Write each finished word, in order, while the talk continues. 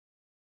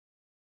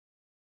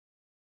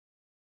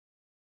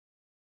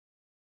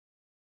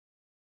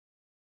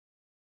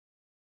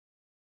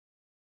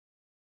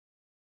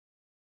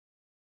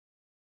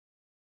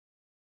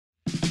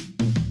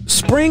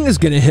Spring is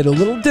going to hit a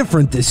little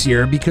different this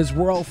year because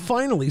we're all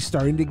finally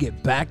starting to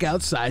get back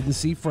outside and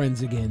see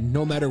friends again.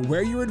 No matter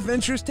where your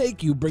adventures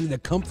take you, bring the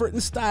comfort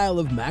and style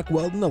of Mack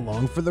Weldon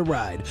along for the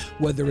ride.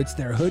 Whether it's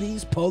their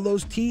hoodies,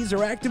 polos, tees,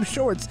 or active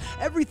shorts,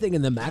 everything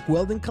in the Mack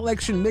Weldon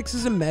collection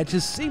mixes and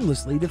matches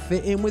seamlessly to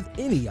fit in with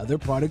any other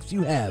products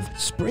you have.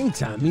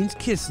 Springtime means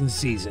kissing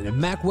season, and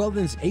Mack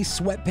Weldon's Ace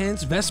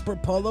sweatpants, Vesper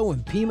polo,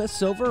 and Pima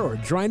silver or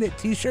dry knit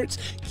t-shirts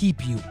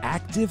keep you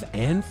active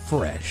and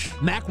fresh.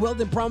 Mack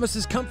Weldon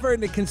promises comfort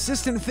and a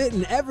consistent fit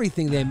in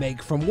everything they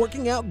make, from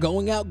working out,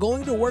 going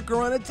to work,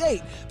 or on a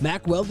date.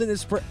 Mack Weldon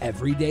is for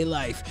everyday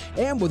life.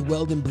 And with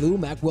Weldon Blue,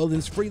 Mack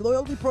Weldon's free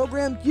loyalty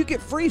program, you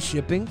get free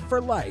shipping for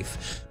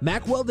life.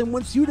 Mack Weldon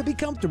wants you to be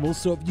comfortable,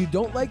 so if you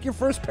don't like your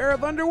first pair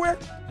of underwear,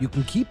 you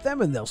can keep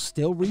them and they'll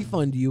still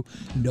refund you,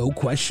 no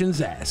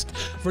questions asked.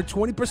 For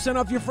 20%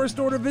 off your first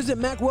order, visit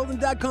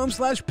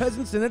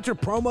MackWeldon.com/peasants and enter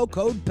promo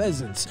code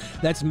peasants.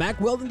 That's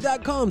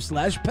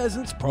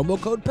MackWeldon.com/peasants,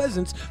 promo code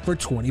peasants for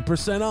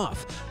 20%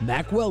 off.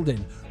 Mack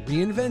Weldon,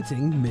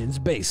 reinventing men's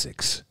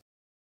basics.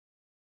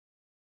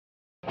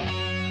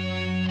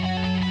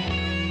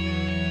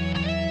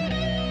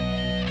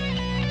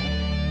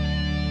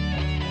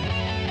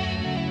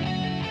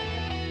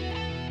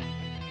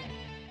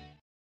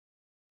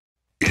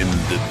 In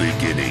the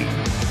beginning,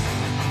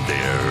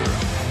 there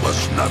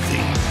was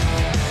nothing.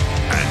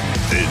 And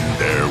then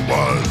there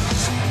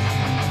was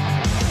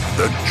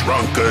the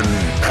Drunken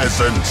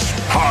Peasants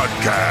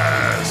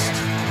Podcast.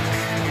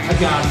 I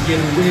gotta get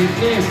a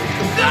witness.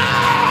 No!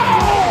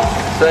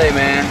 Say,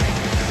 man,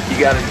 you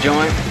got a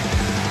joint?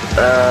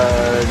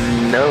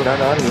 No,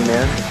 not on me,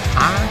 man.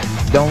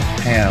 I don't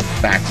have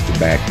facts to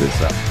back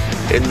this up.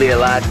 It'd be a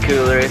lot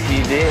cooler if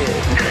you did.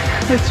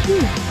 That's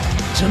true.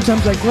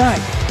 Sometimes I cry.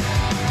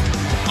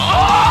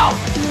 Oh!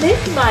 Lick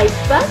my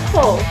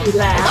butthole, he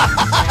laughed.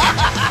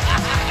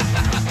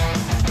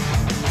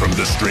 From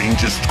the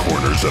strangest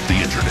corners of the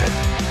internet,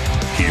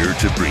 here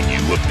to bring you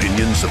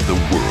opinions of the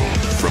world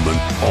from an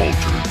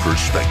altered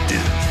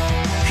perspective.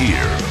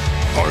 Here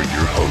are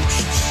your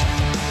hosts,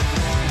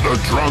 the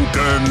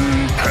Drunken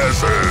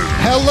Peasants.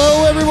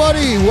 Hello,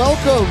 everybody.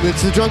 Welcome.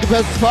 It's the Drunken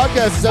Peasants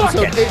Podcast. It's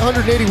episode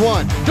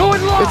 881. Do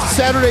it live! It's a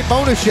Saturday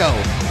bonus show,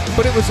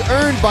 but it was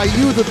earned by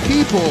you, the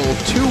people,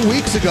 2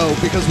 weeks ago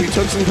because we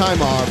took some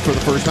time off for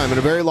the first time in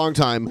a very long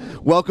time.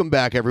 Welcome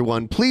back,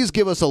 everyone. Please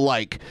give us a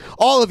like.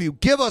 All of you,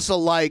 give us a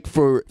like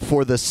for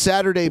the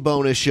Saturday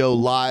bonus show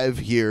live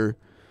here.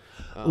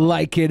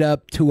 Like it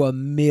up to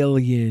 1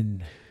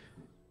 million.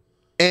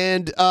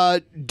 And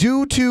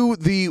due to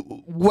the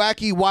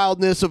wacky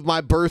wildness of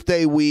my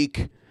birthday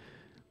week,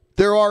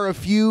 there are a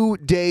few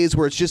days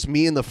where it's just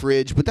me in the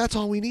fridge, but that's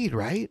all we need,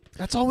 right?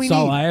 That's all we need. That's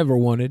all I ever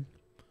wanted.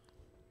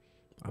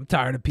 I'm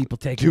tired of people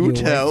taking you away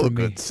tell, from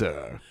me. good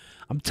sir.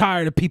 I'm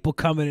tired of people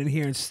coming in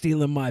here and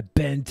stealing my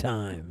Ben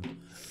time.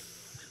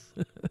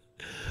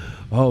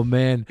 Oh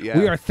man, Yeah.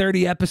 we are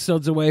 30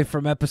 episodes away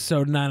from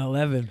episode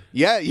 911.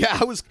 Yeah.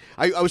 I was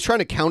trying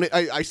to count it.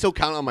 I still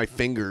count on my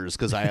fingers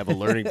because I have a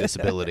learning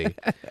disability.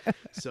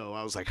 So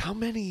I was like, how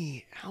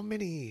many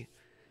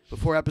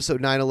before episode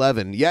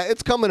 911? Yeah,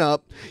 it's coming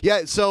up.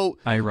 Yeah, so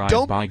I ride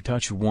bike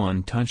touch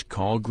one touch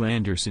call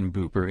Glanderson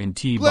Booper and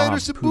T-Bob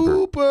Glanderson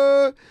Pooper.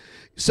 Booper.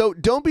 So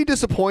don't be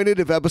disappointed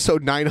if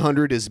episode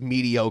 900 is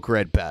mediocre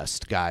at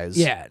best, guys.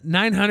 Yeah,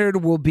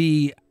 900 will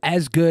be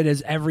as good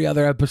as every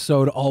other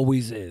episode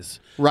always is.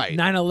 Right.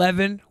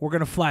 911, we're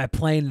gonna fly a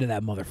plane into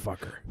that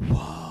motherfucker.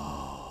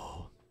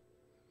 Whoa.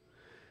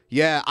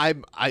 Yeah, I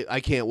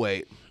can't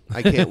wait.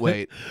 I can't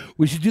wait.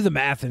 We should do the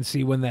math and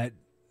see when that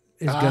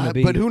is gonna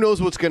be. But who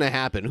knows what's gonna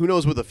happen? Who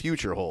knows what the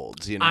future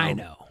holds? You know. I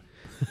know.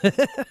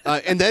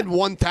 And then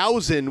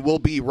 1000 will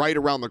be right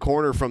around the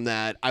corner from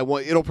that.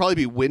 It'll probably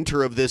be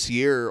winter of this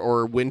year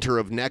or winter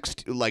of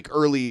next, like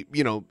early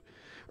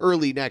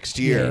next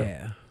year.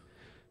 Yeah.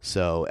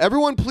 So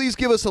everyone, please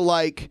give us a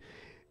like,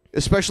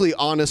 especially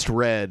Honest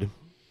Red.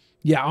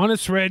 Yeah,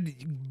 Honest Red,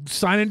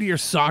 sign into your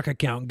sock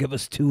account and give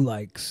us 2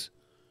 likes.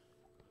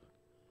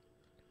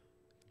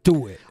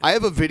 Do it. I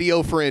have a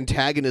video for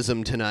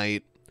Antagonism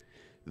tonight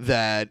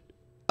that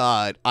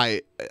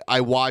I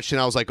watched and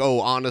I was like,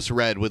 oh, Honest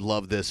Red would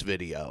love this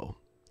video.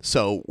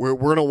 So we're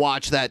gonna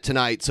watch that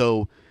tonight.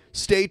 So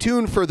stay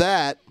tuned for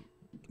that.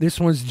 This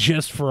one's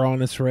just for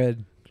Honest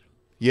Red.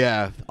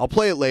 Yeah, I'll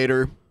play it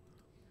later.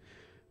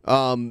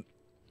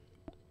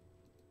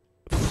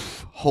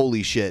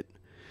 Holy shit.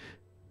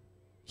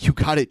 You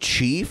got it,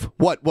 Chief?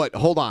 What?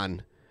 Hold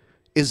on.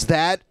 Is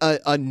that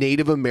a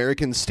Native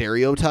American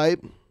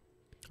stereotype?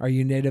 Are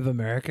you Native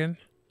American?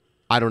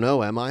 I don't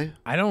know, am I?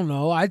 I don't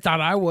know. I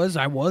thought I was.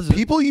 I wasn't.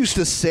 People used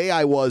to say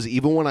I was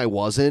even when I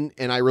wasn't,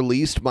 and I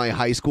released my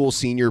high school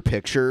senior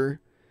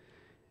picture,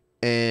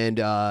 and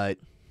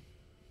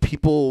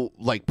people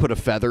like put a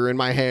feather in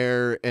my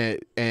hair,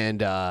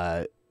 and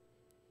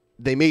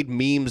they made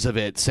memes of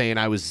it saying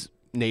I was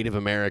Native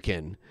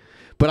American.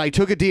 But I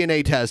took a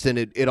DNA test, and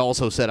it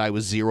also said I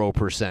was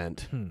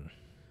 0%.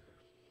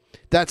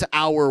 That's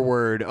our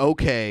word.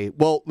 Okay.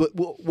 Well,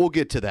 we'll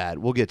get to that.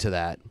 We'll get to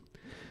that.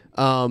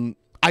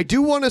 I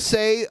do want to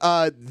say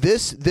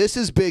this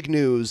is big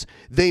news.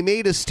 They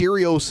made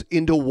Asterios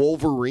into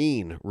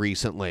Wolverine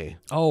recently.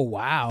 Oh,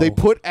 wow. They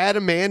put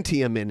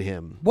adamantium in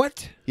him.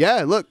 What?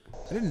 Yeah, look.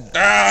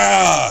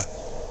 Ah!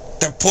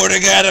 They're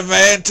putting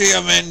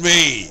adamantium in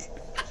me.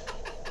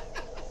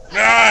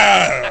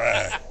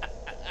 Ah!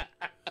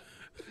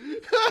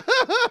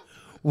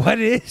 What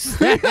is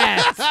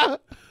that?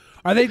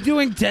 Are they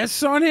doing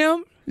tests on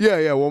him?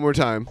 Yeah, one more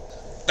time.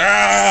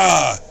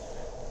 Ah!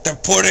 They're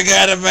putting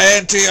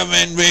adamantium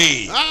in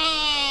me.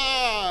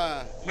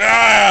 Ah!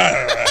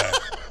 Ah!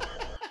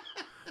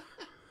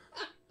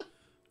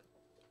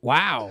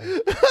 Wow.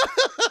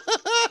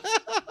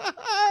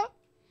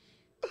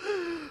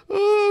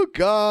 Oh,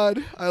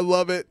 God. I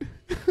love it.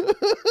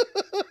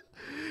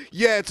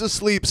 Yeah, it's a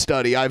sleep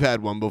study. I've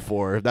had one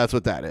before. That's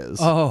what that is.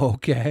 Oh,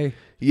 okay.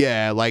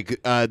 Yeah, like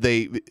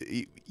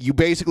you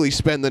basically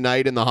spend the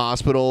night in the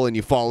hospital and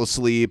you fall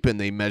asleep and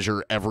they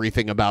measure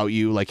everything about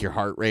you, like your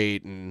heart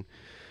rate and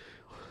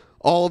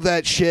all of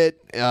that shit,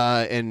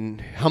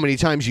 and how many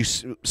times you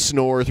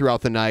snore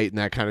throughout the night and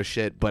that kind of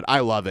shit. But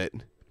I love it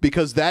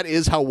because that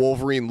is how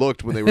Wolverine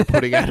looked when they were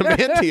putting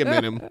adamantium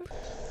in him.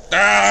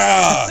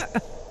 Ah!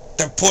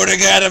 They're putting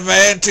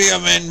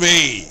adamantium in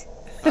me.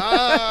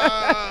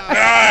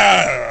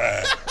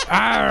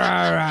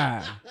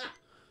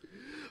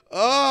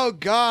 Oh,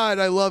 God,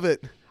 I love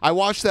it. I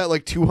watched that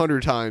like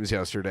 200 times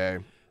yesterday.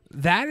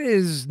 That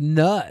is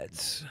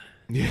nuts.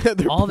 Yeah,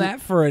 all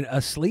that for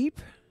a sleep?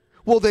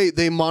 Well,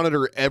 they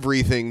monitor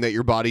everything that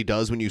your body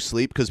does when you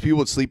sleep because people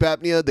with sleep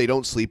apnea, they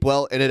don't sleep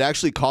well, and it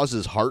actually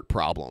causes heart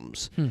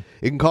problems.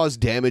 It can cause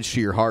damage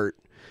to your heart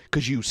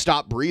because you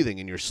stop breathing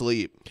in your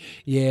sleep.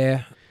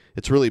 Yeah.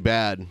 It's really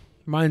bad.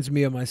 Reminds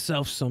me of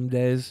myself some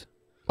days.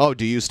 Oh,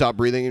 do you stop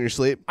breathing in your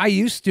sleep? I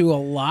used to a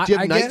lot, Do you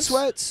have I night guess.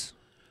 sweats?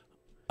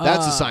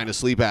 That's a sign of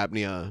sleep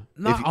apnea.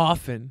 Not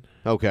often.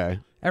 Okay.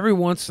 Every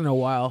once in a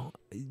while,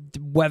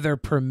 weather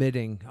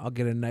permitting, I'll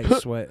get a night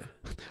sweat.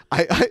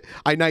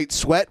 I night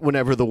sweat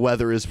whenever the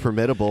weather is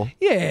permittable.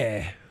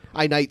 Yeah.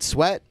 I night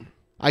sweat.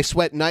 I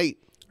sweat night.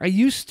 I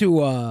used to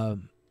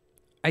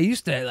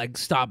like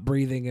stop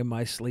breathing in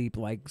my sleep,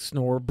 like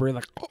snore, breathe,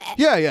 like.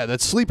 Yeah,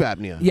 that's sleep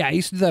apnea. Yeah, I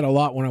used to do that a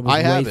lot when I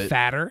was have way it.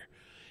 fatter.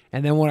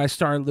 And then when I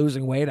started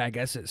losing weight, I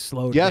guess it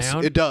slowed Yes,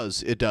 down. it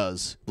does. It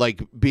does.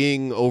 Like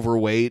being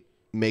overweight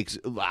makes,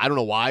 I don't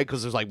know why,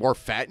 because there's like more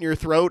fat in your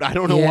throat. I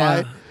don't know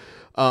why.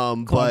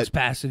 Clogs But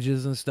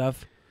passages and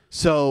stuff.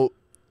 so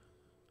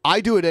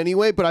I do it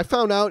anyway, but I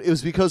found out it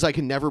was because I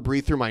can never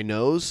breathe through my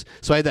nose.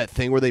 So I had that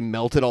thing where they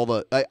melted all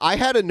the... I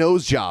had a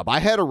nose job. I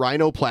had a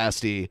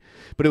rhinoplasty,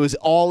 but it was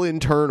all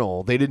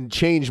internal. They didn't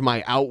change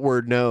my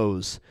outward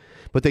nose,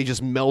 but they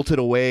just melted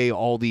away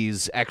all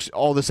this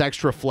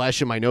extra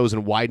flesh in my nose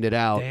and widened it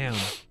out. Damn.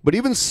 But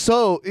even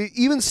still,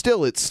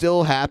 it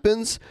still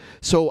happens.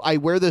 So I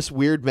wear this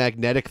weird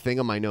magnetic thing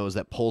on my nose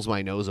that pulls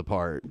my nose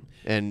apart,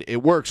 and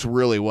it works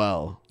really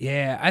well.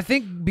 Yeah, I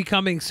think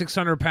becoming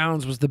 600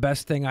 pounds was the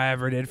best thing I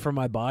ever did for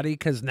my body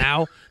because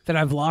now that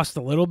I've lost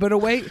a little bit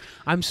of weight,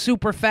 I'm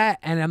super fat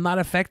and I'm not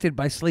affected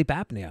by sleep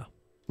apnea.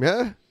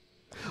 Yeah.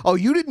 Oh,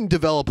 you didn't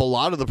develop a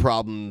lot of the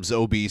problems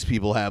obese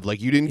people have.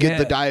 Like you didn't get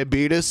the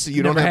diabetes.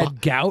 You Never don't have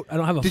had gout. I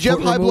don't have a. Did you have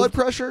foot high removed. blood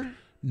pressure?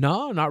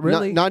 No, not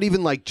really. Not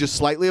even like just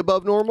slightly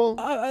above normal?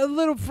 A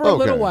little for a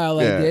little while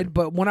I did,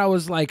 but when I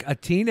was like a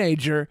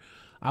teenager,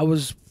 I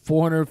was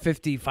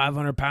 450,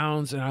 500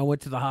 pounds, and I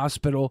went to the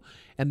hospital,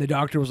 and the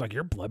doctor was like,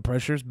 "Your blood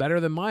pressure is better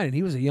than mine," and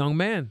he was a young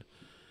man.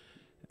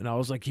 And I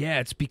was like, "Yeah,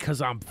 it's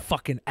because I'm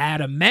fucking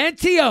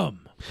adamantium."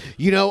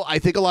 You know, I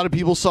think a lot of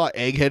people saw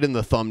Egghead in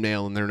the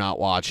thumbnail and they're not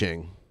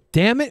watching.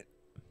 Damn it.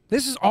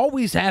 This is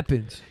always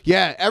happens.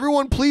 Yeah,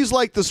 everyone please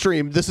like the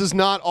stream. This is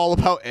not all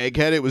about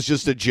Egghead. It was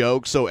just a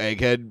joke, so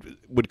Egghead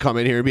would come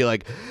in here and be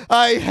like,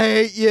 I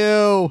hate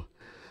you.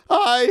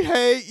 I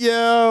hate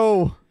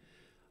you.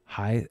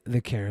 Hi,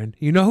 the Karen.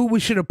 You know who we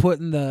should have put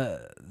in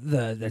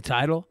the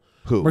title?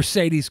 Who?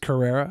 Mercedes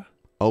Carrera.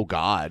 Oh,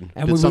 God.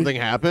 And Did something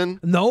happen?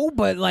 No,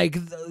 but like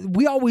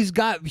we always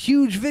got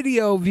huge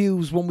video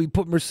views when we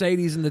put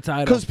Mercedes in the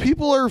title. Because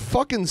people are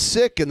fucking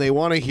sick and they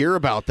want to hear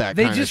about that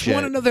They kind of just shit.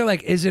 want to know, they're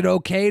like, is it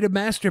okay to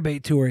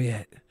masturbate to her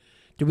yet?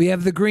 Do we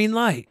have the green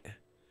light?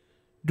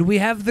 Do we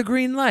have the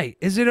green light?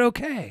 Is it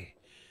okay?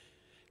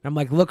 And I'm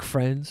like, look,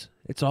 friends,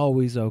 it's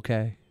always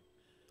okay.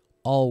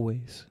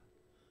 Always.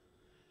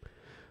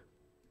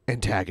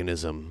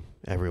 Antagonism,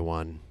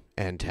 everyone.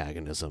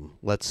 Antagonism.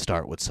 Let's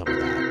start with some of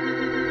that.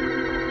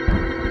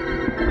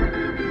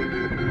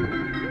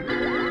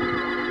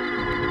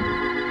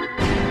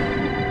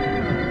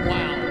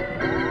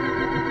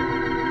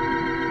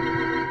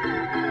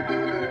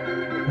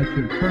 I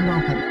should turn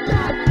off that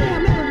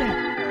goddamn internet.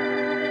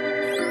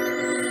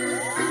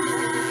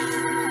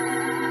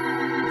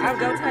 Oh,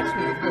 don't touch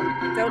me.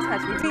 Don't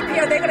touch me. TV,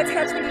 are they going to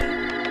touch me?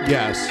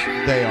 Yes,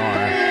 they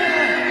are.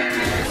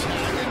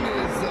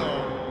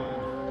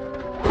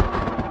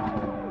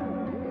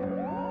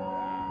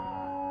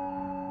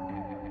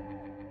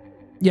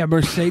 Yeah,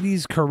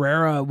 Mercedes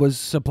Carrera was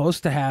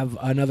supposed to have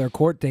another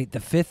court date the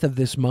 5th of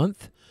this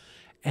month,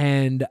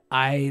 and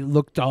I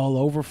looked all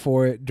over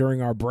for it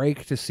during our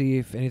break to see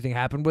if anything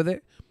happened with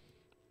it.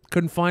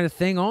 Couldn't find a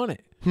thing on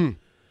it.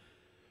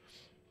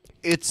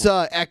 It's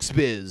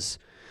XBiz,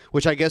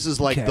 which I guess is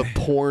like the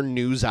porn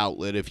news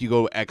outlet. If you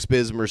go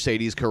XBiz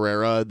Mercedes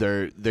Carrera,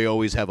 they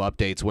always have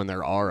updates when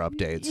there are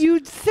updates.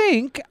 You'd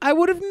think I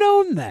would have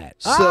known that.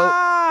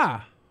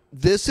 So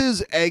this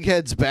is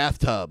Egghead's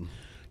bathtub.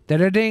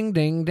 Da-da-ding,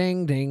 ding,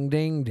 ding, ding,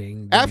 ding,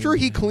 ding. After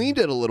he cleaned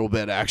it a little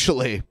bit,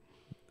 actually.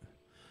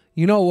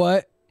 You know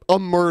what? A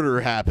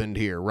murder happened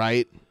here,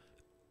 right?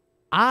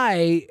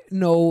 I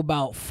know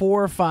about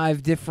 4 or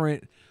 5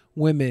 different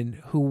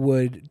women who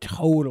would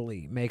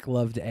totally make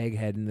love to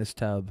Egghead in this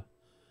tub.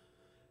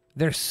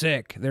 They're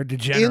sick. They're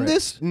degenerate. In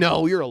this?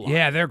 No, you're alive.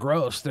 Yeah, they're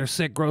gross. They're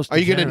sick, gross. Are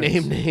you going to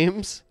degenerates. name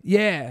names?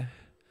 Yeah.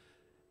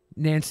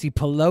 Nancy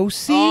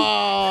Pelosi.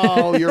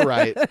 Oh, you're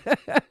right.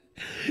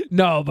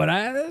 No, but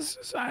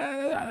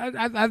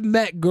I've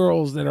met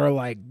girls that are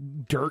like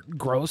dirt,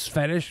 gross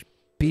fetish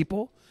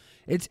people.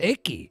 It's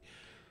icky.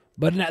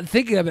 But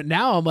thinking of it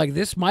now, I'm like,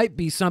 this might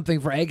be something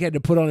for Egghead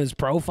to put on his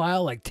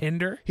profile, like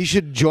Tinder. He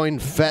should join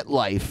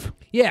FetLife.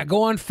 Yeah,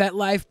 go on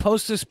FetLife,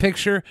 post this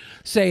picture,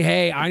 say,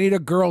 hey, I need a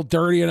girl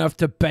dirty enough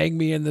to bang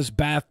me in this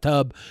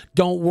bathtub.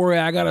 Don't worry,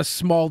 I got a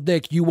small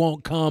dick. You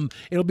won't come.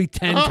 It'll be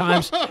 10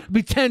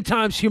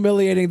 times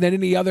humiliating than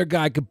any other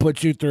guy could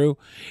put you through.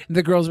 And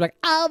the girl's like,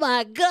 oh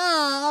my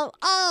God,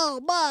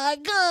 oh my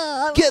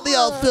God. Get me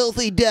all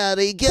filthy,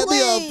 daddy. Get me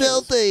all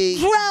filthy.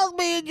 Drown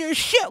me in your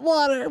shit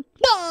water.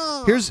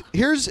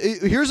 Here's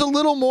a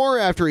little more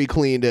after he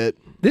cleaned it.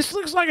 This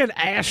looks like an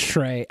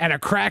ashtray at a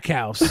crack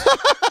house.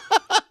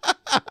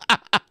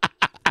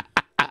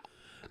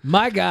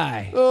 My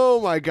guy.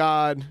 Oh my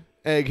God,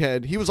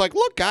 Egghead. He was like,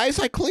 look, guys,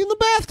 I cleaned the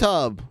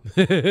bathtub.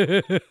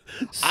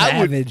 I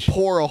would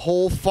pour a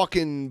whole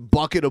fucking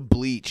bucket of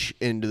bleach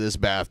into this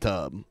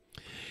bathtub.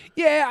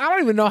 Yeah, I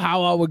don't even know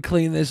how I would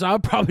clean this. I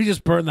would probably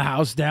just burn the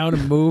house down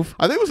and move.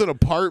 I think it was an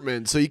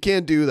apartment, so you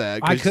can't do that.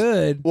 I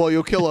could. Well,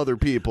 you'll kill other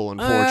people,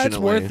 unfortunately. It's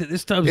worth it.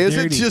 This tub's Is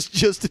dirty. it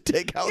just to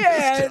take out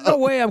Yeah, this tub? no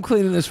way I'm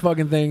cleaning this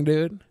fucking thing,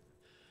 dude.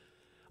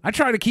 I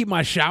try to keep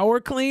my shower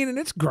clean, and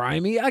it's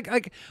grimy.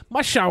 Like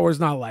my shower's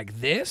not like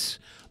this,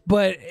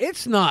 but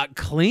it's not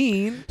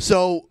clean.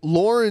 So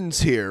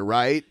Lauren's here,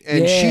 right?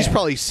 And Yeah. she's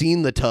probably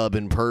seen the tub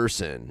in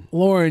person.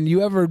 Lauren,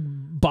 you ever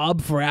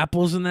bob for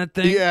apples in that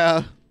thing?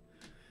 Yeah.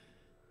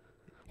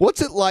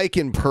 What's it like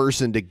in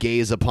person to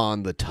gaze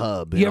upon the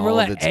tub? You in ever all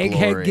let of its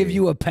Egghead glory? give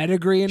you a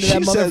pedigree into She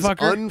that says,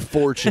 motherfucker?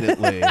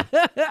 unfortunately.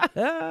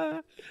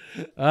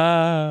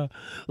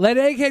 Let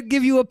Egghead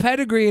give you a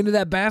pedigree into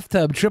that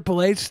bathtub,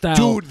 Triple H style.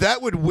 Dude,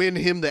 that would win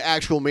him the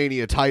actual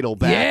Mania title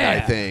back, Yeah.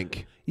 I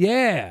think.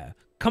 Yeah.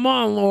 Come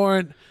on,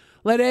 Lauren.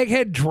 Let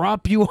Egghead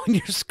drop you on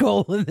your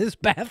skull in this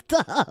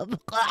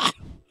bathtub.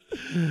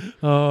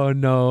 Oh,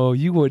 no.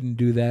 You wouldn't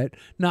do that.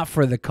 Not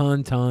for the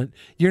content.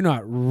 You're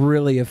not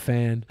really a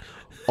fan.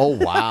 Oh,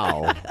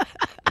 wow.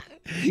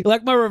 You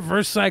like my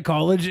reverse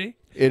psychology?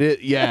 It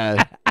is,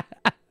 yeah.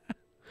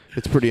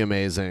 It's pretty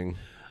amazing.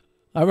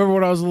 I remember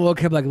when I was a little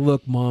kid, like,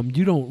 look, Mom,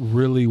 you don't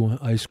really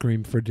want ice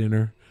cream for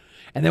dinner.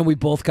 And then we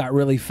both got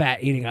really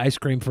fat eating ice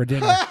cream for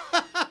dinner.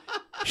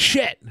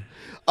 Shit.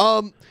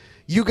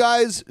 You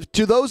guys,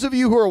 to those of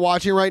you who are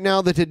watching right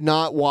now that did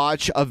not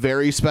watch a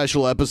very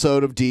special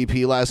episode of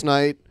DP last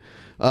night,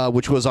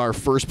 which was our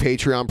first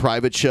Patreon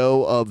private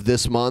show of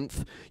this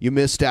month, you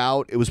missed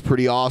out. It was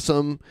pretty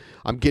awesome.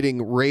 I'm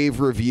getting rave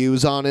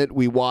reviews on it.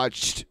 We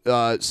watched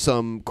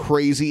some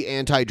crazy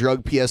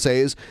anti-drug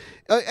PSAs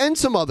and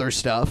some other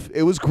stuff.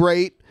 It was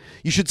great.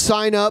 You should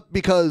sign up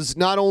because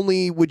not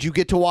only would you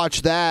get to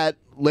watch that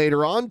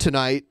later on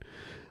tonight,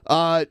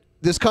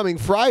 this coming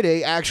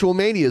Friday, Actual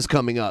Mania is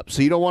coming up,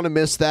 so you don't want to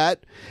miss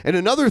that. And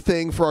another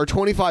thing, for our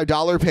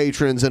 $25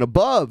 patrons and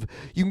above,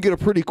 you can get a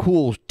pretty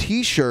cool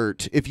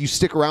t-shirt if you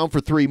stick around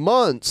for 3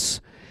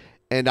 months.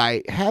 And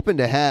I happen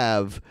to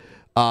have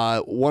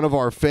one of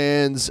our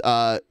fans,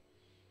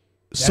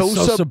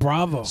 Sosa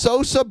Bravo.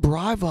 Sosa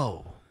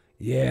Bravo.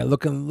 Yeah,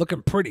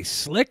 looking pretty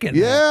slick in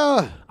there.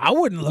 Yeah. I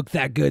wouldn't look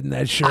that good in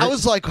that shirt. I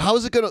was like, how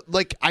is it going to,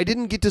 like, I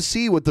didn't get to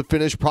see what the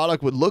finished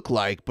product would look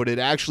like, but it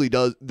actually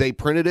does. They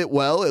printed it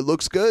well. It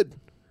looks good.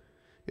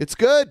 It's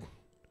good.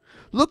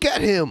 Look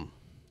at him.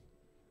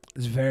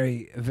 It's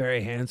very,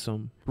 very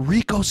handsome.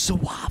 Rico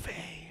Suave.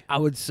 I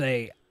would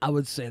say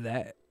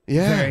that.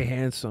 Yeah. Very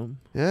handsome.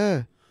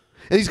 Yeah.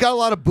 And he's got a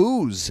lot of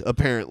booze,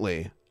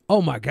 apparently.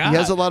 Oh, my God. He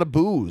has a lot of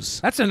booze.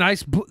 That's a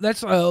nice,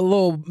 that's a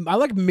little, I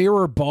like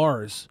mirror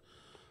bars.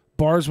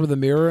 Bars with a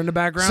mirror in the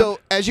background.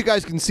 So, as you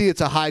guys can see, it's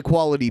a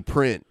high-quality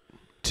print,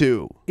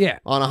 too. Yeah.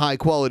 On a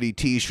high-quality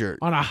T-shirt.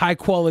 On a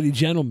high-quality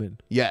gentleman.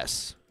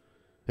 Yes.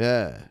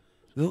 Yeah.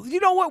 You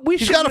know what?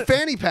 He's got a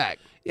fanny pack.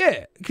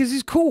 Yeah, because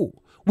he's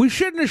cool. We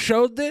shouldn't have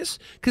showed this,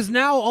 because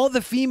now all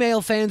the female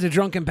fans of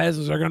Drunken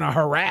Peasants are going to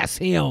harass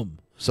him.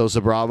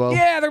 Sosa Bravo?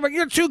 Yeah, they're like,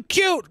 you're too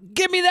cute.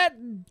 Give me that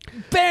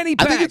fanny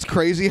pack. I think it's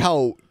crazy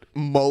how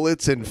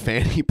mullets and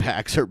fanny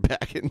packs are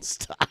back in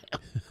style.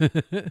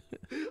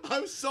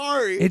 I'm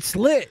sorry. It's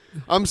lit.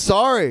 I'm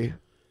sorry.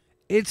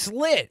 It's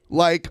lit.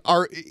 Like,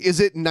 is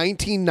it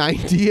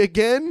 1990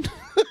 again?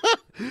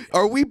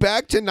 Are we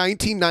back to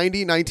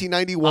 1990,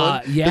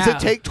 1991? Yeah. Does it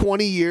take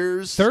 20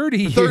 years? 30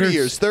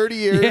 years. 30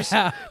 years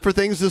Yeah. for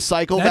things to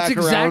cycle That's back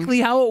around? That's exactly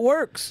how it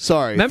works.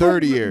 Sorry,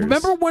 30 years.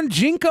 Remember when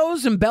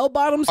Jinkos and bell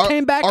bottoms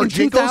came back in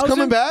 2000? Are Jinkos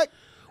coming back?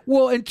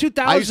 Well, in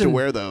 2000, I used to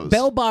wear those.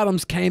 Bell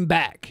bottoms came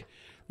back.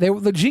 The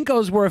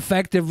Jinkos were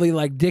effectively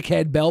like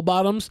dickhead bell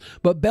bottoms,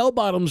 but bell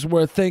bottoms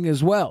were a thing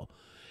as well.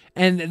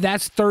 And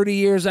that's 30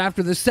 years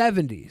after the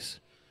 70s.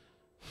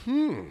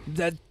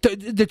 The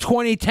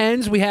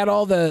 2010s, we had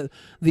all the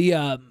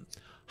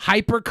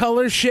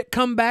hypercolor shit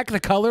come back, the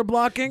color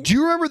blocking. Do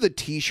you remember the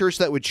T-shirts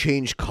that would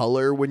change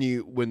color when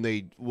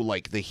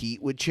the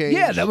heat would change?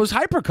 Yeah, that was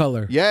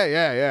hypercolor.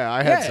 Yeah.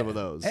 I had some of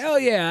those. Hell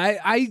yeah,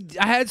 I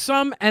had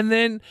some, and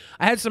then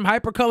I had some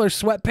hypercolor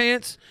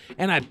sweatpants,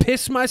 and I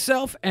pissed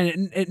myself,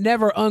 and it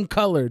never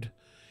uncolored.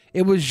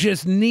 It was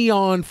just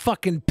neon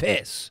fucking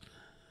piss.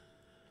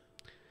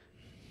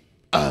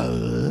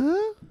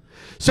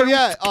 So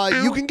yeah,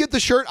 you can get the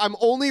shirt. I'm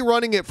only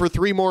running it for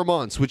 3 more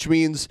months, which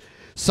means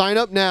sign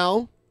up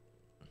now.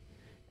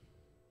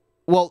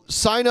 Well,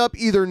 sign up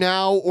either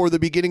now or the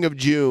beginning of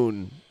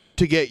June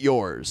to get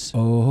yours.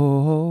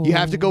 Oh. You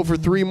have to go for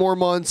 3 more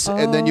months,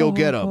 and then you'll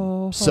get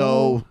them.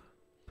 So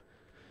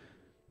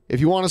if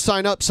you want to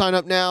sign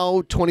up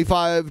now.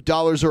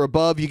 $25 or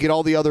above. You get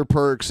all the other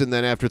perks, and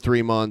then after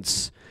 3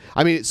 months...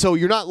 I mean, so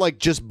you're not like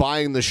just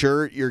buying the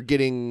shirt; you're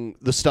getting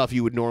the stuff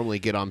you would normally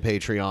get on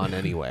Patreon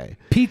anyway.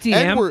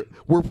 PTM.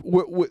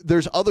 And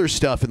there's other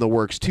stuff in the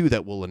works too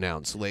that we'll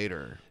announce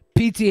later.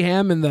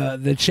 PTM in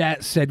the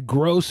chat said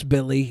 "gross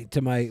Billy"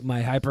 to my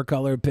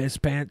hypercolor piss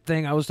pant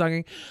thing I was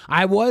talking.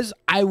 I was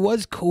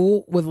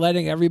cool with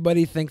letting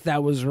everybody think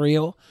that was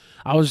real.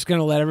 I was just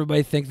gonna let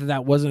everybody think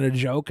that wasn't a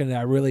joke, and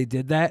I really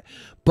did that.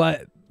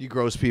 But you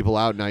gross people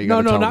out now. You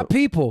no, tell not them.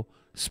 people.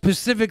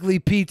 Specifically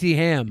PT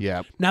Ham.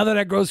 Yeah. Now that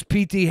I gross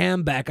PT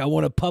Ham back, I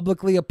want to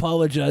publicly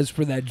apologize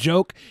for that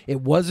joke.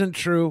 It wasn't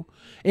true.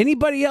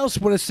 Anybody else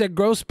would have said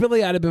gross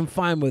Billy, I'd have been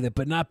fine with it,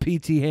 but not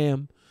PT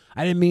Ham.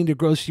 I didn't mean to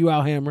gross you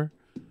out, Hammer.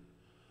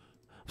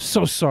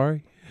 So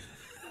sorry.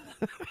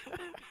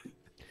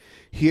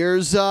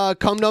 Here's Cum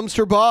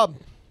Dumpster Bob.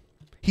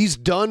 He's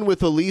done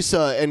with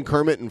Elisa and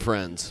Kermit and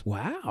Friends.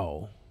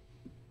 Wow.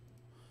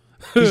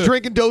 He's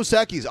drinking Dos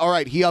Equis. All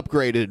right, he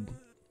upgraded.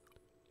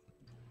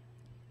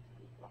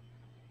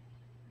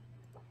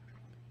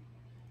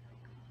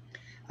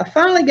 I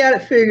finally got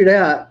it figured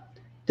out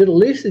that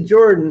Elisa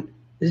Jordan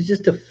is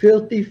just a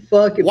filthy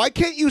fucking... Why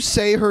can't you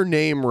say her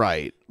name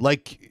right?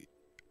 Like,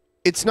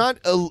 it's not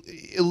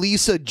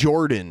Elisa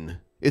Jordan.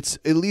 It's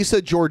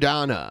Elisa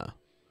Jordana.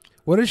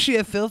 What is she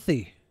a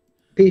filthy?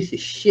 Piece of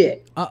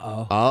shit.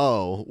 Uh-oh.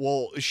 Oh,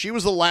 well, she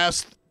was the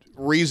last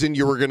reason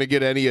you were going to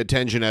get any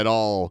attention at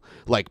all,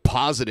 like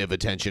positive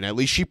attention. At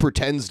least she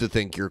pretends to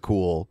think you're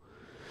cool.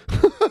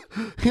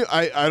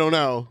 I don't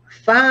know.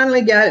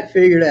 Finally got it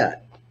figured out.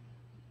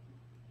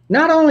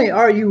 Not only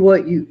are you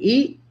what you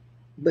eat,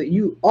 but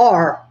you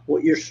are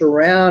what you're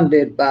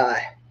surrounded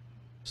by.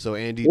 So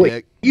Andy what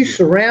Dick, you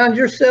surround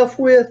yourself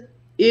with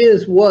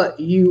is what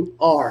you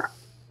are.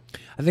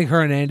 I think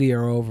her and Andy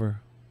are over.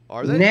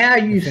 Are they? Now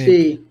you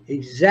see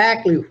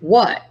exactly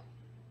what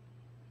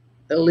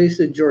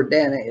Elisa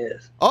Jordana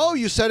is. Oh,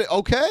 you said it.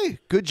 Okay,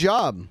 good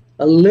job.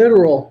 A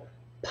literal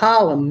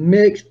pile of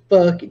mixed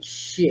fucking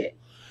shit.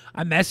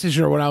 I messaged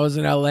her when I was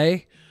in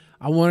LA.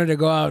 I wanted to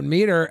go out and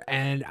meet her,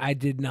 and I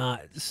did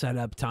not set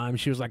up time.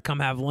 She was like, come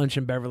have lunch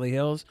in Beverly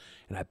Hills,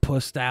 and I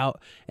pussed out.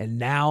 And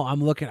now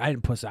I'm looking. I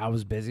didn't puss out. I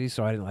was busy,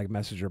 so I didn't like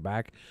message her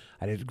back.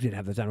 I didn't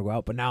have the time to go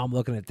out. But now I'm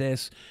looking at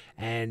this,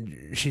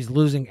 and she's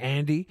losing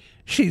Andy.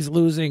 She's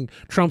losing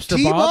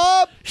Trumpster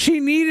Bob.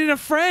 She needed a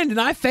friend, and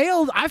I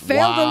failed. I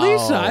failed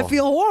Elisa. I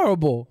feel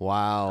horrible.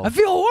 Wow. I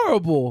feel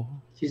horrible.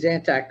 She's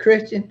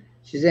anti-Christian.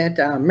 She's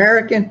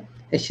anti-American,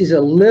 and she's a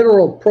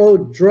literal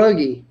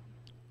pro-druggie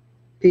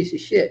piece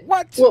of shit.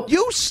 What? Well,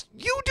 you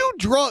do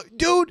drug,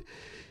 dude.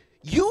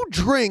 You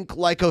drink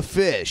like a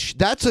fish.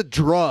 That's a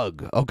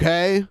drug,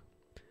 okay?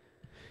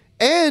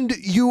 And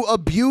you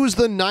abuse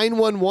the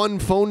 911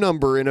 phone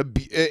number and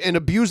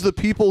abuse the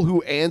people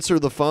who answer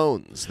the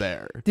phones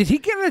there. Did he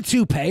get a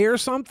toupee or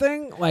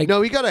something? Like,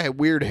 no, he got a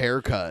weird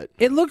haircut.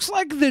 It looks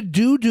like the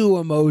doo-doo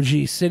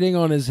emoji sitting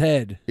on his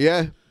head.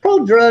 Yeah.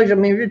 Pro-drugs, I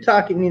mean, if you're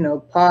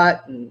talking,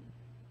 pot and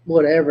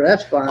whatever,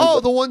 that's fine. Oh,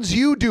 the ones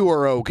you do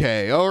are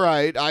okay. All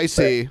right, I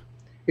see.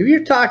 If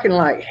you're talking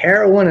like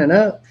heroin and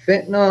up,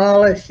 fentanyl,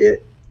 all that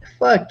shit,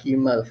 fuck you,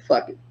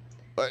 motherfucker.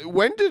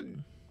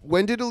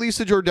 When did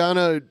Elisa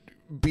Jordana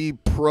be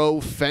pro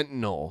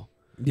fentanyl?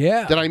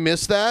 Yeah. Did I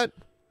miss that?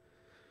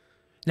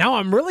 Now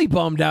I'm really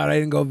bummed out I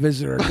didn't go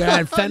visit her.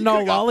 God,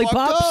 fentanyl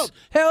lollipops?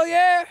 Hell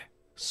yeah.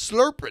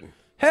 Slurping.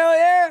 Hell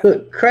yeah.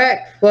 Look,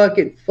 crack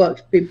fucking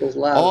fucks people's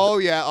lives. Oh,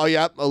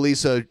 yeah.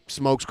 Elisa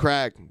smokes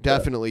crack.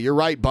 Definitely. You're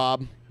right,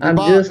 Bob. I'm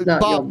just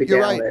not going to be down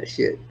right. with that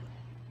shit.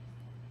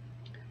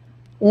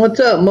 What's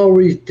up,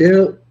 Maurice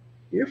Dill?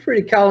 You're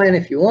free to call in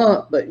if you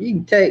want, but you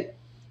can take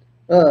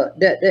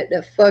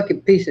that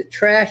fucking piece of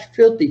trash,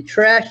 filthy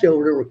trash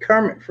over there with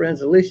Kermit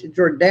friends, Alicia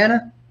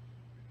Jordana,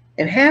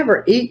 and have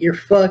her eat your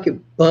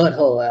fucking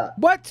butthole out.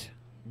 What?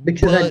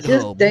 Because I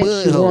just think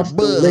she wants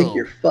to lick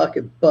your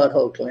fucking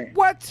butthole clean.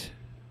 What?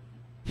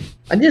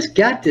 I just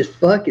got this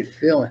fucking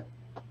feeling.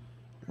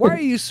 Why are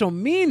you so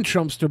mean,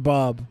 Trumpster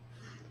Bob?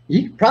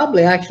 You could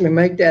probably actually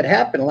make that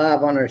happen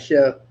live on her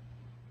show.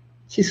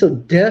 She's so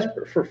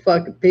desperate for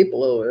fucking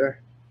people over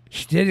there.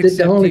 She did accept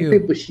the only you.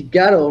 people she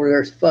got over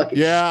there is fucking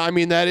Yeah, I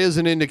mean, that is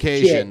an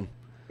indication. shit.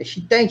 If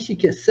she thinks she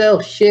can sell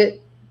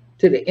shit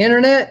to the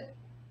internet,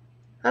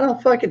 I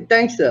don't fucking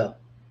think so.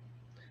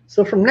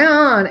 So from now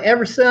on,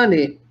 every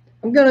Sunday,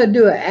 I'm going to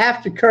do an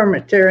After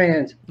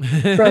Kermitarians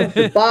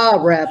Trumpster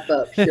Bob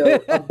wrap-up show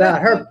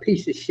about her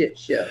piece of shit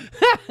show.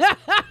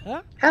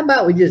 How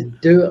about we just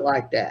do it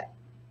like that?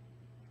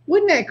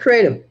 Wouldn't that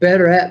create a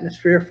better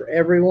atmosphere for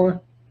everyone?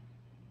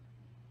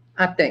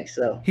 I think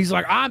so. He's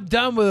like, I'm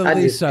done with I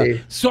just Elisa, do.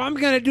 so I'm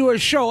going to do a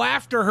show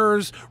after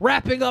hers,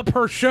 wrapping up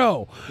her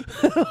show.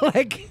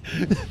 Like,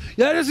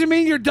 that doesn't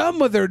mean you're done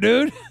with her,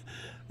 dude.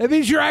 That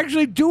means you're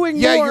actually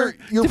doing more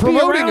you're to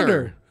promoting be around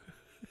her.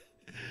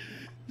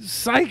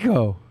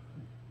 Psycho.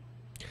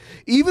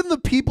 Even the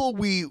people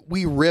we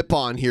rip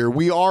on here,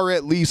 we are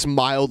at least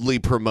mildly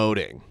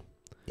promoting.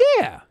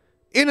 Yeah.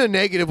 In a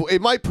negative way.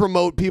 It might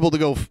promote people to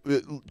go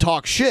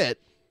talk shit,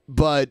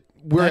 but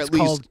we're That's at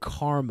least called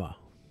karma.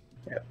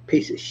 That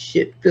piece of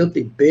shit,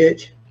 filthy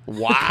bitch.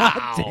 Wow.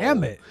 God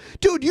damn it.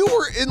 Dude, he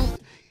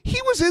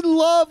was in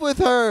love with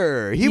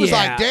her. He was Yeah.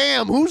 like,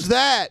 damn, who's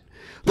that?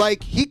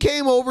 Like, he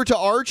came over to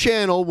our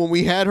channel when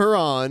we had her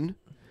on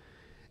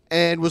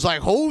and was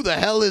like, who the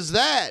hell is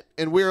that?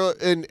 And we're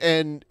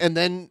and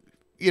then,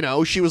 you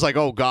know, she was like,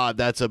 oh God,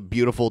 that's a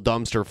beautiful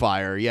dumpster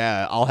fire.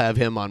 Yeah, I'll have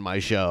him on my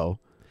show.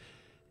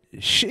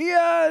 She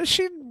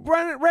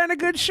ran a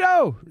good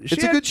show. It's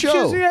a good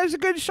show. She has a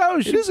good show.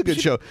 It is a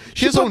good show.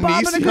 She has put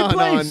Bob in a good Onision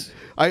on. place.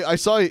 I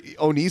saw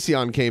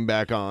Onision came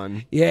back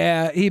on.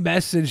 Yeah, he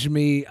messaged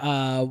me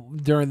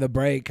during the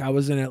break. I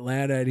was in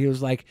Atlanta, and he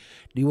was like,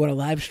 do you want to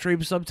live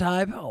stream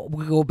sometime? Oh,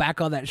 we'll go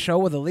back on that show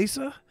with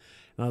Elisa.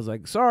 And I was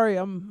like, sorry,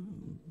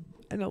 I'm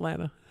in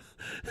Atlanta.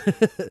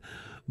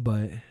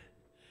 But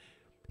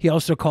he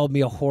also called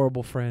me a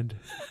horrible friend.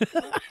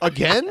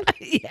 Again?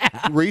 Yeah.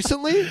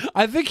 Recently?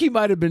 I think he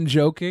might have been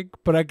joking,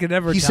 but I could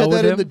never He tell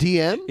said that with in him. the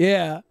DM?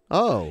 Yeah.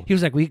 Oh. He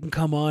was like, we can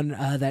come on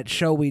that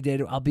show we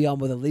did. I'll be on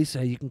with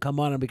Elisa. You can come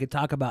on and we could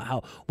talk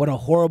about what a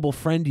horrible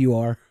friend you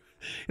are.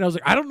 And I was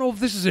like, I don't know if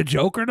this is a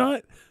joke or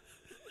not.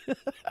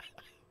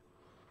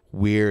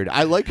 Weird.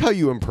 I like how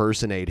you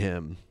impersonate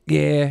him.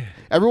 Yeah.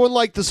 Everyone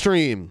like the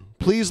stream.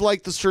 Please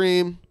like the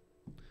stream.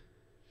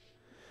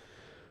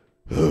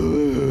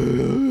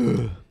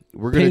 We're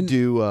going to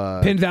do...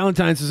 Pin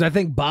Valentine says, I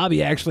think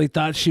Bobby actually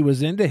thought she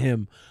was into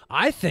him.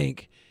 I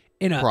think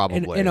in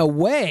a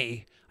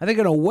way,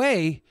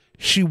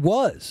 she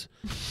was.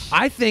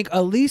 I think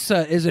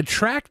Elisa is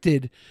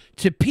attracted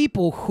to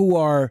people who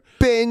are...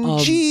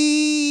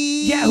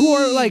 Benji! Yeah, who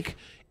are like...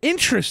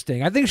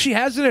 interesting. I think she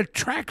has an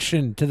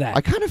attraction to that.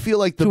 I kind of feel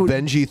like the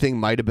Benji thing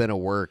might have been a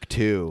work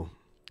too.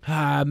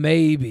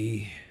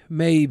 Maybe.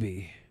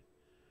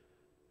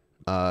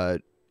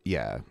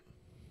 Yeah.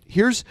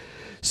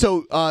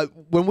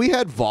 When we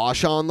had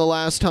Vosh on the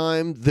last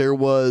time, there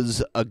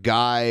was a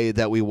guy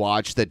that we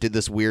watched that did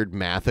this weird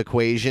math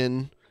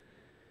equation.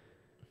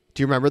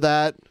 Do you remember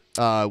that?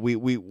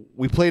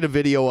 We played a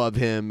video of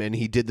him and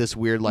he did this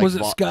weird like. Was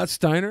it Scott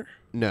Steiner?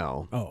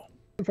 No. Oh.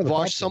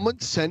 Vosh, someone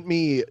sent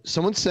me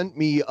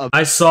a...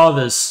 I saw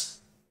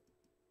this.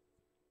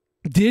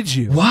 Did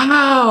you?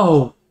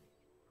 Wow.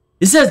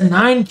 This has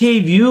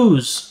 9K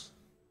views.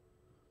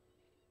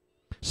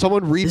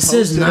 Someone reposted This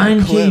says a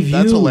 9K clip. views.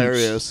 That's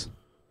hilarious.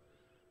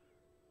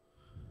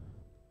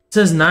 It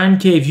says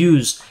 9K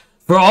views.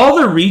 For all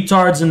the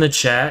retards in the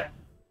chat,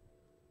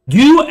 do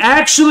you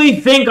actually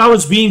think I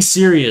was being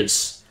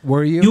serious?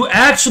 Were you? You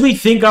actually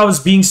think I was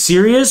being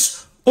serious?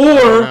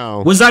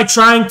 Or was I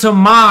trying to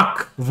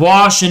mock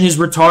Vosh and his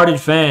retarded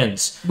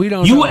fans? We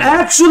don't You know.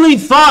 actually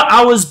thought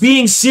I was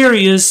being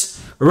serious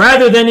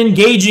rather than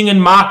engaging in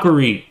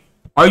mockery.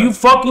 Are you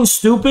fucking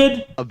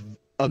stupid?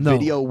 A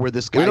video where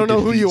this guy We don't know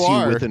who you defeats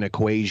are. with an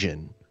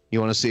equation. You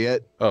want to see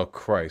it? Oh,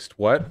 Christ.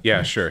 What?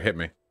 Yeah, sure. Hit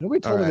me.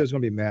 Nobody told All me right. there was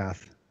going to be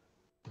math.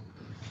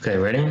 Okay,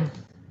 ready?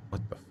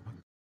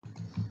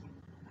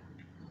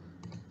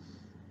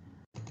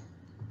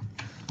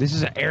 This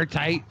is an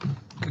airtight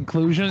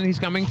conclusion he's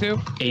coming to?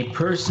 A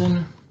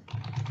person...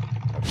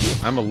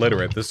 I'm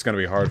illiterate. This is going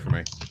to be hard for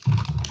me.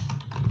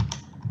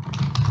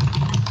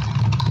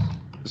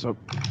 So,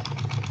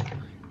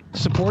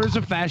 supporters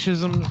of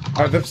fascism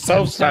Are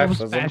themselves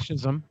fascism.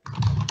 fascism.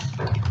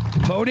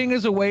 Voting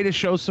is a way to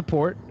show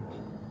support.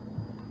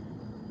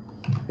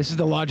 This is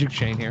the logic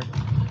chain here.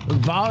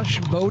 Vosh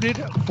voted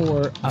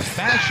for a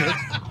fascist,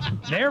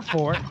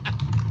 therefore,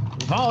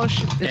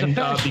 Vosh is a And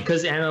fascist.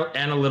 because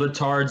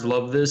analytards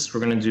love this, we're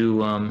gonna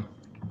do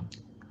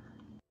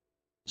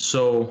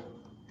so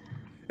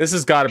This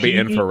has got to be P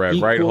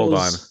infrared, right? Hold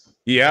on. equals-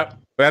 Yep.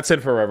 That's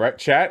infrared, right?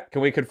 Chat,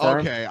 can we confirm?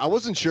 Okay, I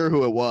wasn't sure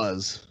who it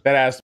was. That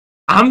asked.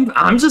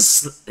 I'm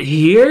just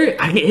here.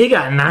 He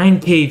got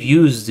 9K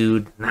views,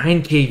 dude.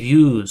 9K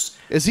views.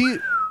 Is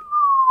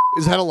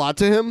that a lot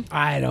to him?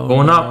 I don't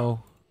Going know.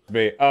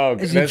 up. Oh,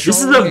 this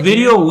is a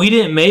video we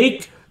didn't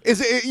make.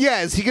 Is it?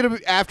 Yeah. Is he gonna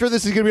be after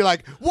this? He's gonna be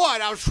like,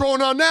 "What? I was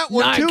trolling on that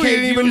one too. 9K You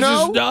didn't even views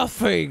know." is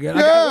nothing.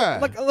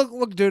 Yeah.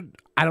 Look, dude.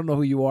 I don't know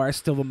who you are. I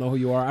still don't know who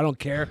you are. I don't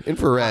care.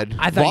 Infrared.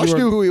 I thought Vosh you were,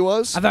 knew who he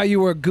was. I thought you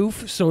were a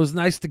goof, so it was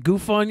nice to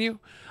goof on you.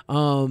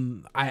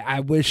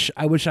 I wish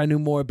I knew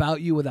more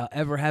about you without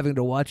ever having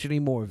to watch any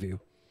more of you.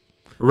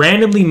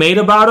 Randomly made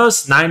about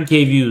us,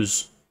 9K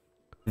views.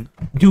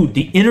 Dude,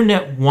 the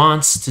internet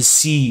wants to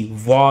see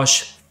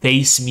Vosh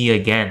face me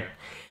again.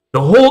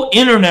 The whole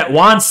internet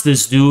wants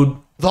this, dude.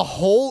 The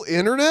whole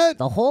internet?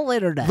 The whole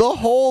internet. The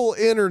whole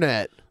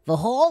internet. The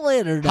whole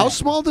internet. How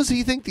small does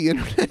he think the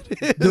internet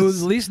is? Dude,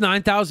 at least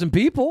 9,000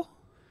 people.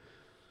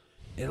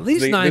 At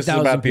least 9,000 This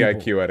is about people. the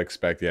IQ I'd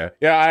expect, yeah.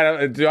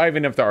 Yeah, do I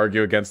even have to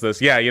argue against this?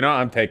 Yeah, you know,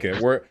 I'm taking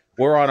it.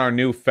 We're on our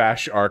new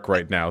fash arc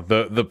right now.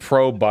 The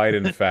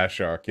pro-Biden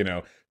fash arc, you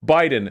know.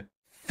 Biden,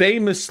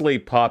 famously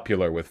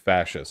popular with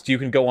fascists. You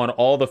can go on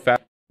all the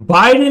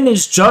Biden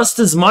is just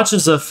as much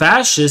as a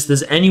fascist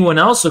as anyone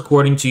else,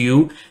 according to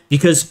you,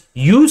 because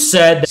you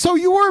said... So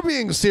you were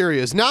being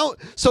serious. Now,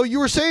 so you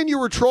were saying you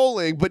were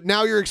trolling, but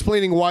now you're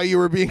explaining why you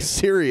were being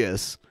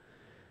serious.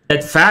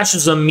 That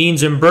fascism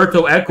means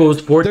Umberto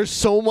Eco's... There's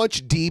so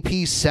much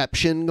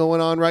DP-ception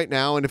going on right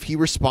now, and if he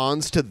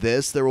responds to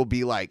this, there will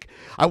be like...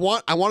 I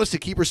want us to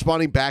keep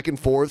responding back and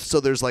forth,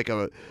 so there's like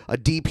a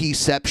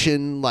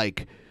DP-ception,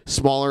 like,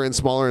 smaller and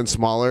smaller and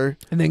smaller.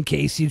 And then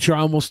Casey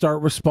Tron will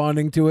start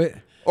responding to it.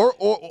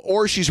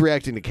 Or she's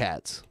reacting to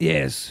cats.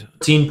 Yes.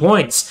 14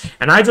 points.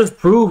 And I just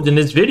proved in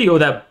this video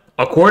that,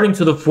 according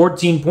to the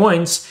 14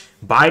 points,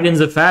 Biden's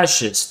a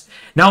fascist.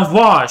 Now,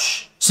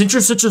 Vosh, since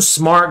you're such a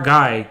smart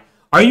guy,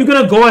 are you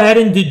going to go ahead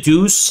and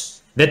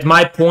deduce that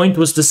my point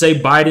was to say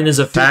Biden is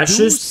a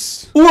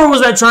fascist? Or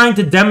was I trying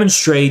to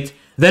demonstrate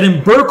that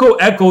Umberto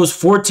Eco's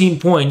 14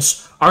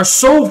 points are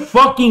so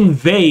fucking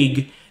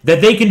vague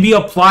that they can be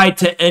applied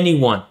to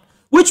anyone?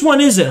 Which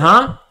one is it,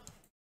 huh?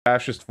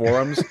 Fascist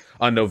forums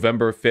on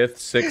November 5th,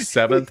 6th,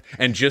 7th,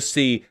 and just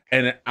see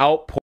an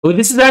outpour. Well,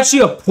 this is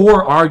actually a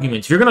poor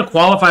argument. If you're going to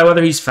qualify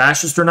whether he's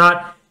fascist or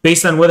not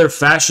based on whether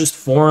fascist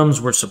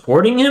forums were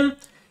supporting him,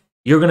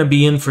 you're going to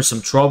be in for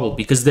some trouble,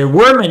 because there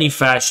were many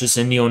fascists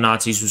and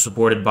neo-Nazis who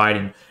supported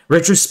Biden.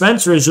 Richard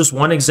Spencer is just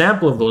one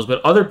example of those,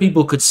 but other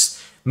people could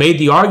made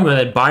the argument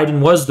that Biden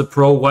was the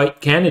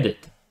pro-white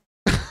candidate.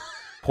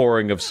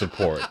 Pouring of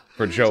support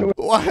for Joe.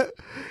 What?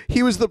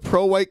 He was the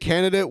pro-white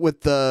candidate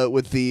with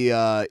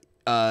the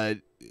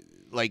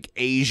like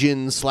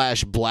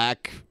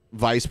Asian/black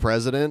vice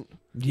president.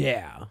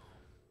 Yeah.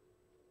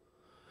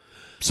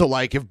 So,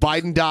 like, if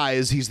Biden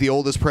dies, he's the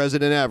oldest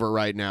president ever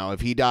right now.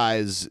 If he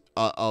dies,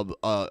 a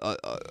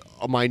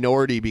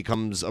minority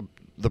becomes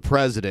the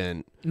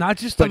president. Not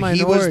just but a minority.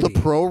 He was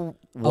the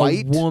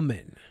pro-white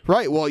woman.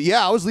 Right. Well,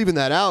 yeah, I was leaving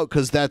that out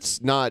because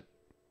that's not,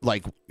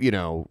 like, you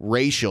know,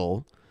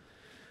 racial.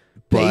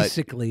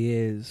 Basically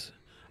is.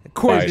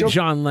 According to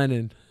John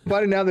Lennon.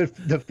 But now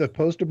the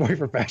poster boy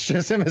for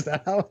fascism, is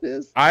that how it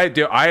is?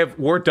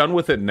 We're done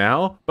with it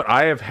now, but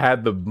I have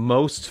had the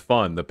most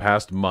fun the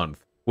past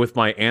month with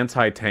my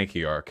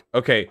anti-tanky arc.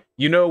 Okay,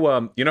 you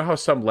know how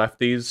some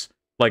lefties,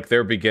 like,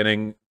 their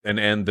beginning and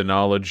end the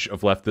knowledge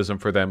of leftism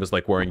for them is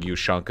like wearing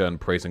Ushanka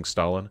and praising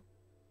Stalin?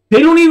 They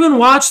don't even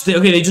watch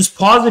okay, they just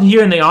pause it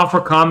here and they offer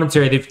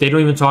commentary. They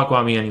don't even talk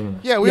about me anymore.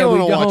 Yeah, we don't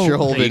want to watch your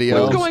whole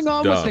video. What's going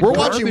on with the We're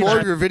watching more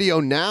of your video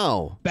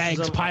now.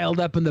 Bags piled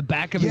up in the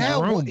back of his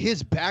room. Well,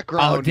 his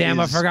background. Oh, damn,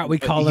 I forgot we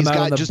called him out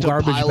on the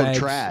garbage bags.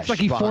 Trash it's like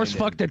he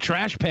force-fucked a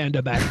trash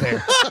panda back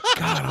there.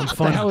 God, I'm funny.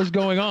 What the hell is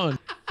going on?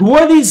 Who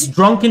are these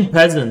drunken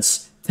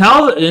peasants?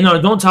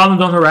 Don't tell them,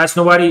 don't harass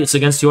nobody. It's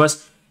against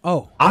US.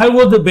 Oh, I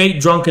will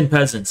debate drunken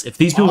peasants. If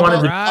these people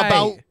wanted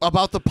to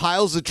about the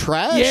piles of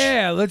trash.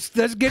 Yeah, let's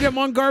get him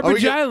on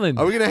Garbage Island.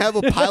 Are we gonna have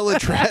a pile of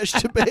trash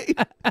debate?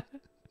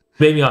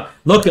 Baby,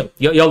 look,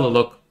 y'all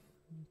look.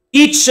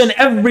 Each and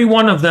every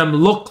one of them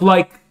look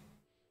like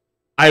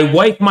I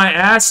wipe my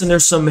ass and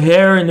there's some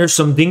hair and there's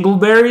some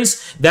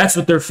dingleberries. That's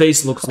what their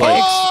face looks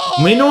like.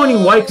 You know when you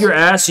wipe your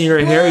ass and you're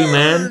a hairy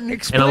man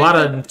and a lot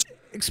of.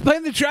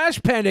 Explain the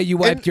trash panda you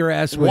wiped your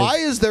ass with. Why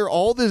is there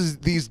all these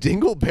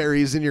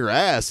dingleberries in your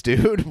ass,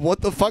 dude?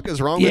 What the fuck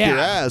is wrong with your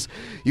ass?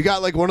 You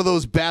got like one of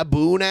those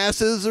baboon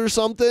asses or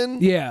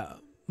something? Yeah.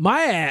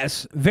 My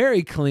ass,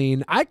 very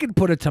clean. I could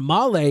put a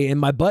tamale in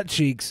my butt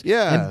cheeks.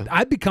 Yeah. And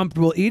I'd be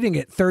comfortable eating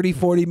it 30,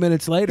 40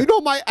 minutes later. You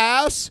know my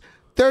ass?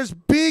 There's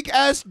big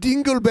ass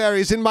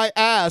dingleberries in my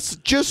ass,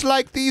 just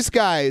like these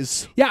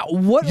guys. Yeah,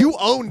 what? You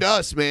owned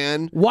us,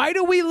 man. Why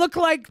do we look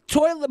like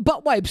toilet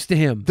butt wipes to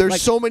him? There's like,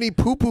 so many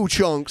poo-poo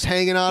chunks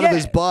hanging out of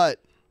his butt.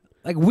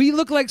 Like, we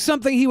look like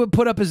something he would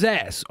put up his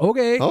ass.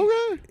 Okay.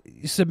 Okay.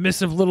 You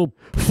submissive little...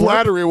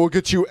 Flattery will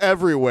get you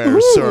everywhere,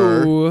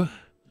 sir.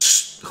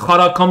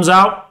 Chara comes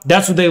out.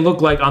 That's what they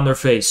look like on their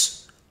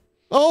face.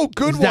 Oh,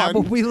 good Is one. that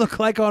what we look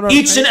like on our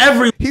Each and face?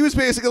 every. He was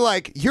basically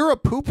like, "You're a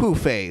poo-poo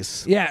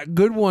face." Yeah,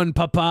 good one,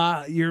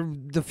 Papa. You're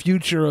the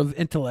future of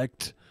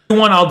intellect.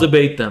 One, I'll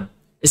debate them.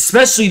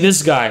 Especially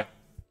this guy.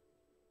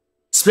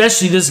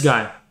 Especially this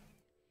guy.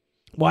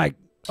 Why?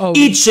 Oh,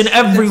 Each and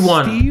every that's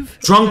one. Steve?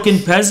 Drunken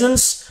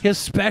peasants.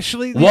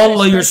 Especially.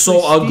 Wallah, you're so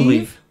especially ugly.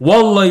 Steve?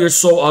 Wallah, you're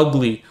so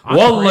ugly. I'm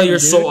Wallah, pretty, you're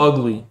so dude.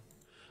 ugly.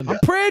 I'm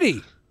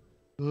pretty.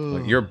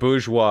 Your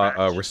bourgeois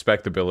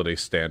respectability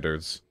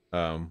standards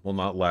will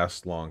not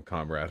last long,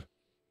 comrade.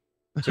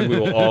 So we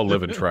will all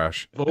live in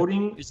trash.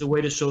 Voting is a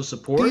way to show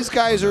support. These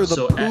guys are the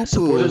So, poo-poo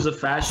supporters of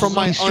fascism. from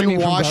my Streaming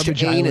from unwashed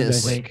Garbage Island, I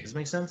anus. think. Does this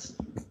make sense?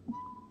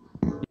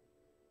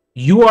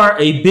 You are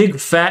a big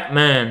fat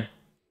man.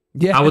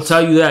 Yes. I will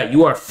tell you that.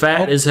 You are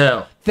fat as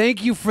hell.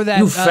 Thank you for that.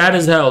 You fat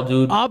as hell,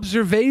 dude.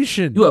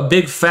 Observation. You a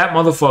big fat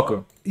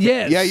motherfucker.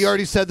 Yes. Yeah, you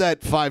already said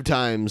that 5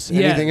 times.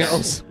 Yes. Anything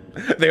else?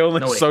 They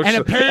only No, wait. social. And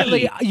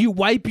apparently you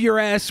wipe your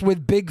ass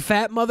with big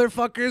fat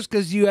motherfuckers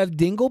because you have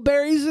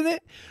dingleberries in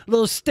it?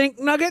 Little stink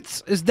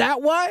nuggets? Is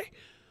that why?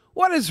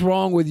 What is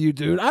wrong with you,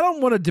 dude? I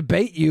don't want to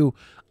debate you.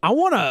 I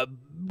want to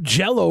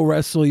jello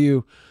wrestle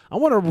you. I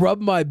want to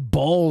rub my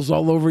balls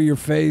all over your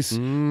face,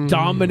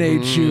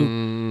 dominate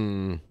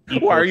you.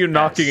 Why are you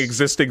knocking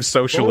existing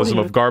socialism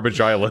of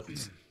Garbage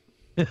Island?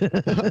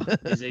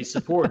 Is a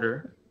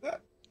supporter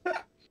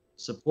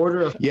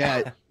of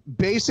Yeah,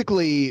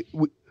 basically,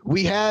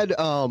 we had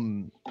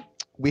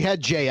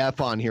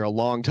JF on here a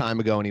long time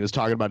ago, and he was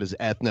talking about his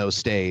ethno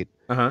state.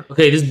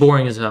 Okay, this is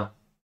boring as hell.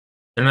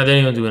 They didn't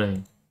even do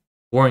anything.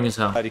 Boring as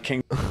hell.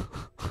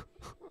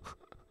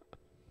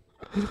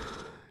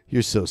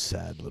 You're so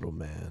sad, little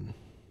man,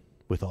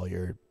 with all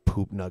your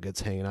poop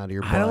nuggets hanging out of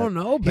your butt. I don't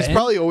know, He's man.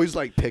 probably always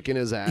like picking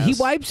his ass. He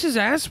wipes his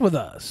ass with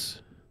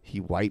us.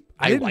 I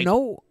didn't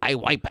know. I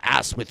wipe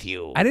ass with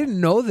you. I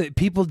didn't know that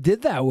people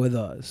did that with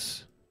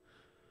us.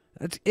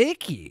 That's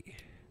icky.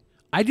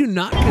 I do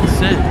not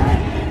consent.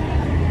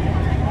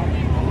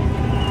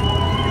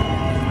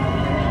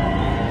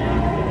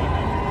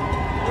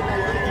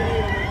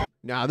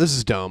 Nah, this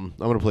is dumb.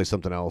 I'm gonna play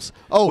something else.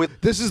 Oh,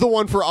 this is the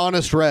one for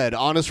Honest Red.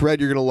 Honest Red,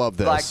 you're gonna love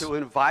this. I'd like to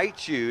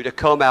invite you to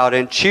come out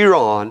and cheer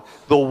on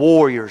the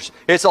Warriors.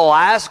 It's the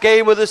last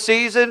game of the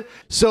season.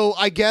 So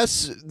I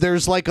guess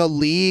there's like a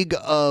league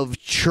of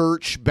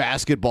church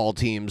basketball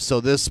teams.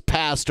 So this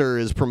pastor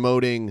is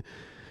promoting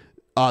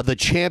the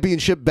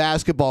championship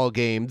basketball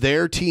game.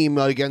 Their team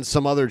against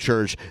some other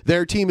church.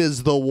 Their team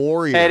is the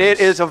Warriors. And it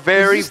is a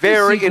very,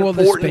 very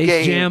important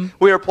game. Jam?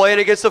 We are playing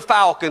against the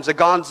Falcons, the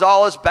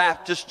Gonzales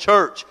Baptist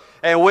Church.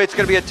 And it's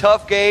going to be a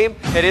tough game,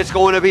 and it's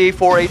going to be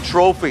for a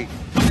trophy.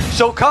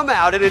 So come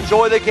out and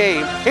enjoy the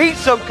game. Eat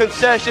some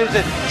concessions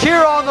and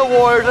cheer on the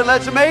Warriors, and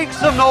let's make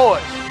some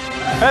noise.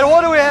 And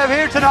what do we have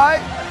here tonight?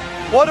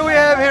 What do we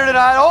have here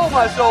tonight? Oh,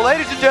 my soul.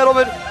 Ladies and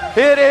gentlemen,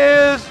 it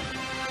is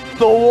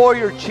the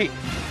Warrior Chief.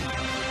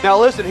 Now,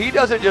 listen, he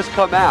doesn't just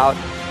come out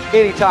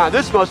anytime.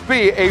 This must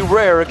be a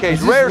rare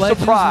occasion, rare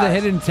Legends of the surprise.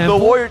 Hidden The Temple?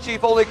 Warrior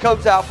Chief only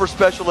comes out for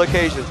special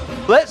occasions.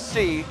 Let's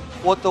see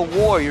what the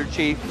Warrior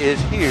Chief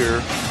is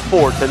here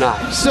for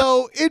tonight.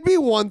 So it'd be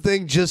one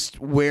thing just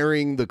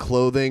wearing the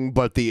clothing,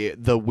 but the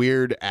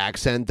weird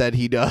accent that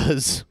he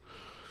does.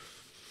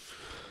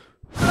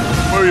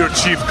 Warrior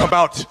Chief, come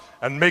out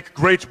and make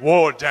great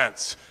war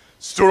dance.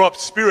 Stir up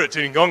spirit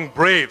in young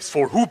braves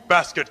for hoop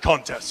basket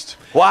contest.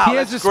 Wow, He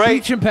has a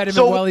speech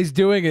impediment while he's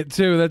doing it,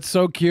 too. That's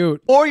so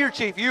cute. Warrior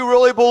Chief, you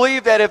really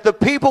believe that if the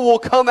people will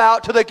come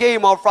out to the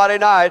game on Friday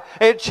night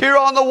and cheer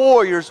on the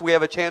Warriors, we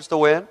have a chance to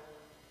win?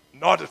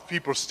 Not if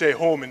people stay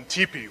home in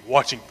teepee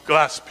watching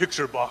glass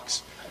picture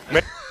box.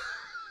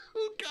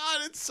 Oh,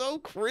 God, it's so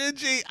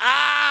cringy.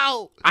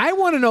 Ow! I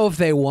want to know if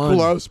they won.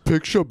 Glass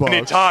picture box.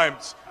 Many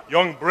times,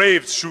 young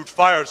braves shoot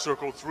fire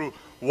circle through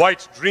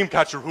white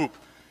dreamcatcher hoop,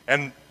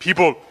 and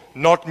people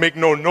not make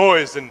no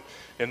noise, and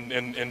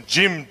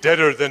Jim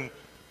deader than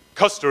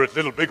Custer at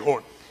Little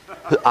Bighorn.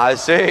 I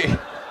see.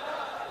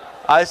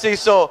 I see.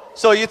 So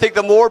you think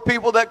the more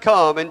people that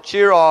come and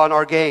cheer on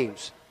our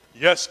games?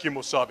 Yes,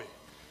 Kimosabe.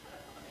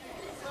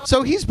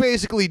 So he's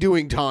basically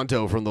doing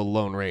Tonto from the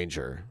Lone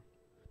Ranger.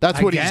 That's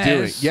I what he's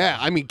doing. guess. Yeah,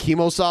 I mean,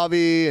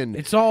 Kimosabe and...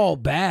 It's all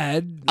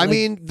bad. I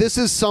mean, this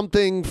is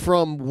something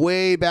from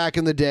way back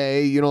in the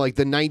day, like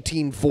the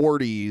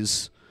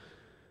 1940s.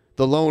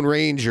 The Lone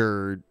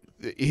Ranger,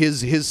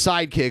 his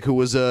sidekick, who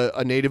was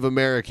a Native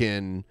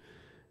American,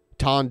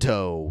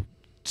 Tonto,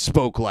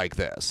 spoke like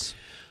this.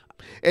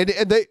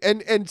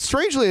 And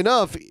strangely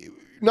enough,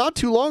 not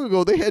too long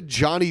ago, they had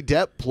Johnny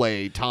Depp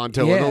play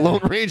Tonto in Yeah. a Lone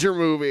Ranger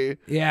movie.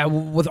 Yeah,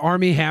 with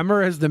Army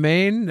Hammer as the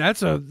main.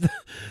 That's a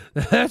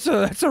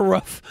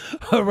rough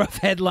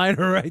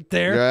headliner right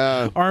there.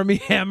 Yeah. Army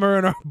Hammer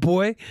and our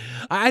boy.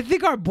 I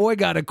think our boy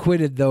got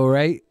acquitted though,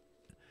 right?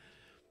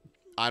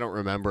 I don't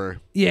remember.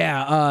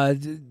 Yeah,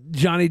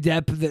 Johnny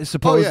Depp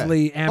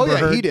supposedly Amber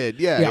Heard. He did.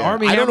 Yeah,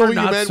 Army I don't Hammer know what you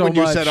not meant so when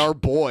you much. said our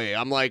boy.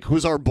 I'm like,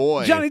 who's our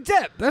boy? Johnny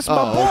Depp. That's my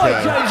Oh, boy,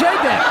 okay. Johnny J.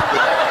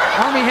 Depp.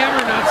 Army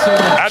Hammer not so much.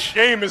 That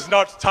game is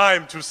not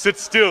time to sit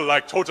still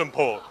like totem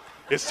pole.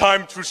 It's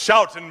time to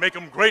shout and make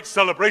them great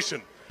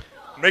celebration.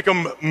 Make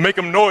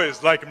them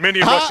noise like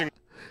many rushing.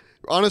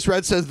 Honest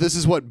Red says this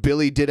is what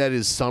Billy did at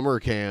his summer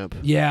camp.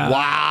 Yeah.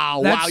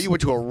 Wow, you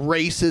went to a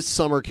racist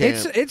summer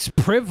camp. It's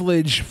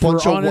privilege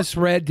for Honest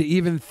Red to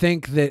even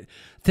think that,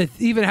 to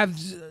even have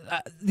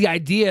the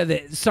idea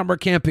that summer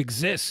camp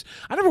exists.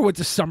 I never went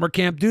to summer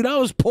camp, dude. I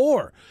was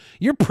poor.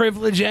 Your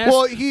privileged ass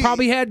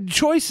probably had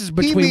choices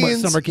between what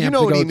summer camp you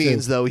know to what go he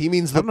means, to. though. He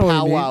means the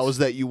powwows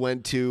that you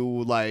went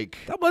to, like...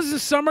 That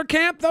wasn't summer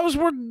camp. Those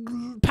were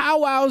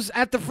powwows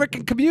at the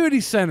freaking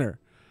community center.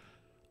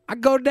 I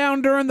go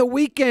down during the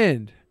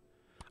weekend.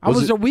 I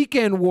was a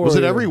weekend warrior. Was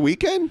it every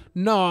weekend?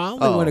 No, I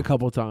only went a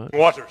couple times.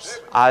 Waters.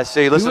 I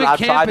see. Listen, we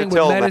went I've tried to camping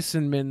tell with them.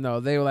 medicine men,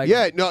 though. They were like,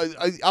 Yeah, no,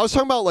 I was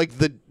talking about like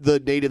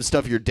the native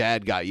stuff your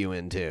dad got you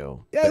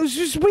into. yeah, it was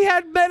just we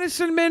had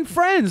medicine men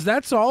friends.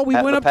 That's all. We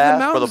At went the up to the past,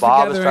 mountains Brother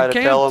Bob is together trying and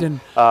to tell camped,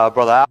 him, and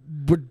Brother Al.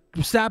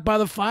 we sat by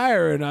the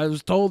fire, and I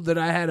was told that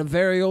I had a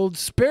very old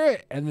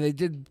spirit, and they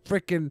did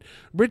freaking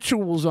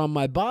rituals on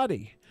my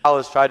body. I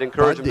was trying to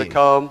encourage him to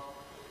come.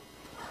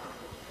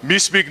 Me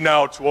speak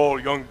now to all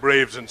young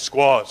braves and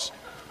squaws.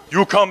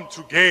 You come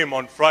to game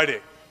on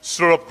Friday.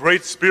 Stir up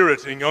great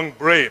spirit in young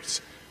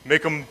braves.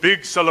 Make them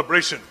big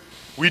celebration.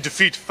 We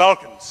defeat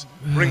falcons.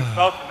 Bring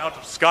falcon out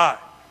of sky.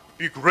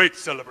 Be great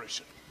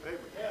celebration.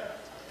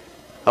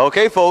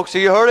 Okay, folks, so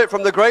you heard it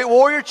from the great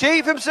warrior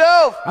chief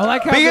himself. I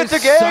like how Be at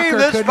this the game sucker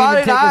this couldn't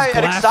Friday even take his night.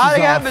 An glasses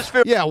exciting off.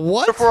 atmosphere. Yeah,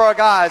 what? For our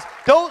guys.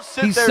 Don't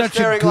sit He's there such a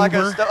staring like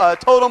goober. a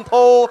totem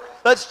pole.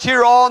 Let's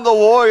cheer on the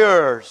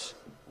warriors.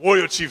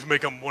 Warrior chief,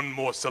 make them one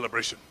more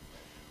celebration.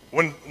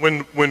 When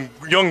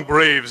young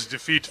braves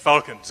defeat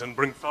falcons and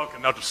bring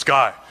falcon out of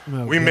sky,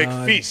 we make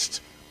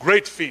feast,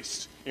 great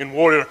feast in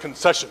warrior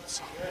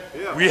concessions.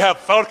 We have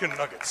falcon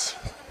nuggets.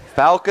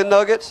 Falcon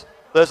nuggets?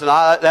 Listen,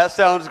 that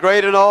sounds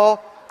great and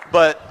all,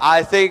 but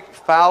I think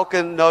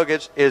falcon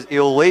nuggets is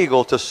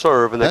illegal to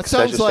serve in the That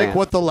sounds concession like stand.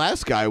 what the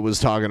last guy was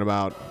talking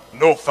about.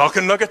 No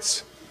falcon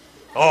nuggets?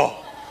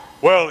 Oh,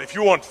 well, if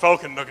you want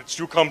falcon nuggets,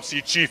 you come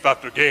see chief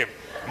after game.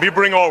 Me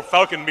bring all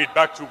falcon meat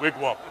back to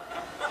Wigwam.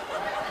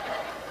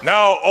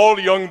 Now, all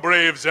young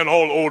braves and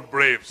all old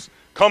braves,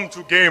 come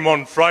to game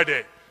on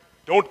Friday.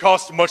 Don't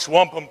cost much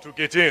wampum to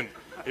get in.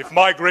 If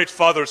my great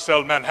father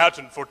sell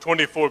Manhattan for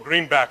 24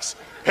 greenbacks,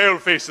 pale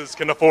faces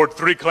can afford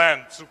 3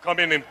 clans to come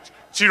in and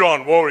cheer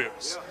on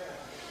warriors.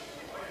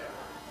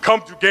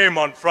 Come to game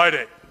on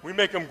Friday. We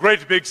make them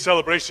great big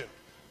celebration.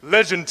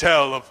 Legend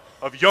tell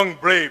of young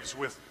braves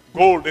with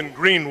gold and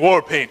green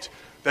war paint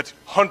that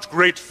hunt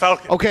great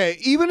falcons. Okay,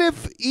 even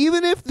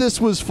if this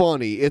was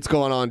funny, it's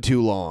gone on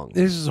too long.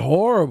 This is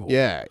horrible.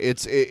 Yeah,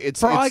 it's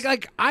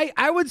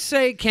I would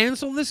say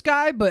cancel this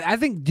guy, but I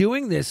think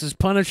doing this is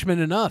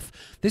punishment enough.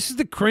 This is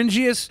the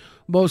cringiest,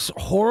 most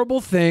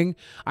horrible thing.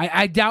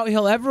 I doubt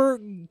he'll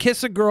ever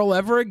kiss a girl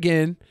ever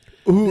again.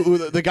 Who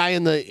the guy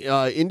in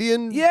the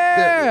Indian?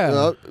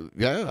 Yeah.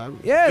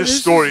 Yeah. This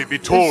story be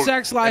told, his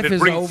sex life and it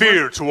is bring over.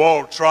 fear to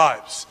all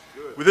tribes.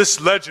 With this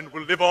legend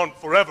will live on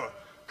forever.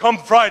 Come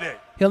Friday.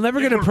 He'll never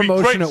it get a will be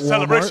promotion great at Walmart.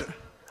 celebration.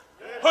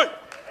 Hey.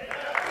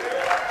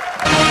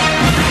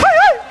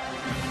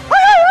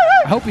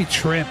 I hope he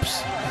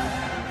trips.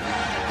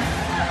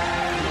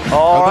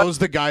 Are those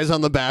the guys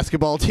on the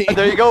basketball team?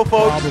 There you go,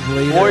 folks.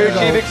 Probably. Warrior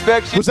chief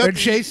expects you. They're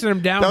chasing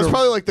him down. That was to-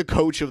 probably like the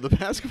coach of the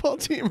basketball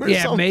team or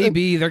yeah, something.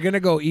 maybe. They're going to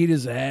go eat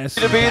his ass.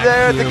 To be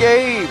there at the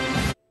game.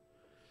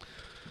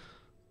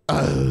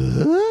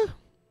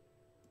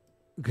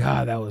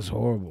 God, that was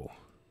horrible.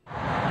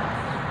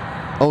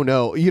 Oh,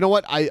 no. You know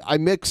what? I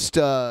mixed...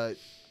 I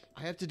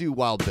have to do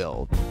Wild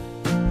Bill.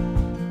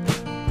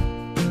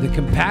 The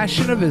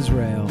compassion of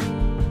Israel.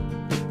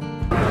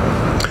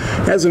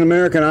 As an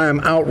American, I am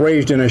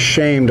outraged and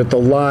ashamed at the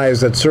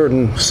lies that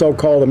certain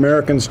so-called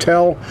Americans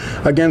tell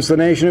against the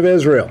nation of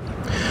Israel.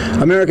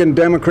 American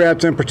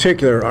Democrats in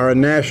particular are a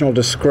national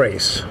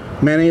disgrace.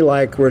 Many,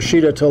 like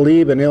Rashida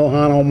Tlaib and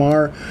Ilhan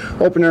Omar,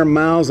 open their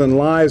mouths and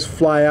lies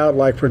fly out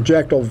like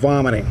projectile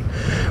vomiting.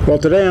 Well,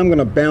 today I'm going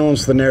to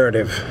balance the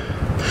narrative.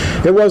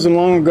 It wasn't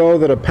long ago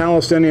that a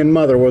Palestinian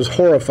mother was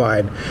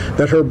horrified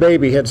that her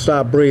baby had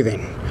stopped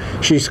breathing.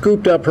 She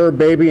scooped up her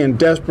baby and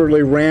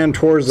desperately ran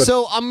towards the...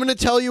 So I'm going to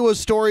tell you a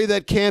story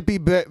that can't be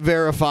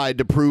verified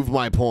to prove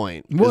my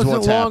point. It wasn't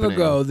what's long happening.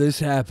 ago this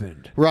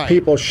happened. Right.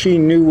 People she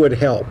knew would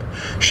help.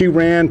 She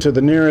ran to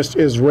the nearest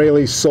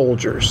Israeli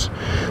soldiers.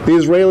 The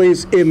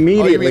Israelis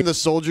immediately... Oh, you mean the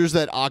soldiers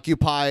that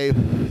occupy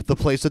the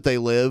place that they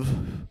live?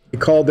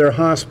 Called their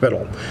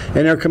hospital,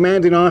 and their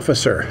commanding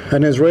officer,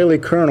 an Israeli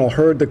colonel,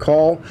 heard the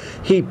call.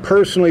 He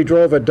personally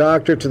drove a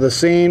doctor to the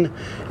scene,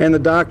 and the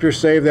doctor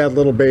saved that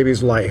little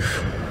baby's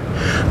life.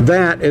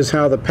 That is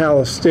how the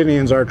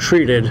Palestinians are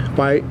treated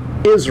by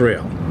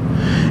Israel.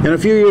 And a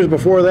few years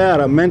before that,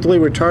 a mentally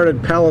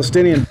retarded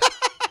Palestinian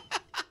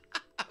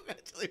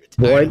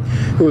boy,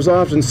 who was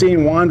often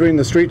seen wandering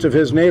the streets of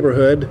his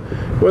neighborhood,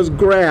 was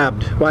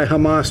grabbed by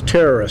Hamas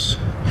terrorists.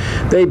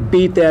 They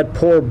beat that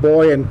poor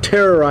boy and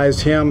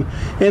terrorized him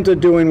into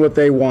doing what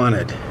they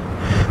wanted.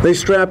 They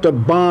strapped a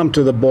bomb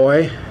to the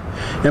boy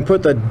and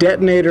put the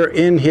detonator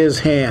in his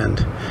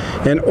hand.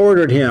 and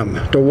ordered him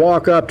to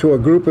walk up to a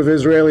group of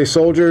Israeli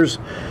soldiers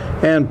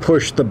and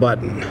push the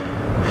button.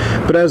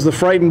 But as the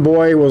frightened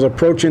boy was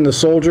approaching the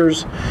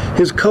soldiers,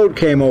 his coat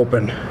came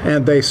open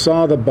and they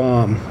saw the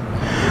bomb.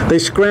 They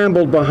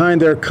scrambled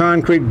behind their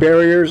concrete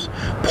barriers,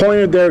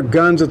 pointed their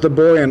guns at the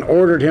boy, and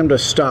ordered him to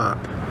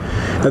stop.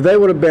 Now, they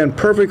would have been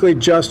perfectly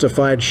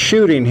justified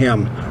shooting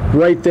him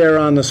right there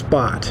on the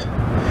spot.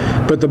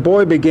 But the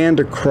boy began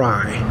to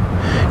cry,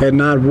 and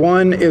not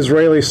one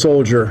Israeli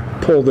soldier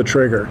pulled the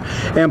trigger.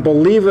 And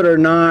believe it or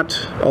not,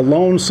 a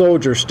lone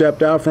soldier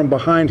stepped out from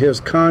behind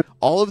his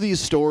All of these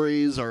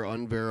stories are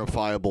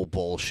unverifiable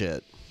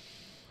bullshit.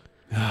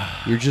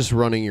 You're just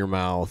running your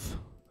mouth.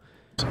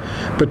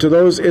 But to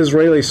those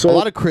Israeli soldiers, a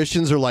lot of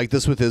Christians are like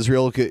this with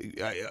Israel.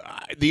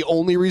 The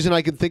only reason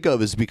I can think of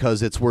is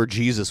because it's where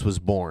Jesus was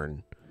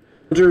born.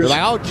 They're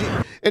like,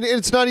 oh, and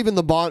it's not even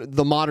the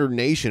modern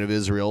nation of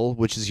Israel,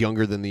 which is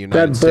younger than the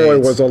United States. That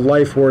boy was a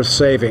life worth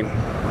saving.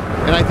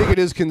 And I think it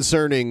is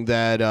concerning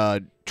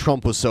that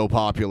Trump was so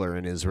popular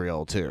in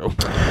Israel, too.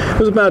 It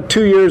was about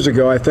 2 years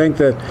ago, I think,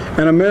 that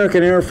an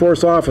American Air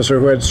Force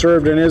officer who had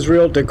served in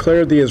Israel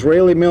declared the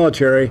Israeli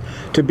military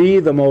to be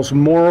the most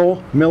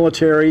moral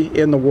military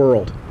in the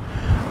world.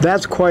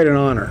 That's quite an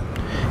honor.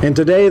 And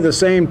today, the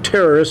same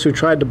terrorists who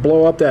tried to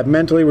blow up that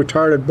mentally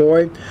retarded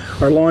boy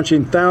are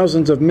launching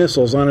thousands of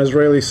missiles on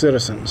Israeli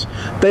citizens.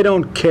 They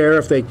don't care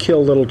if they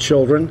kill little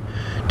children.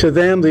 To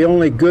them, the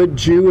only good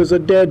Jew is a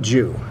dead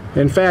Jew.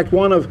 In fact,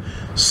 one of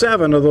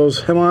 7 of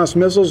those Hamas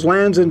missiles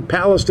lands in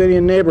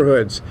Palestinian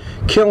neighborhoods,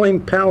 killing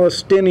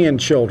Palestinian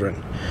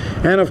children.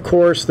 And of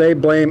course, they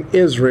blame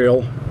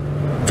Israel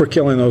for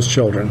killing those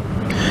children.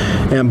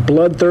 And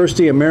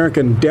bloodthirsty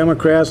American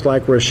Democrats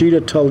like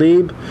Rashida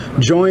Tlaib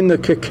join the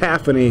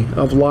cacophony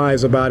of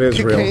lies about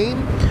Israel.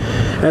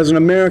 As an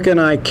American,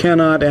 I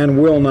cannot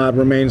and will not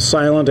remain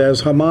silent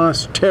as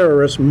Hamas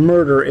terrorists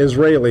murder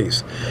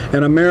Israelis.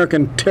 An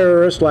American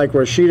terrorist like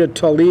Rashida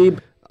Tlaib.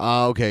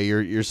 Okay,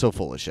 you're so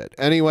full of shit.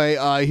 Anyway,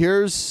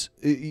 here's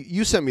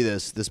you sent me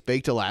this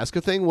Baked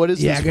Alaska thing. What is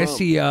this? Yeah, I guess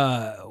from? he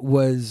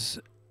was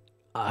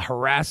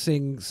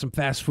harassing some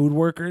fast food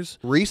workers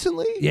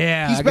recently.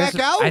 Yeah, he's back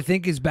out. I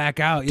think he's back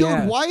out. Dude,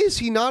 yeah. why is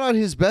he not on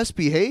his best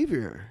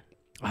behavior?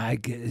 I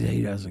guess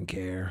he doesn't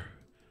care.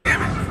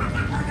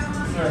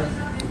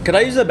 Could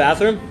I use the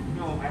bathroom?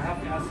 No, I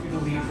have to ask you to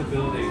leave the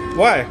building.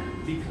 Why?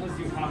 Because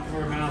you have to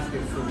wear a mask.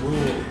 It's the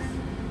rules.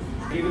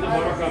 Even the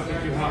buttercup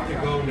that you have to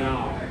go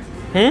now.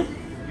 You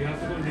have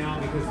to go now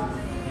because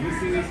you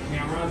see these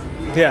cameras.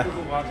 Yeah.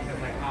 People watching this,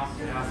 I have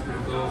to ask you to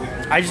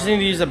go. I just need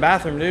to use the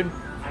bathroom, dude. I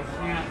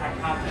can't. I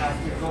have to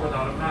ask you to go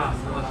without a mask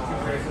unless you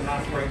can wear a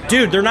mask right now.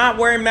 Dude, they're not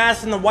wearing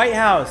masks in the White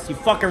House. You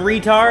fucking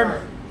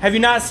retard. Have you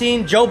not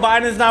seen Joe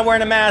Biden's not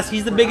wearing a mask?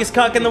 He's the biggest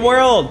cuck in the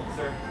world.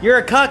 You're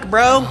a cuck,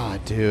 bro. Oh,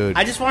 dude.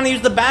 I just want to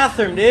use the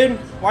bathroom, dude.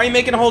 Why are you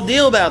making a whole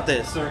deal about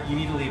this? Sir, you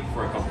need to leave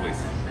for a couple weeks.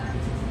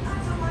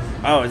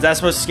 Oh, is that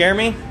supposed to scare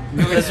me?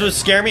 That's supposed to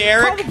scare me,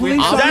 Eric? Is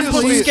police that on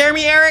supposed to him. scare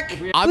me,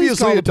 Eric?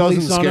 Obviously, it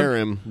doesn't scare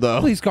him,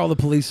 though. Please call the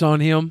police on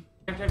him.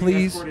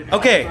 Please.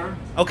 Okay,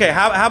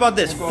 how about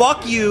this?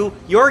 Fuck you.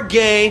 You're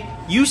gay.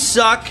 You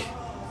suck.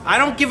 I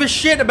don't give a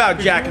shit about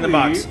Jack in the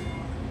Box.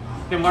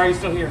 Then why are you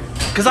still here?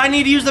 Because I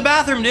need to use the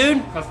bathroom,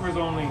 dude. Customers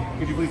only.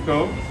 Could you please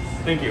go?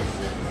 Thank you.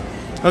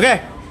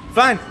 Okay,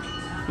 fine.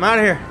 I'm out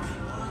of here.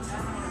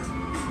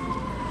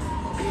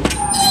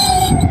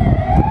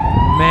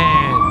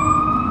 Man.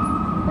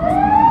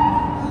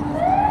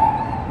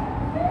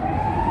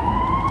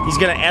 He's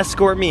gonna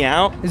escort me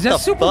out? Is that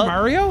Super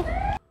Mario?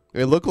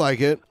 It looked like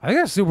it. I think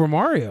that's Super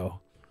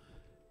Mario.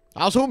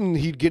 I was hoping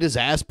he'd get his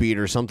ass beat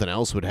or something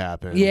else would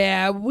happen.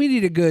 Yeah, we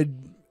need a good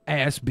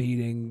ass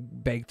beating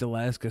Baked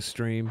Alaska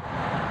stream.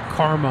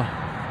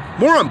 Karma.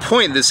 More on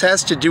point, this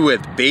has to do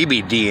with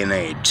baby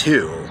DNA,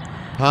 too.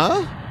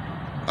 Huh?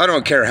 I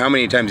don't care how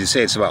many times you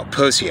say it's about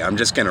pussy, I'm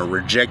just gonna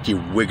reject you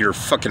wigger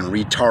fucking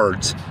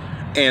retards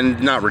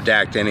and not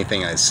redact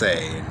anything I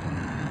say.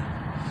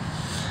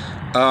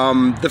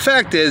 The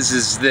fact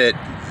is that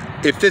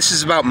if this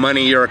is about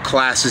money, you're a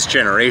classist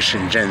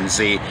generation, Gen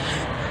Z.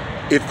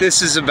 If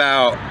this is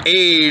about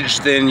age,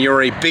 then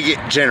you're a bigot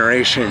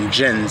generation,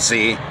 Gen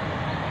Z.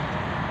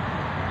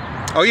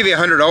 I'll give you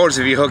 $100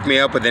 if you hook me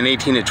up with an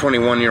 18 to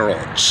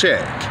 21-year-old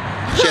chick.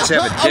 She has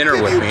to have a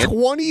dinner with me.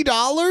 $20?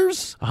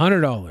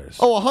 $100.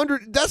 Oh,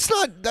 $100.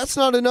 That's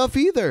not enough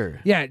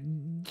either. Yeah.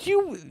 Do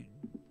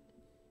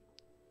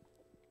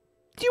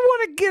you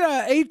want to get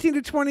a 18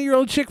 to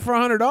 20-year-old chick for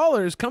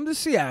 $100? Come to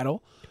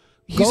Seattle.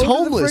 He's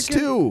homeless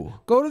too.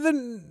 Go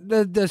to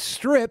the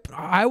strip,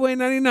 Highway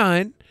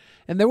 99,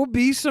 and there will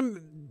be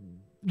some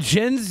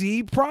Gen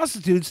Z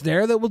prostitutes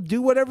there that will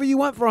do whatever you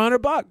want for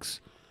 $100.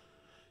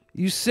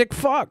 You sick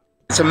fuck.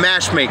 It's a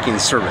matchmaking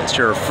service.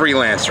 You're a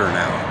freelancer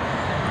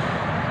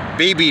now.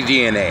 Baby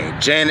DNA,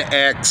 Gen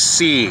X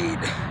seed,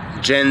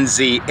 Gen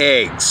Z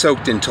egg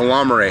soaked in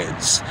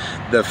telomerase.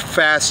 The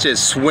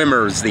fastest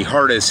swimmers, the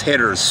hardest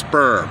hitters,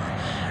 sperm,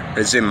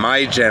 is in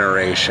my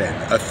generation.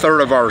 A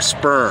third of our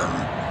sperm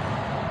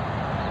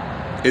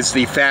is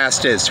the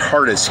fastest,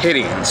 hardest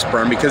hitting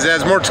sperm because it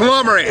has more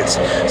telomerase,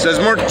 so it has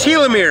more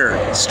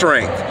telomere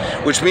strength,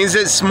 which means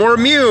it's more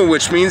immune,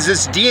 which means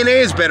its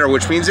DNA is better,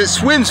 which means it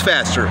swims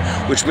faster,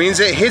 which means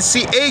it hits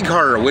the egg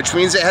harder, which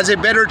means it has a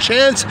better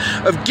chance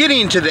of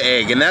getting to the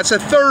egg, and that's a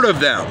third of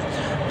them.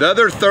 The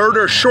other third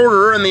are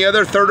shorter and the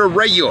other third are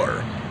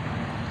regular.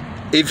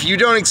 If you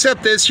don't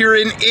accept this, you're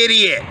an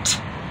idiot.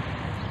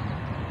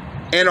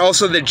 And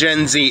also the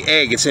Gen Z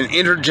egg. It's an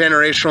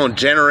intergenerational,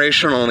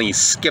 generationally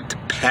skipped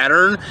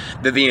pattern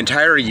that the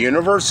entire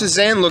universe is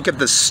in. Look at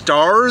the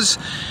stars.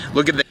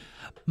 Look at the...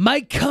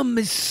 My cum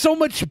is so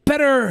much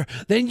better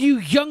than you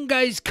young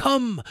guys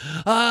cum.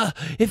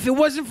 If it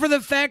wasn't for the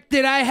fact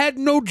that I had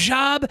no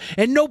job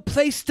and no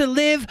place to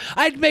live,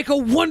 I'd make a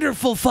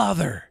wonderful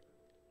father.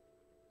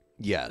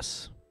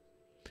 Yes.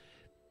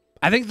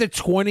 I think the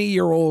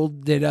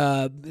 20-year-old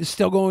that is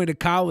still going to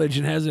college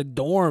and has a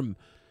dorm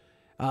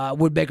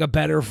would make a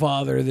better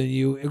father than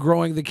you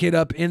growing the kid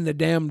up in the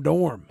damn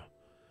dorm.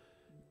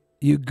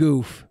 You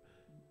goof.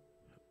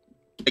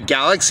 The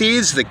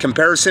galaxies, the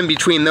comparison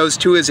between those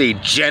two is a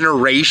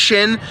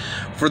generation.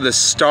 For the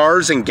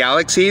stars and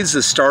galaxies,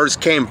 the stars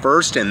came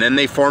first and then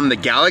they formed the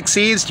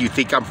galaxies. Do you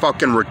think I'm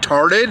fucking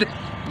retarded?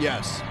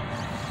 Yes.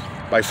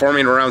 By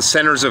forming around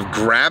centers of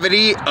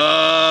gravity?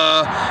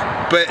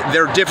 But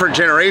they're different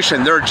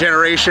generations. There are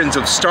generations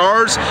of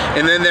stars,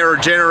 and then there are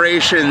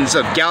generations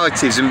of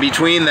galaxies. In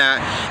between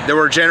that, there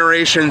were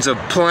generations of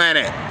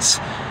planets.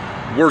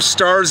 We're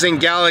stars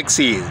and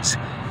galaxies.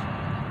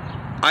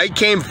 I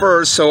came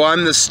first, so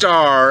I'm the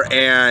star,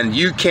 and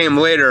you came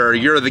later,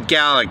 you're the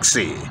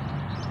galaxy.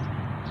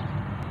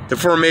 The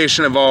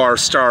formation of all our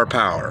star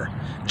power,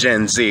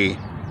 Gen Z.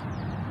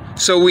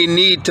 So we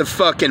need to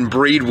fucking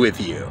breed with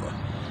you.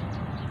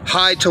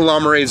 High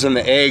telomerase in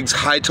the eggs,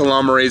 high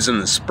telomerase in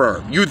the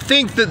sperm. You'd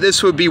think that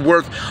this would be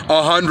worth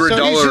 $100.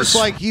 So he's just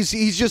like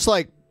he's just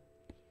like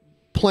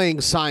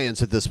playing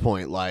science at this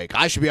point. Like,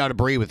 I should be able to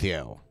breed with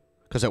you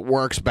because it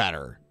works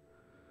better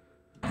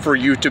for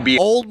you to be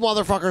old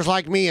motherfuckers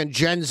like me and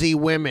Gen Z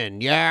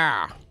women.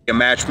 Yeah, a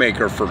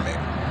matchmaker for me.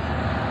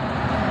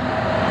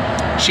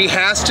 She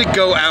has to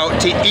go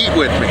out to eat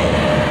with me.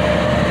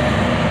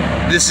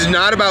 This is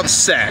not about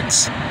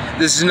sex.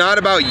 This is not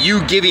about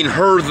you giving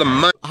her the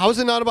money. How is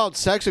it not about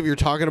sex if you're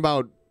talking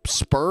about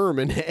sperm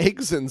and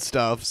eggs and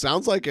stuff?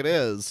 Sounds like it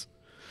is.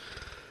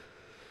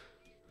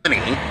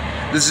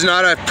 This is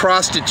not a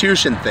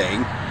prostitution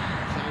thing.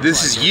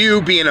 This is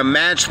you being a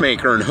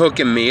matchmaker and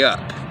hooking me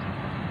up.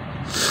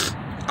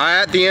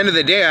 At the end of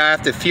the day, I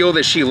have to feel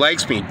that she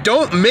likes me.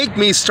 Don't make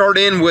me start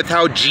in with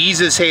how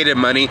Jesus hated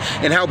money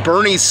and how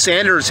Bernie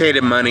Sanders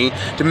hated money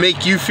to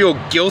make you feel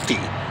guilty.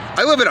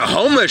 I live in a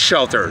homeless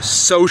shelter,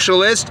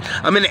 socialist.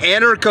 I'm an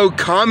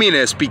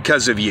anarcho-communist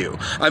because of you.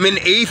 I'm an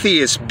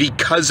atheist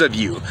because of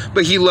you.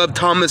 But he loved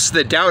Thomas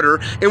the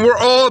Doubter, and we're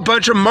all a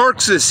bunch of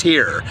Marxists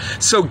here.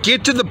 So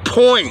get to the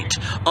point.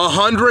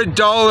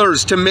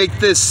 $100 to make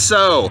this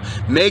so.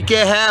 Make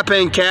it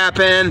happen,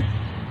 Cap'n.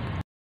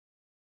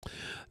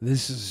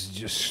 This is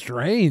just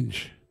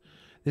strange.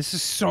 This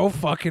is so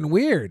fucking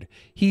weird.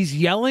 He's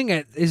yelling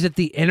at, is it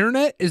the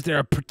internet? Is there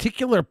a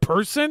particular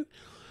person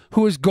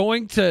who is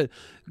going to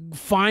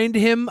find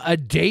him a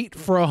date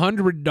for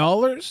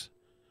 $100?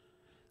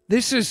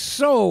 This is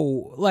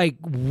so, like,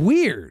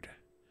 weird.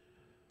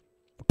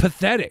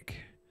 Pathetic.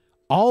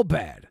 All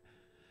bad.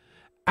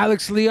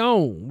 Alex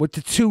Leon with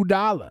the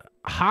 $2.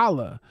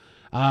 Holla.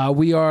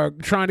 We are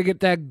trying to get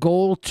that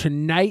goal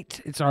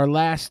tonight. It's our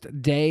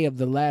last day of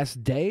the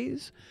last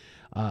days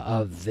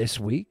of this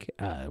week.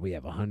 We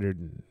have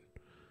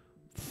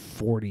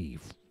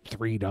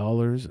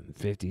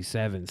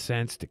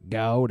 $143.57 to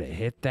go to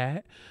hit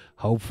that.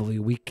 Hopefully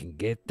we can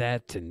get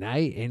that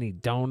tonight. Any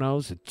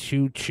donos, a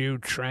choo-choo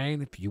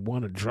train. If you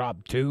want to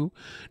drop two,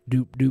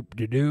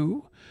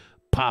 doop-doop-de-doo,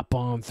 pop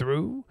on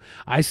through.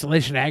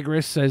 Isolation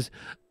Agorist says,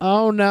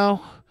 oh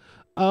no,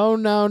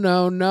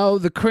 no,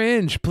 the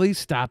cringe. Please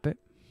stop it.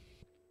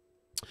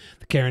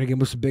 The Carrigan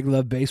was a big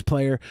love bass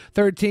player.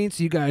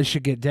 13th, you guys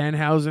should get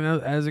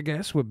Danhausen as a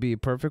guest. Would be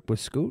perfect with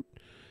Scoot.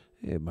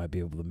 It might be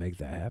able to make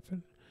that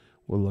happen.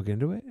 We'll look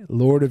into it.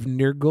 Lord of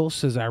Nirgal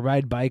says, I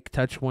ride bike,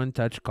 touch one,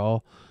 touch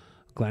call.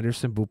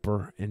 Glanderson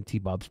Booper and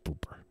T-Bob's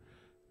Booper.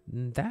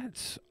 And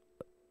that's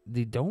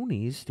the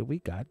donies that we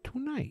got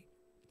tonight.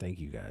 Thank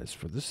you guys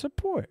for the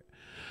support.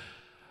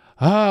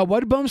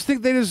 What bums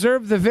think they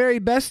deserve the very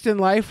best in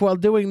life while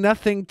doing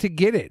nothing to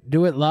get it?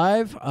 Do it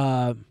live?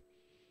 I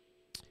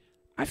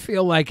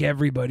feel like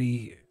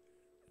everybody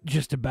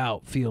just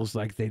about feels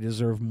like they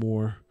deserve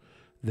more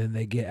than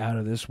they get out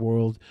of this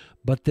world.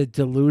 But the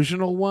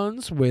delusional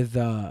ones with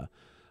a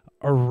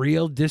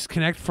real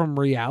disconnect from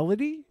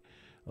reality,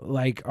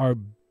 like our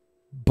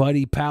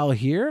buddy pal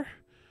here,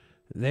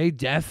 they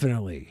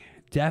definitely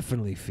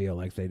feel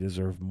like they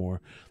deserve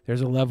more. There's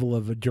a level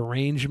of a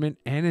derangement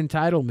and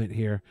entitlement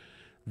here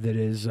that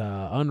is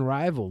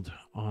unrivaled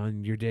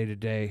on your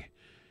day-to-day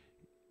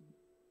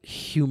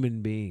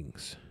human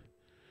beings.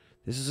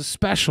 This is a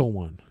special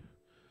one.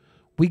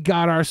 We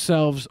got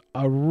ourselves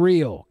a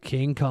real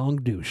King Kong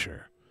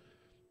doucher.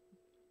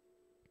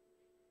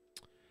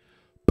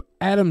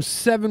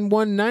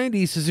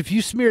 Adam7190 says, if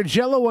you smear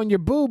Jell-O on your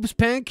boobs,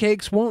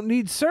 pancakes won't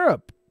need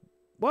syrup.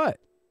 What?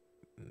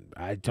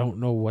 I don't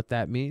know what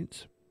that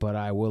means, but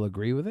I will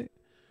agree with it.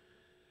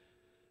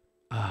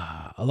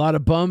 A lot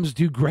of bums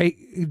do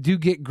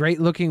get great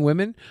looking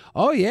women.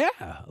 Oh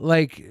yeah,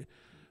 like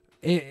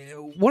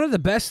one of the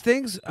best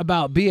things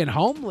about being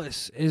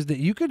homeless is that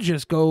you could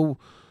just go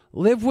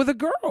live with a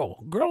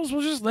girl. Girls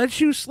will just let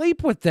you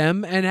sleep with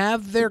them and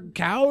have their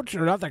couch,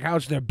 or not their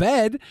couch, their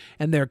bed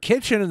and their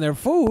kitchen and their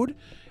food,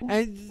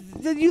 and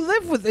then you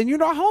live with, and you're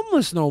not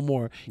homeless no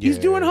more. He's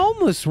doing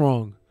homeless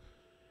wrong.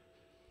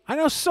 I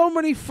know so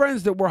many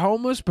friends that were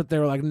homeless, but they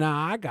were like,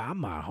 "Nah,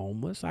 I'm not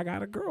homeless. I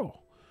got a girl."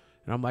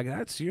 And I'm like,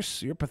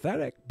 you're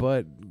pathetic,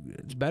 but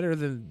it's better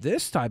than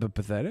this type of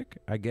pathetic,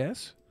 I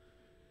guess.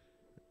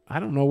 I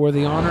don't know where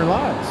the honor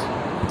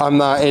lies. I'm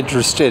not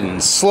interested in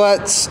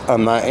sluts.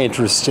 I'm not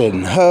interested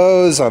in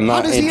hoes. I'm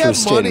not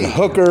interested in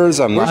hookers.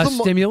 I'm not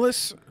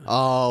stimulus.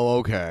 Oh,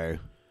 okay.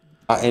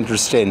 Not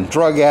interested in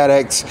drug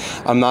addicts.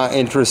 I'm not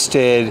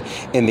interested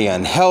in the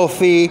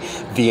unhealthy,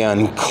 the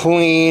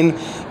unclean,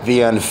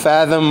 the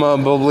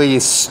unfathomably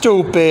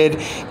stupid,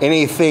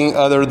 anything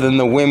other than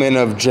the women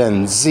of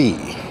Gen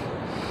Z.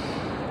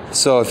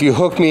 So if you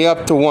hook me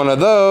up to one of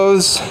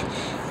those,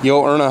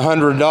 you'll earn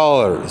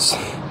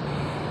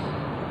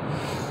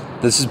 $100.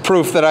 This is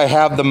proof that I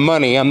have the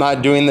money. I'm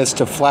not doing this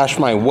to flash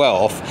my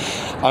wealth.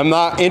 I'm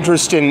not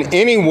interested in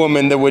any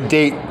woman that would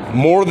date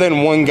more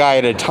than one guy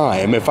at a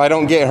time. If I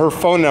don't get her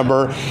phone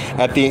number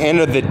at the end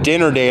of the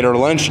dinner date or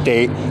lunch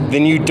date,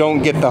 then you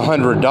don't get the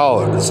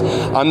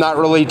 $100. I'm not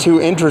really too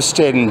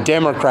interested in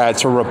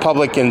Democrats or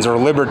Republicans or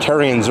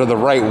Libertarians or the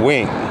right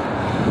wing.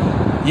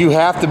 You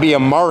have to be a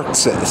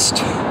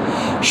Marxist.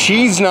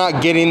 She's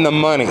not getting the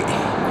money.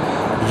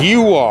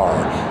 You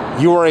are.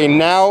 You are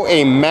now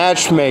a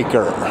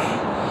matchmaker.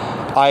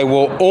 I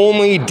will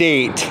only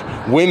date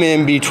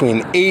women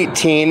between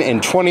 18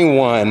 and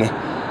 21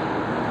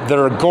 that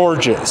are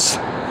gorgeous.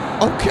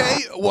 Okay,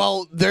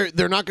 well,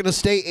 they're not going to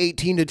stay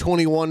 18 to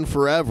 21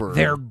 forever.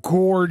 They're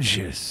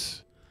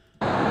gorgeous.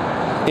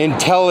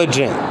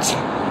 Intelligent.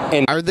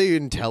 And are they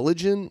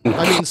intelligent?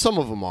 I mean, some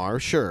of them are,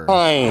 sure.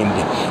 Kind.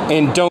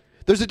 And don't.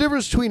 There's a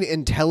difference between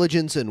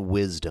intelligence and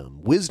wisdom.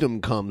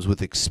 Wisdom comes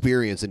with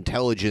experience.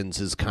 Intelligence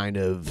is kind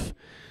of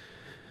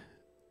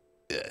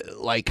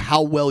like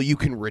how well you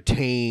can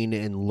retain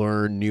and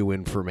learn new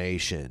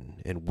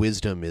information. And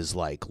wisdom is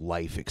like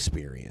life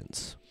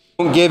experience.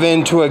 Don't give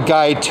in to a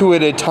guy two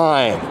at a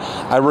time.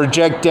 I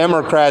reject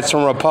Democrats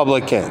and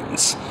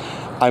Republicans.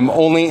 I'm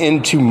only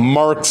into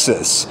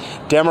Marxists,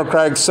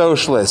 Democratic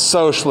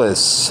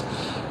socialists,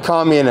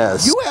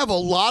 communists. You have a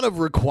lot of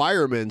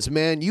requirements,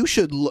 man. You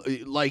should,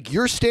 like,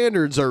 your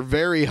standards are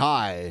very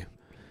high.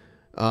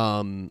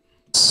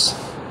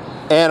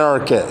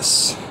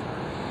 Anarchists.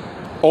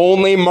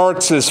 Only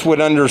Marxists would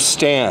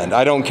understand.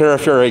 I don't care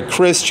if you're a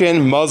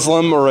Christian,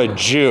 Muslim, or a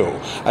Jew.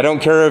 I don't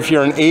care if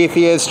you're an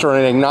atheist or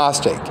an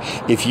agnostic.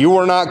 If you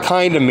are not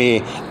kind to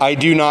me, I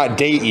do not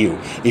date you.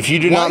 If you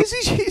do not... Why is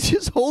he's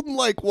just holding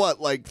like what?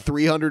 Like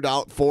 $300,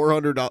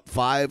 $400,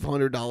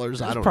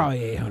 $500? I don't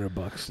probably know.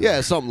 $800.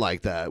 Yeah, something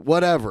like that.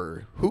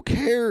 Whatever. Who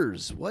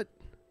cares? What?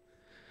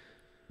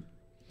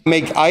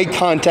 Make eye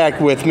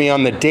contact with me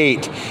on the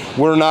date.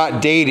 We're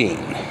not dating.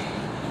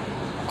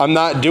 I'm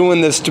not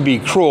doing this to be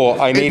cruel.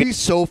 It'd be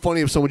so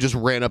funny if someone just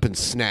ran up and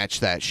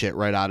snatched that shit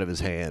right out of his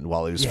hand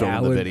while he was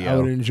filming the video. I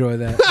would enjoy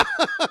that.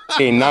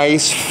 A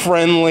nice,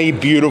 friendly,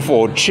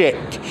 beautiful chick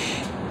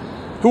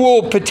who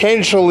will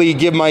potentially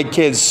give my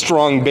kids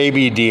strong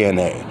baby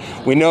DNA.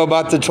 We know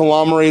about the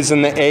telomerase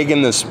in the egg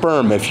and the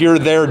sperm. If you're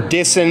there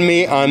dissing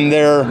me, I'm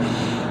there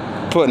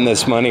putting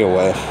this money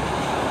away.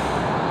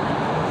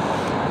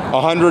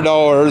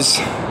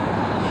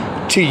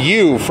 $100 to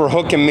you for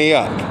hooking me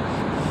up.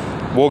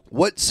 Well,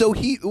 what? So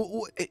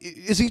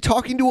is he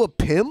talking to a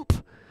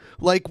pimp?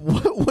 Like,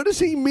 what does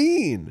he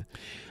mean?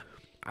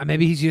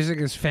 Maybe he's using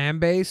his fan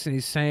base and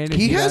he's saying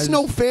he has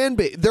no fan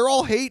base. They're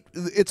all hate.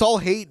 It's all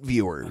hate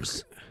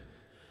viewers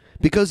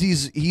because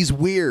he's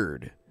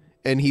weird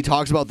and he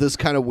talks about this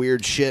kind of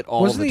weird shit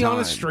all the time. Wasn't he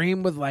on a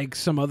stream with like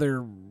some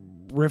other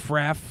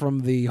riffraff from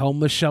the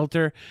homeless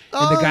shelter?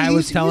 And the guy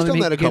was telling him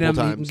he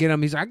can get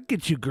him. He's like, I can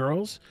get you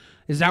girls.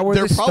 Is that where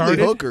this started? They're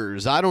probably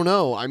hookers. I don't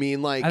know. I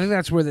mean, like, I think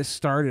that's where this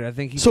started. I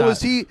think he. So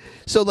is he?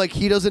 So like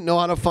he doesn't know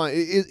how to find?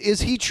 Is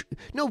he?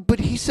 No, but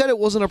he said it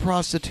wasn't a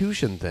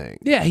prostitution thing.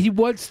 Yeah, he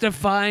wants to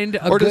find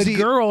a good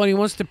girl, and he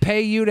wants to pay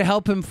you to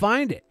help him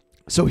find it.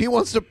 So he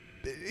wants to.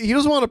 He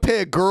doesn't want to pay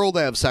a girl to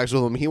have sex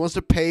with him. He wants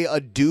to pay a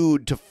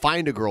dude to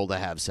find a girl to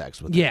have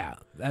sex with him. Yeah,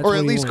 that's or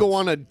at least go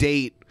on a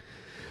date.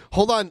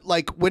 Hold on,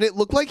 like when it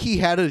looked like he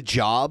had a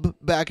job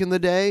back in the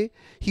day,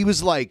 he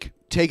was like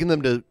taking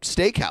them to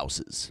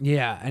steakhouses.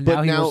 Yeah, and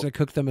now he wants to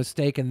cook them a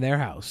steak in their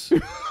house.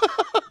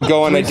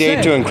 go on a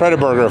date to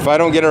Incrediburger. If I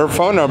don't get her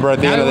phone number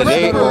at the end of the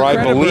date, or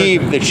I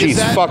believe that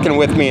she's fucking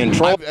with me and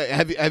troll.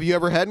 Have you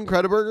ever had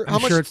Incrediburger?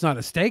 I'm sure it's not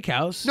a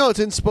steakhouse. No, it's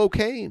in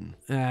Spokane.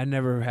 I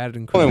never had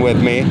Incrediburger. Trolling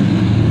with me,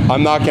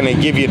 I'm not going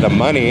to give you the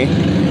money.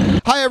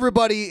 Hi,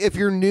 everybody. If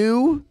you're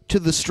new to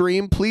the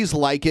stream, please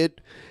like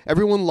it.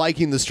 Everyone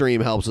liking the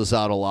stream helps us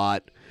out a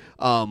lot.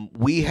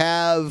 We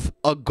have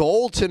a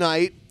goal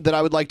tonight that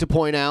I would like to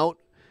point out.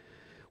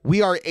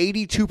 We are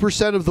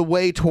 82% of the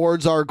way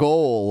towards our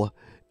goal.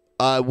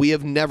 We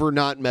have never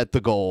not met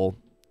the goal,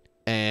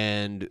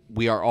 and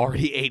we are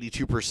already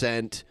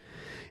 82%.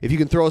 If you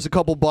can throw us a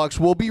couple bucks,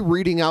 we'll be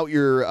reading out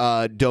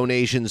your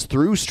donations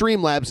through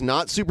Streamlabs,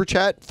 not Super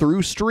Chat,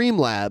 through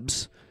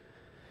Streamlabs.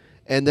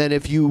 And then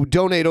if you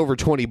donate over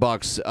 20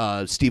 bucks,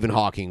 Stephen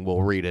Hawking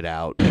will read it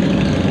out.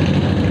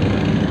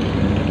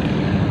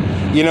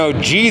 You know,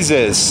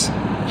 Jesus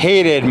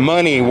hated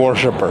money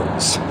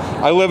worshipers.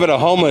 I live at a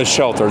homeless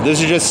shelter.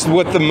 This is just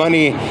what the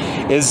money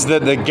is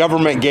that the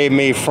government gave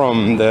me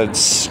from the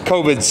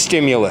COVID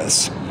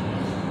stimulus.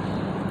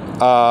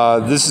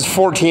 This is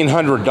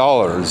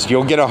 $1,400.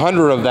 You'll get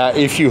 100 of that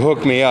if you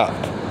hook me up.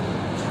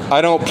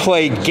 I don't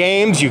play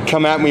games. You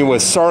come at me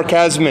with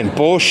sarcasm and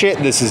bullshit.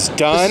 This is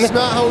done. This is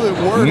not how it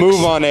works.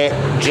 Move on it,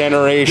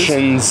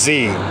 Generation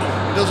Z. It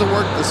doesn't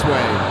work this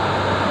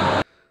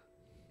way.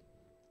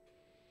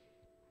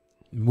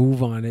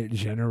 Move on it,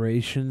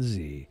 Generation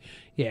Z.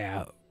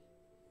 Yeah.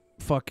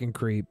 Fucking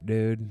creep,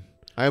 dude.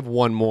 I have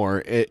one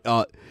more.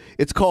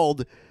 It's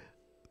called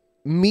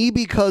Me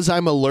Because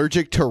I'm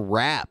Allergic to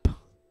Rap.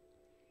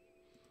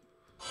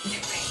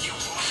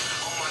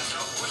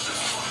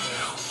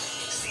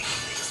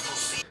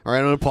 All right,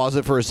 I'm going to pause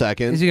it for a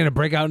second. Is he going to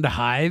break out into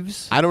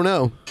hives? I don't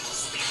know.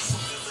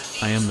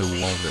 I am the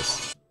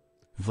walrus.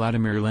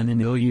 Vladimir Lenin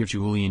Ilyich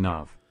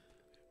Ulyanov.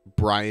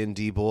 Brian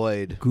D.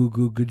 Boyd. Goo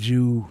goo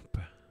gajoop.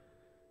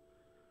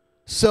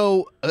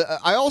 So,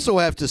 I also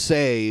have to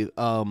say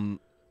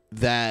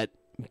that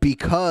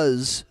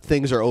because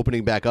things are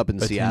opening back up in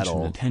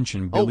Seattle.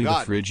 Attention, Billy the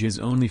Fridge is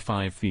only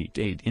 5 feet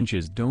 8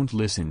 inches. Don't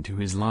listen to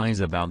his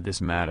lies about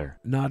this matter.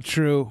 Not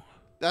true.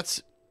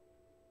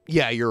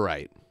 Yeah, you're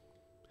right.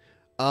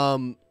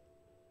 DP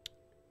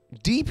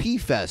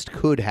Fest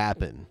could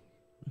happen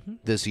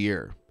this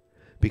year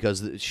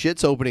because the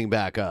shit's opening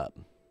back up.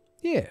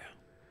 Yeah.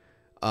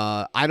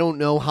 I don't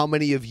know how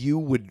many of you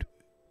would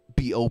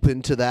be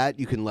open to that.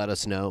 You can let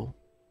us know,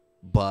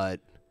 but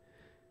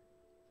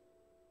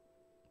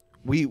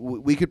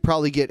we could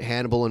probably get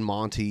Hannibal and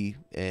Monty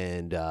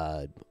and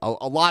a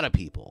lot of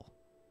people,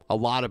 a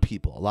lot of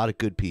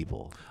good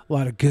people, a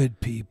lot of good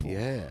people.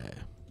 Yeah.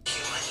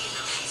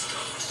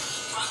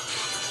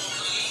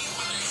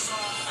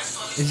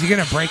 Is he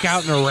gonna break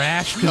out in a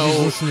rash because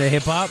he's listening to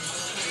hip hop?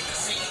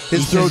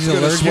 His throat's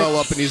gonna swell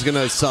up and he's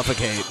gonna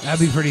suffocate.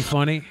 That'd be pretty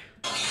funny.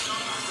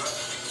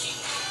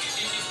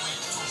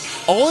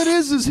 All it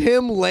is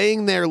him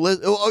laying there.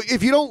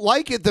 If you don't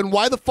like it, then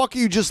why the fuck are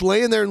you just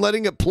laying there and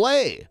letting it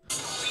play?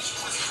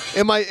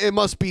 It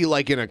must be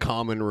like in a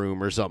common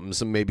room or something.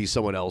 So maybe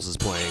someone else is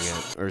playing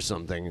it or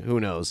something. Who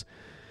knows?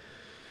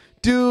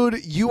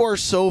 Dude, you are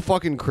so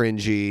fucking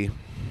cringy.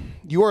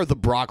 You are the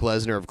Brock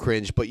Lesnar of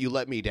cringe, but you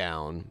let me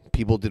down.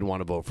 People didn't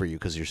want to vote for you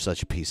because you're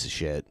such a piece of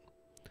shit.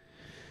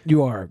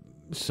 You are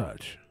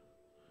such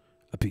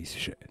a piece of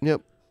shit.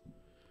 Yep.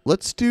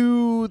 Let's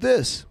do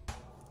this.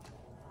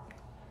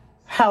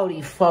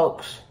 Howdy,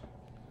 folks.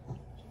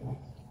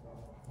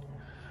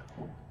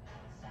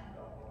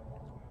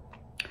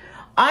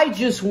 I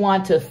just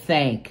want to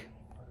thank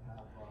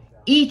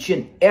each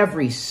and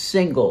every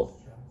single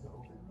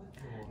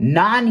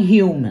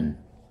non-human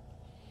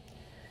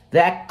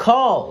that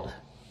called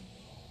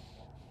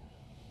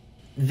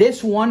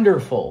this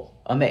wonderful,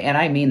 and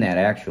I mean that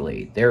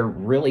actually, they're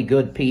really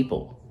good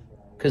people.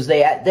 Because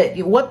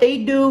what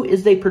they do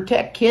is they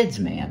protect kids,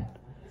 man.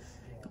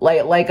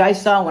 Like I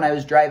saw when I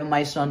was driving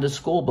my son to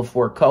school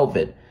before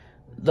COVID,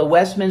 the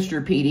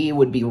Westminster PD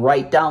would be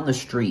right down the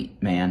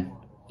street, man,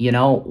 you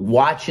know,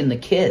 watching the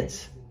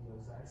kids.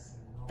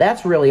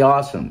 That's really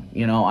awesome.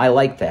 You know, I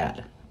like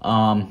that.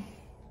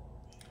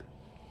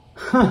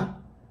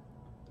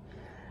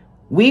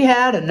 We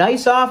had a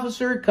nice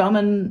officer come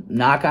and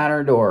knock on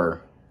our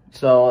door.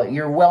 So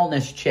your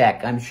wellness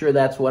check, I'm sure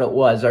that's what it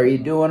was. Are you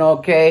doing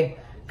okay?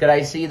 Could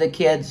I see the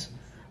kids?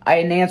 I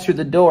didn't answer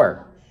the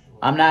door.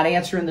 I'm not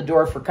answering the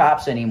door for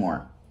cops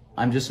anymore.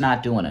 I'm just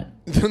not doing it.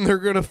 Then they're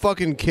going to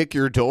fucking kick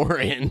your door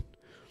in.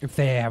 If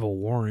they have a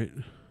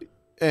warrant.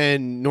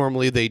 And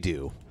normally they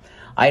do.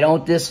 I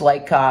don't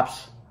dislike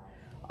cops.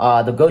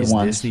 The good Is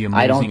ones. This the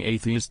I amazing don't.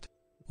 atheist?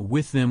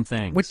 With them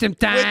thanks. With them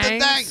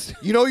thanks.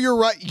 You know, you're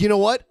right. You know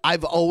what?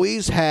 I've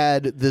always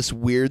had this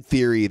weird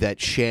theory that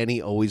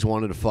Shani always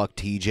wanted to fuck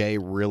TJ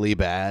really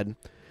bad.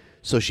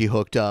 So she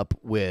hooked up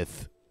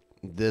with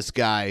this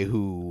guy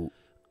who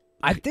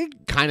I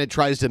think kind of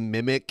tries to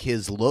mimic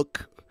his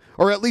look,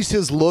 or at least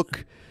his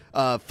look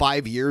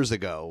 5 years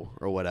ago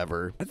or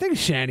whatever. I think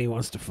Shani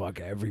wants to fuck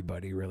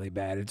everybody really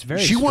bad. It's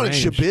very. She wanted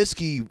strange.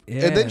 Shabisky,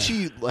 Yeah.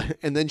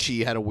 and then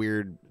she had a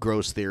weird,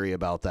 gross theory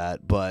about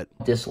that. But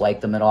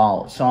dislike them at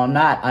all. So I'm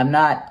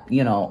not,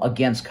 you know,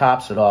 against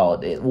cops at all.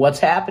 What's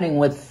happening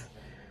with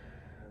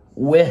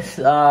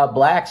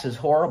blacks is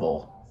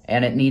horrible,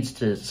 and it needs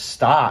to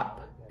stop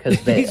because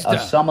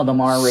some of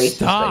them are racist.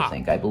 Stop. I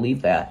think I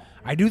believe that.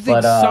 I do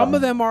think But, some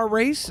of them are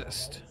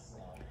racist.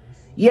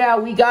 Yeah,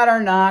 we got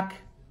our knock,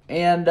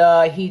 and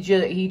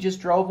he just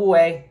drove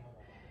away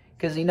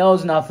because he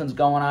knows nothing's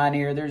going on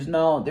here. There's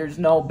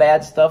no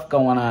bad stuff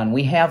going on.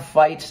 We have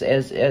fights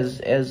as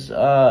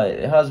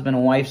husband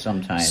and wife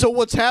sometimes. so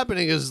what's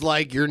happening is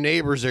like your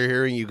neighbors are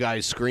hearing you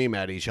guys scream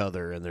at each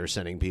other, and they're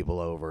sending people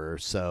over.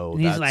 So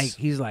And he's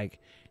like,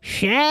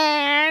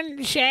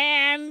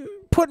 Shan,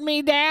 put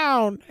me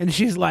down, and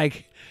she's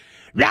like,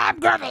 I'm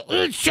gonna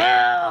eat you.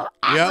 I'm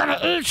gonna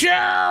eat you.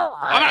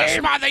 I'm gonna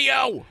smother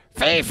you.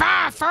 Fee,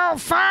 fi, fo,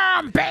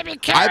 fum, baby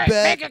carrot,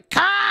 make it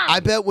come. I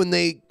bet when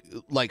they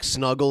like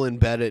snuggle in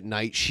bed at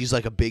night, she's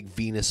like a big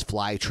Venus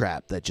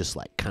flytrap that just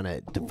like kind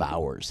of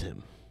devours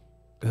him.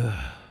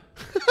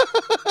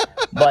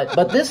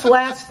 But this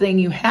last thing,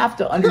 you have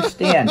to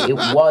understand, it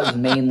was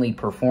mainly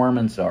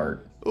performance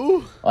art.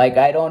 Ooh. Like,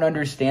 I don't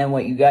understand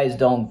what you guys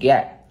don't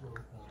get.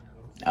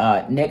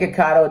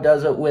 Nikocado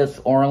does it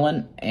with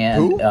Orlin,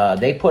 and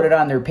they put it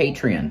on their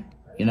Patreon,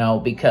 you know,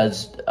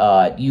 because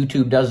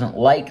YouTube doesn't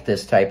like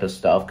this type of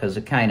stuff because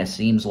it kind of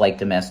seems like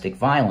domestic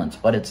violence,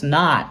 but it's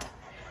not.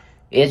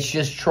 It's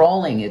just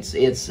trolling. It's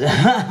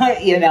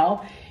you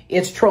know,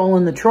 it's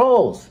trolling the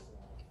trolls.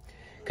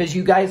 Because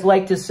you guys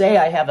like to say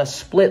I have a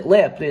split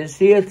lip.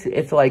 See,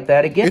 it's like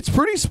that again. It's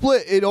pretty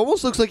split. It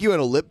almost looks like you had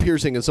a lip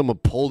piercing and someone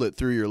pulled it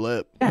through your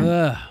lip.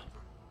 I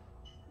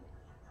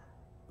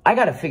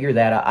got to figure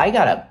that out. I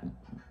got to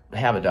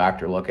have a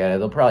doctor look at it.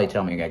 They'll probably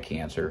tell me I got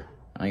cancer.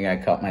 I got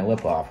to cut my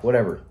lip off.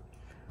 Whatever.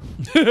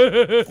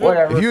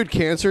 Whatever. If you had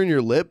cancer in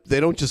your lip,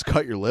 they don't just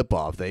cut your lip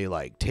off. They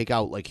like take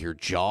out like your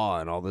jaw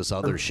and all this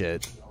other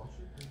shit.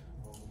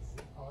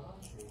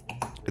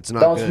 It's not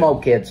Don't good.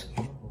 smoke, kids.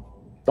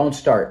 Don't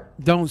start.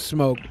 Don't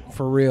smoke,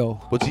 for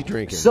real. What's he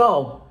drinking?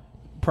 So,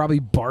 probably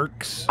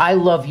Barks. I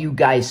love you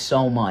guys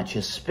so much,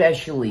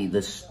 especially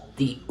the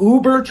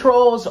Uber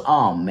trolls.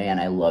 Oh, man,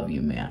 I love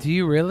you, man. Do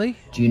you really?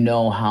 Do you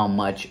know how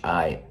much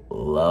I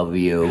love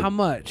you? How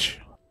much?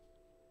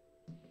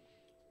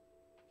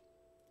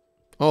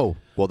 Oh,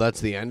 well, that's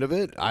the end of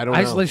it? I don't know.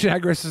 Isolation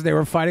Aggress says they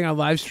were fighting on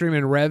live stream,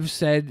 and Rev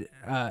said,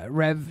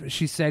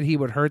 she said he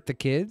would hurt the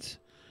kids.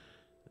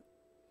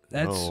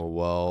 That's, oh,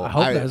 well, I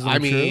hope that's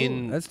not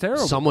mean, true. That's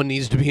terrible. Someone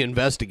needs to be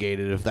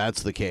investigated if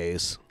that's the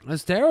case.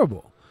 That's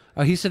terrible.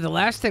 Oh, he said the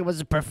last thing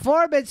was a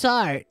performance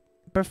art.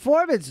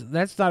 Performance.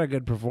 That's not a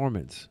good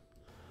performance.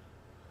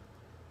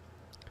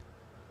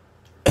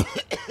 I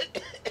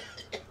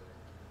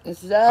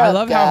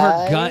love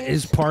how her gut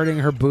is parting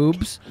her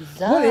boobs.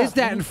 What is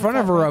that in front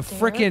of her? A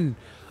frickin'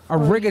 a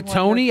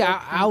rigatoni?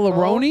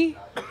 Alaroni?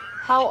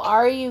 How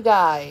are you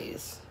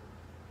guys?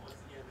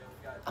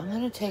 I'm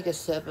going to take a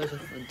sip of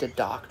the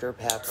Dr.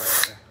 Pepper.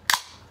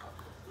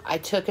 I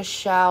took a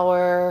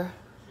shower.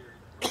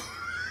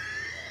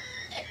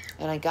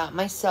 And I got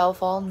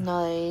myself all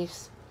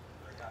nice.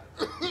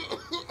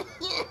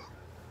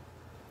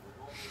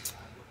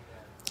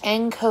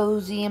 And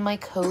cozy in my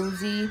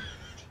cozy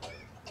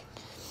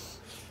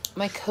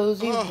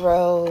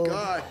robe.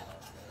 God.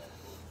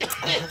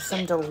 I have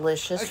some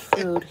delicious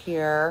food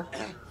here.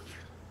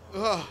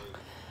 Oh,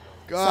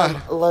 God.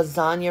 Some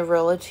lasagna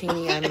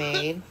rollatini I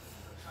made.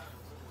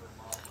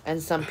 And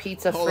some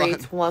pizza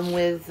frites, one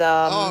with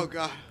oh,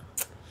 God.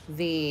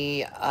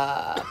 the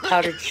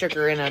powdered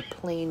sugar in a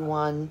plain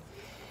one.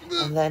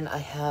 And then I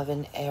have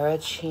an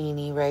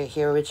arancini right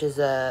here, which is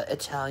a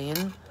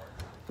Italian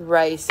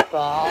rice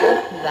ball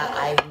that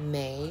I've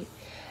made.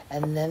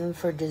 And then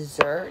for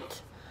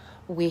dessert,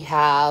 we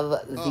have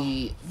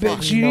the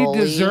cannoli.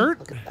 Dessert?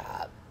 Look at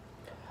that.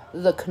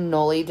 The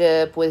cannoli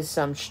dip with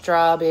some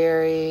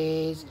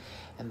strawberries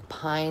and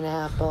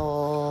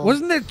pineapple.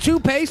 Wasn't there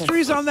 2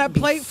 pastries on that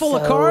plate full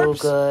of carbs?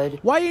 So good.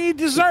 Why you need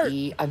dessert?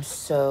 I'm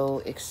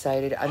so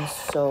excited. I'm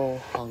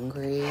so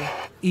hungry.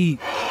 Eat.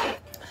 I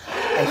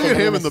Look at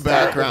him in the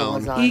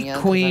background. Eat,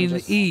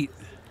 queen, eat.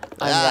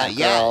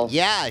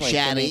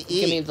 Shani,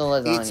 give me the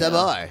lasagna. Eat some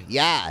more.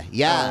 Yeah.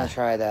 I want to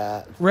try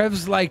that.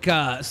 Rev's like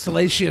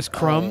Salacious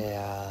Crumb. Oh,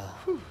 yeah.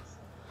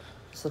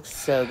 This looks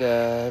so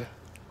good.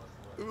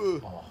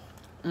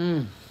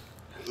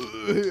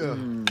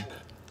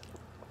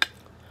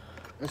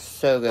 It's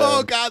so good.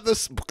 Oh, God,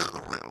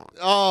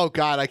 Oh,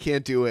 God, I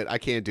can't do it.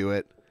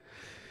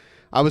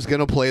 I was going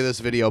to play this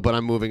video, but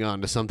I'm moving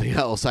on to something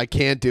else. I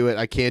can't do it.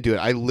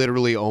 I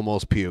literally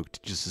almost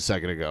puked just a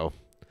second ago.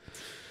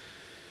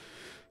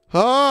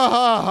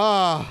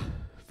 The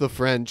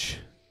French.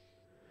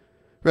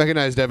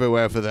 Recognized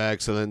everywhere for their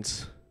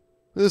excellence.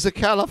 There's a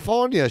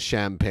California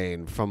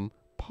champagne from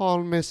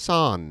Paul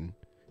Masson.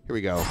 Here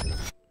we go.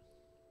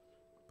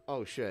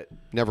 Oh, shit.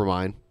 Never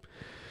mind.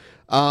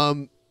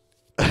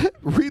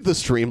 Read the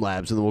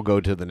Streamlabs, and then we'll go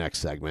to the next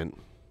segment.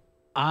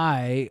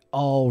 I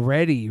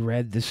already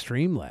read the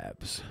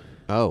Streamlabs.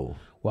 Oh.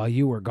 While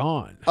you were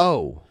gone.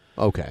 Oh,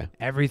 okay.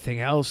 Everything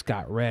else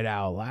got read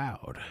out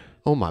loud.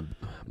 Oh,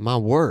 my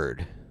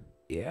word.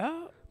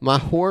 Yeah?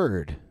 My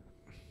word.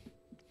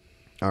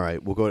 All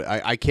right, we'll go.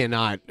 I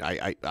cannot.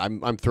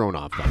 I'm thrown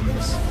off by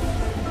this.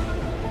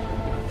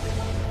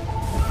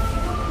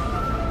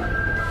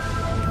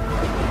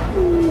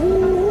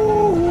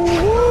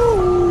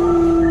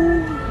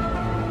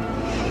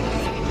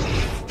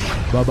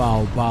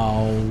 Bow.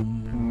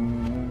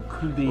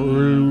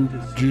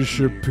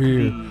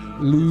 Disappear.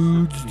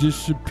 Ludes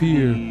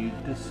disappear.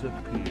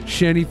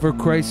 Shanny, for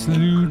Christ,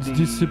 ludes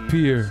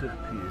disappear.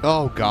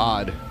 Oh,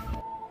 God.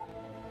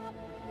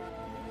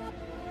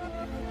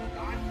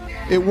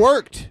 It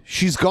worked.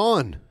 She's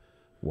gone.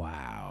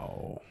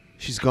 Wow.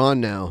 She's gone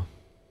now.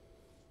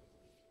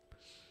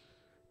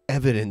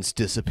 Evidence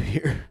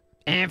disappear.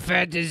 And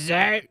for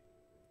dessert,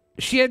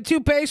 she had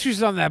 2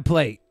 pastries on that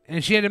plate,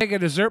 and she had to make a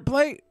dessert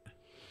plate?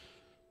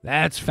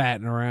 That's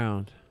fatting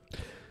around.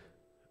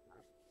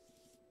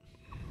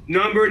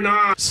 Number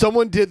 9.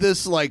 Someone did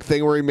this like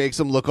thing where he makes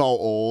them look all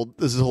old.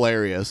 This is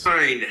hilarious.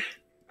 9.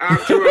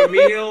 After a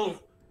meal,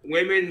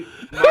 women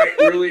might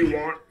really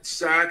want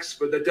sex,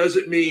 but that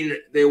doesn't mean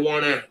they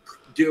want to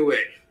do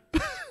it.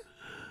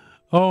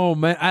 Oh,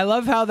 man. I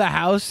love how the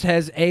house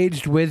has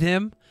aged with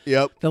him.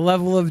 Yep. The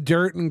level of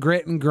dirt and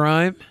grit and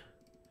grime.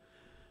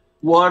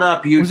 What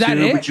up, YouTube? Was that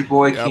it? It's your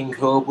boy King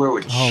Cobra.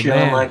 We're chilling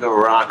man. like a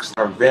rock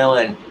star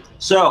villain.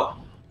 So,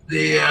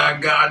 The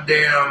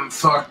goddamn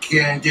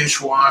fucking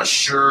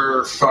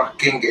dishwasher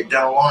fucking get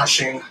done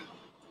washing.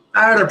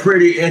 I had a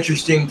pretty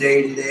interesting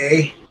day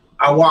today.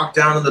 I walked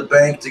down to the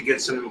bank to get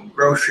some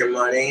grocery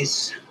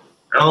monies.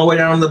 And on the way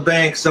down to the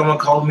bank, someone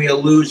called me a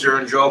loser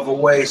and drove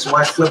away, so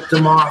I flipped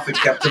him off and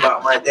kept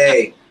about my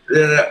day.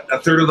 Then a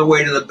third of the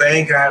way to the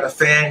bank, I had a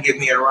fan give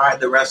me a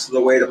ride the rest of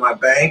the way to my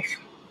bank.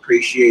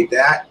 Appreciate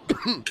that.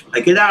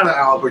 I get out of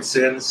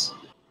Albertsons,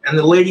 and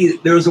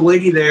there was a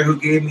lady there who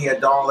gave me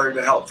 $1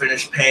 to help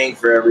finish paying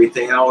for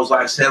everything. I was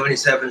like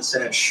 77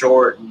 cents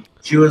short. And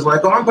she was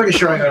like, "Oh, I'm pretty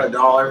sure I got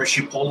 $1."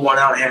 She pulled one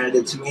out and handed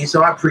it to me,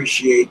 so I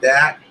appreciate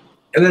that.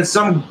 And then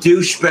some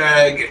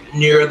douchebag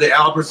near the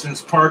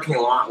Albertsons parking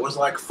lot was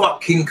like,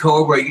 "Fuck King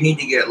Cobra, you need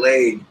to get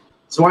laid."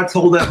 So I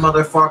told that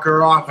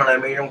motherfucker off, and I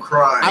made him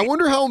cry. I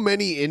wonder how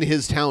many in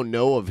his town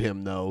know of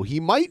him, though. He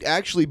might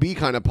actually be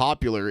kind of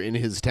popular in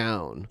his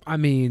town. I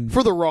mean,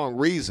 for the wrong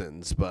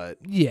reasons, but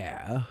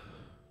yeah.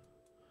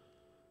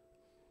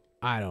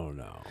 I don't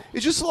know.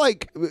 It's just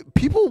like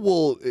people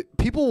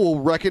will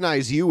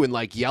recognize you and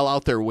like yell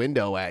out their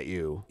window at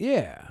you.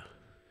 Yeah.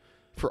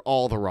 For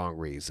all the wrong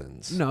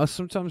reasons. No,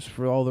 sometimes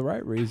for all the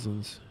right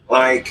reasons.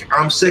 Like,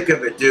 I'm sick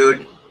of it,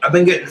 dude. I've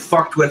been getting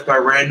fucked with by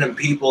random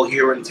people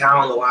here in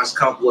town the last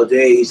couple of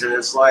days, and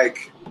it's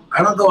like,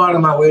 I don't go out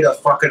of my way to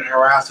fucking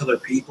harass other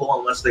people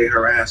unless they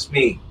harass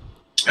me.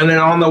 And then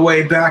on the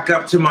way back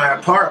up to my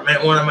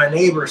apartment, one of my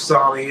neighbors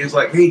saw me. He's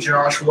like, "Hey,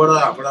 Josh, what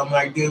up?" And I'm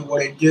like, "Dude,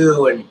 what it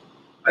do?" And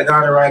I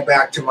got her right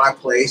back to my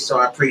place, so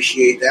I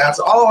appreciate that.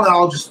 So all in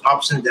all, just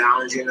ups and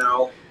downs, you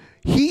know.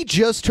 He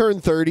just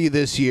turned 30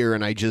 this year,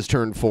 and I just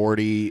turned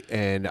 40,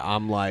 and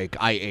I'm like,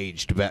 I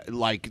aged.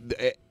 Like,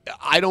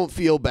 I don't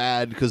feel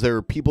bad because there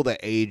are people that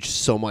age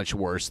so much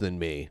worse than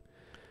me.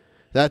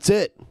 That's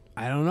it.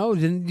 I don't know.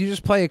 Didn't you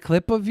just play a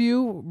clip of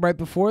you right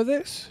before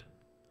this?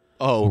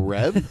 Oh,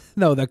 Rev?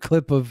 No, the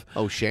clip of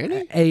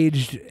Shanny?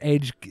 Aged.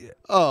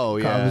 Oh,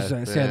 yeah.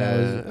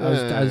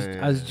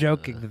 I was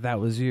joking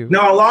that was you.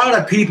 No, a lot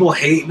of people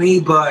hate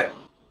me, but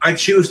I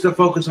choose to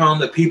focus on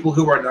the people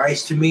who are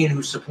nice to me and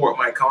who support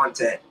my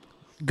content.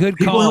 Good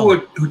people call.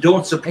 Who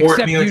don't support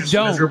Except me are you just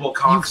don't. miserable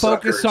You cocksuckers.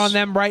 focus on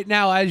them right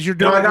now as you're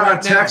doing No, I got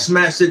right a text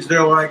message.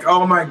 They're like,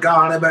 "Oh my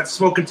God, I bet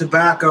smoking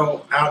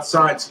tobacco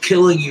outside's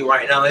killing you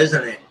right now,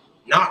 isn't it?"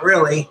 Not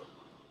really.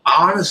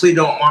 I honestly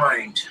don't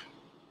mind.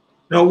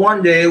 No,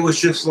 one day it was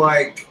just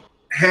like,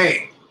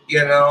 hey,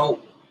 you know,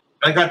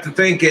 I got to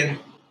thinking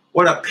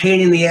what a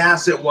pain in the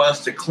ass it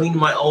was to clean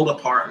my old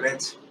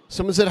apartment.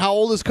 Someone said, "How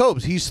old is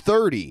Cobes?" He's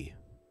 30.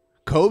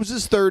 Cobes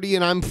is 30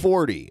 and I'm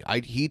 40.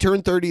 He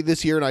turned 30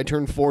 this year and I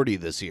turned 40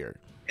 this year.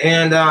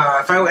 And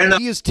if I end up,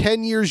 he is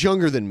 10 years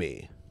younger than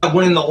me.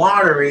 Winning the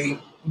lottery,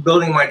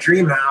 building my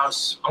dream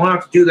house, I'm gonna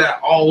have to do that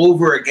all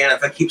over again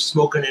if I keep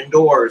smoking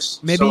indoors.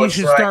 Maybe So you it's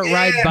should like, start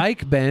ride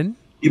bike, Ben.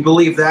 You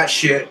believe that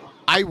shit?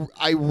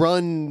 I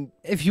run.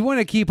 If you want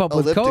to keep up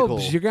with elliptical.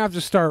 Cobes, you're gonna have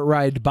to start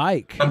ride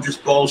bike. I'm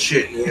just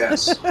bullshitting,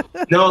 yes.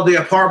 No, the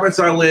apartments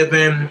I live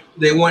in,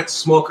 they went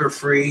smoker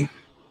free,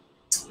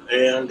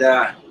 and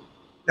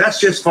that's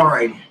just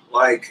fine.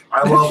 Like, I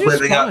That's love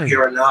just living up fine.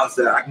 here enough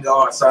that I can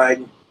go outside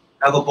and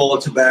have a bowl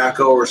of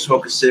tobacco or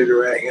smoke a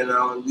cigarette, you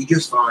know, and be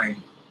just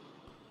fine.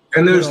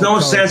 And there's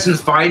no sense in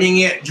fighting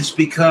it just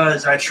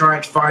because I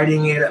tried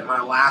fighting it at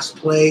my last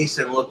place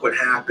and look what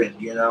happened,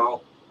 you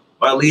know.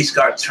 My lease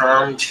got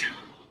termed.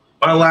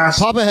 My last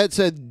Papa Head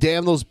said,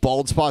 "Damn, those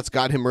bald spots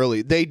got him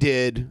early." They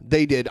did.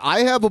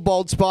 I have a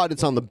bald spot.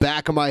 It's on the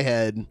back of my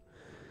head.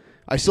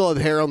 I still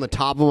have hair on the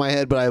top of my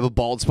head, but I have a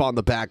bald spot on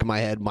the back of my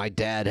head. My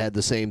dad had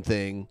the same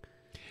thing.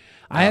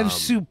 I have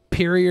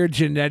superior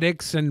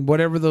genetics and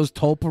whatever those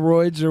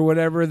tolperoids or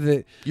whatever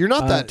that. You're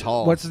not that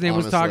tall. What's his name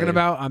was talking honestly.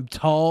 about? I'm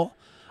tall.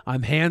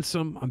 I'm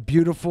handsome. I'm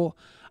beautiful.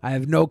 I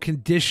have no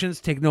conditions.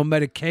 Take no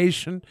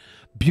medication.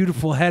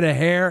 Beautiful head of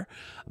hair.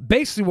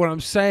 Basically, what I'm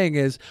saying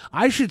is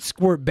I should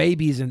squirt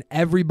babies in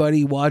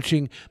everybody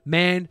watching,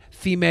 man,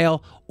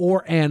 female,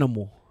 or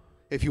animal.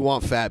 If you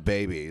want fat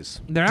babies.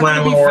 They're not going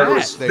to be Landlord fat.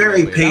 was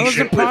very That was a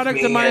patient product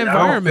with of me, my and I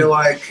don't environment. feel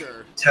like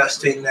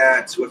testing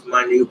that with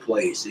my new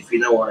place, if you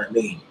know what I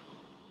mean.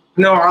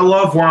 No, I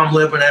love where I'm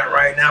living at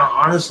right now.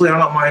 Honestly, I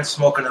don't mind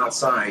smoking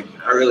outside.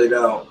 I really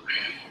don't.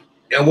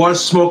 It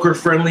was smoker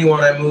friendly when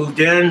I moved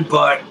in,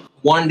 but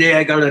one day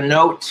I got a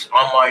note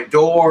on my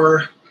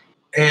door,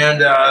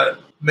 and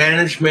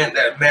management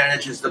that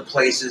manages the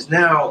places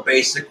now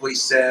basically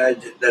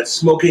said that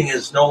smoking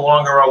is no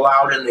longer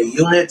allowed in the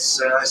units.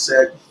 And I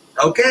said,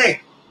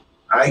 okay,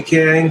 I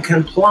can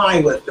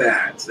comply with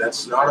that.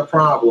 That's not a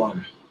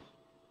problem.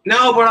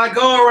 No, but I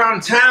go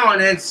around town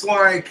and it's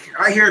like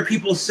I hear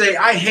people say,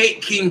 I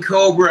hate King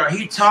Cobra.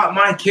 He taught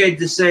my kid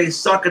to say,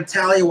 suck a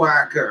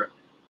tallywhacker.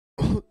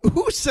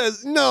 Who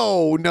says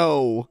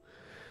no?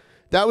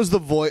 That was the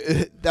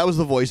voice. That was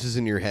the voices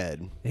in your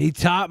head. He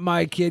taught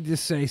my kid to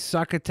say,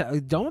 suck a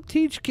don't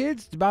teach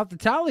kids about the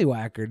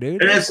tallywhacker,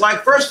 dude. And it's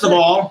like, first of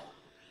all,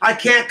 I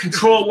can't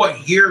control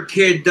what your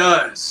kid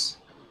does.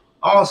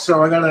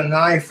 Also, I got a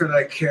knife that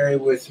I carry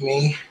with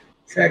me.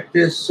 Check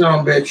this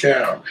sumbitch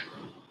out.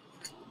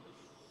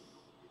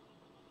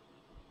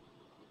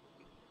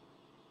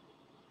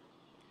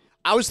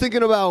 I was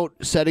thinking about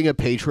setting a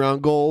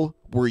Patreon goal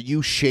where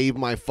you shave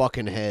my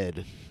fucking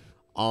head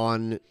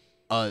on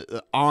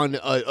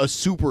a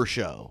super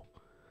show.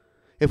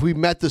 If we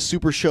met the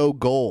super show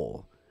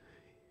goal,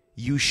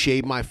 you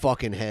shave my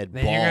fucking head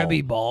Then bald. you're gonna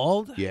be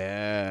bald?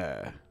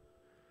 Yeah.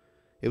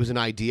 It was an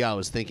idea I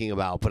was thinking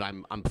about, but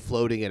I'm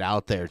floating it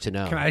out there to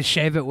know. Can I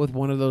shave it with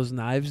one of those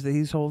knives that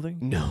he's holding?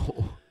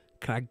 No.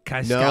 Can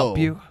I No. scalp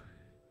you?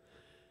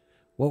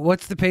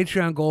 What's the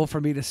Patreon goal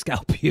for me to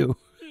scalp you?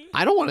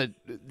 I don't want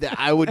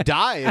to. I would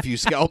die if you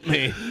scalped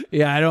me.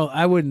 Yeah,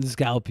 I wouldn't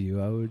scalp you.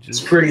 I would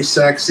just. It's pretty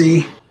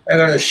sexy. I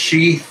got a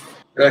sheath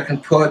that I can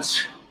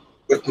put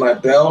with my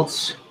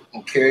belt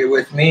and carry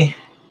with me,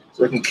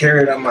 so I can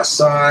carry it on my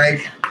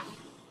side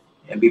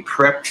and be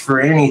prepped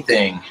for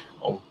anything.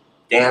 Oh,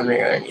 damn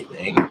near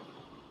anything.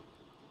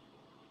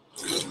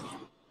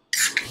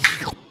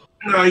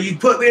 No, you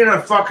put me in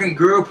a fucking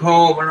group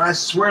home, and I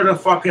swear to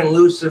fucking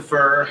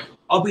Lucifer,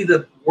 I'll be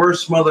the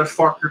worst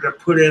motherfucker to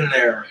put in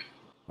there.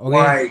 Okay.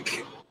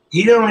 Like,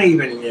 you don't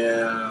even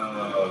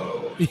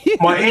know.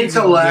 My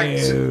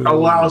intellect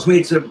allows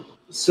me to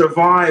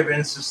survive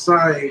in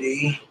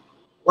society.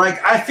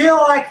 Like, I feel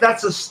like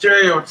that's a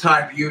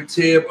stereotype,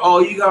 YouTube. Oh,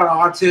 you got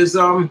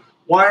autism?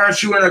 Why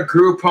aren't you in a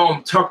group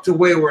home tucked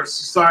away where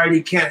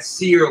society can't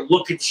see or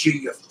look at you,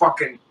 you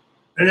fucking...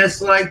 And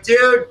it's like,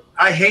 dude,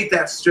 I hate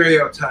that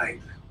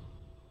stereotype.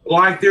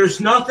 Like, there's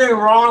nothing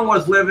wrong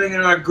with living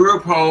in a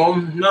group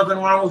home. Nothing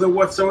wrong with it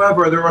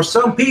whatsoever. There are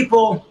some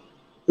people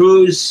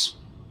whose,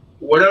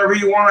 whatever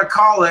you want to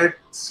call it,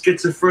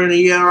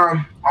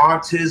 schizophrenia,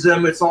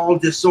 autism, it's all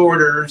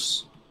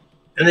disorders,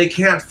 and they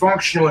can't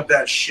function with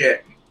that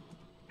shit.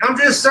 I'm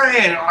just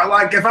saying,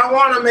 like, if I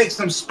want to make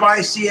some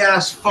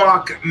spicy-ass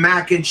fuck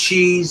mac and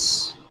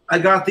cheese, I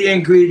got the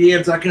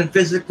ingredients. I can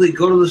physically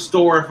go to the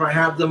store if I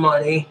have the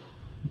money,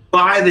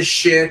 buy the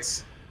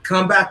shit,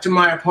 come back to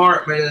my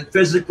apartment and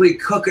physically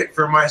cook it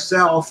for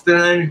myself,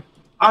 then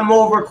I'm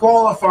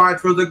overqualified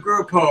for the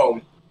group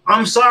home.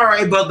 I'm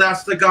sorry, but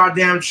that's the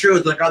goddamn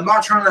truth. Like, I'm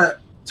not trying to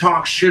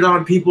talk shit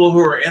on people who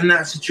are in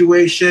that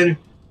situation.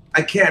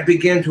 I can't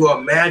begin to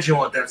imagine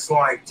what that's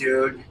like,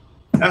 dude.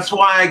 That's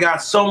why I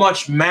got so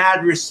much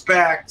mad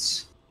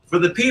respect for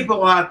the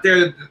people out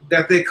there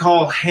that they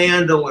call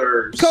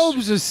handlers.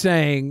 Cobes is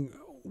saying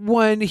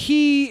when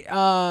he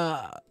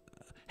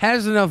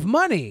has enough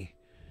money,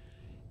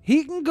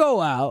 he can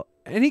go out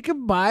and he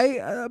can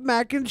buy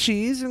mac and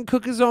cheese and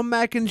cook his own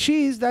mac and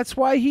cheese. That's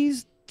why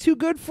he's too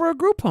good for a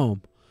group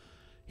home.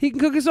 He can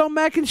cook his own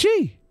mac and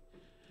cheese.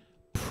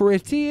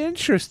 Pretty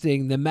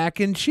interesting, the mac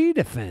and cheese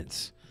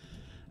defense.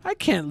 I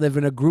can't live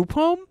in a group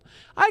home.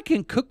 I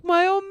can cook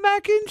my own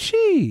mac and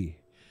cheese.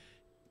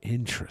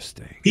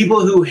 Interesting.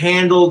 People who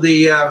handle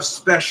the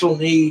special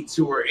needs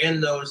who are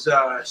in those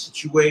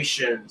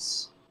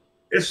situations.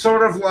 It's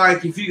sort of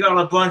like if you got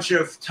a bunch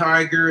of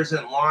tigers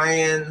and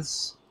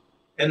lions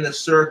in the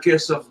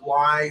circus of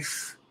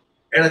life,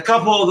 and a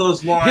couple of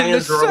those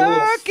lions are a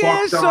little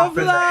fucked off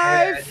in the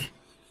head.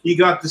 You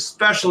got the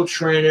special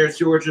trainers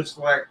who are just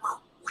like,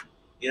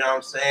 you know what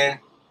I'm saying?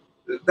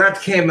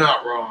 That came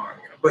out wrong,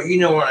 but you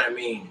know what I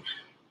mean.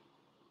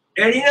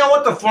 And you know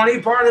what the funny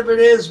part of it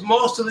is?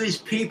 Most of these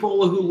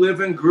people who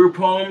live in group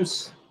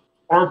homes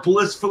are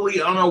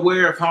blissfully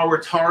unaware of how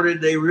retarded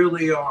they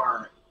really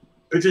are.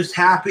 They're just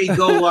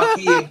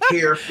happy-go-lucky and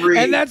carefree.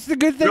 And that's the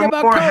good thing They're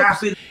about more Cobes.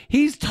 happy.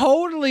 He's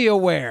totally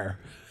aware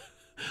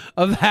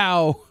of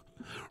how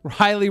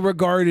highly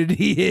regarded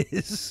he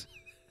is.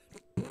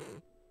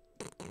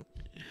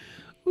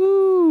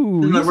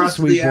 Ooh, And the he's a rest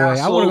of sweet the boy. I want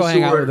to go assholes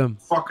hang who out are with him.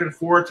 fucking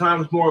 4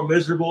 times more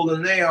miserable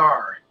than they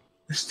are.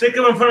 Stick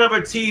them in front of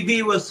a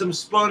TV with some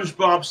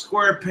SpongeBob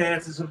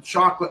SquarePants and some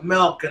chocolate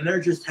milk, and they're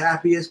just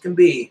happy as can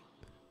be.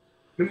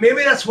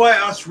 Maybe that's why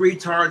us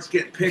retards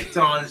get picked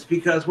on, is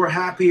because we're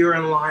happier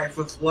in life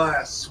with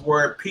less,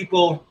 where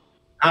people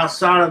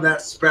outside of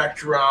that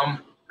spectrum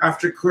have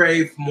to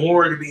crave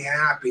more to be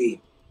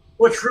happy,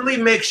 which really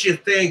makes you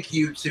think,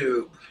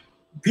 YouTube.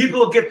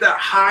 People get that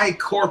high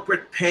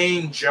corporate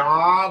paying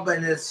job,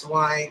 and it's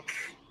like,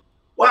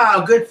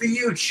 wow, good for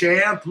you,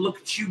 champ. Look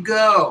at you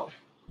go.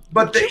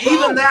 But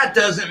even that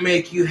doesn't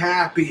make you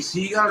happy. So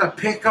you gotta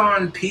pick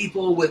on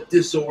people with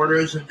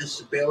disorders and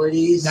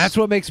disabilities. That's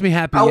what makes me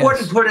happy. I yes.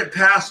 wouldn't put it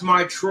past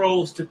my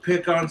trolls to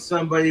pick on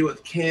somebody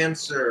with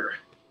cancer.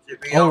 To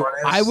be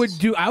honest, I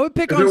would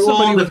pick If on they're somebody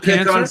willing to with pick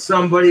cancer. on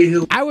somebody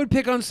who I would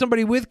pick on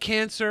somebody with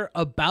cancer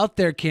about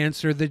their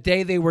cancer the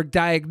day they were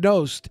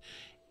diagnosed,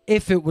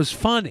 if it was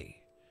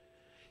funny.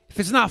 If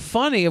it's not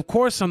funny, of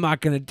course I'm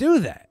not going to do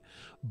that.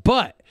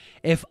 But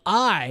if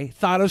I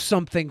thought of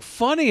something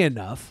funny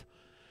enough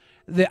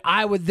that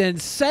I would then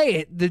say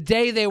it the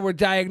day they were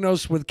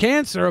diagnosed with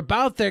cancer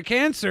about their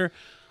cancer,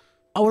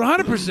 I would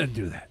 100%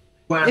 do that.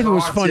 has If it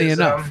was funny autism,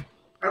 enough.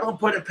 I don't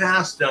put it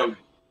past them,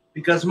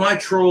 because my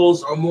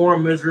trolls are more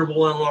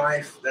miserable in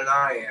life than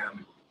I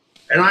am.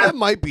 And That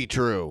might be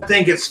true. I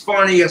think it's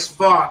funny as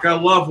fuck. I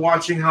love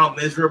watching how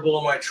miserable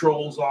my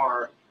trolls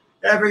are.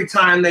 Every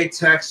time they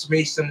text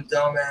me some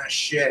dumbass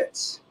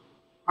shit,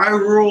 I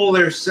rule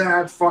their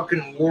sad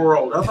fucking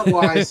world.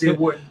 Otherwise, they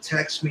wouldn't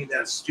text me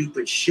that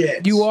stupid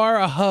shit. You are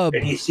a hub.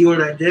 And you see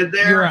what I did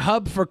there? You're a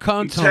hub for You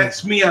content.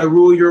 text me, I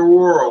rule your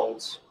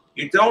world.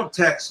 You don't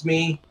text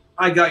me,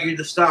 I got you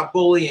to stop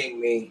bullying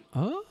me.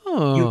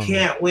 Oh. You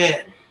can't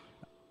win.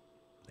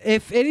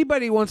 If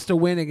anybody wants to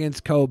win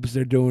against Cobes,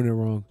 they're doing it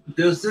wrong.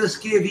 Does this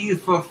give you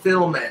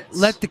fulfillment?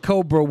 Let the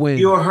Cobra win.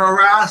 You're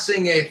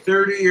harassing a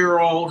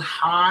 30-year-old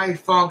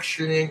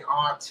high-functioning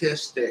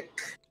autistic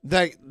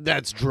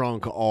That's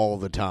drunk all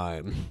the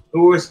time.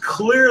 who is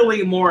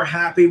clearly more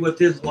happy with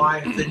his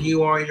life than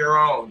you are your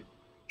own.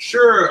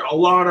 Sure, a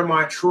lot of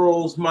my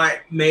trolls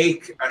might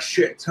make a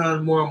shit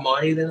ton more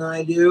money than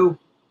I do.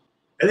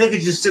 And they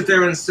could just sit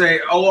there and say,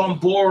 oh, I'm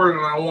bored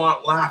and I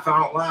want laugh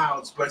out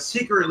louds. But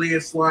secretly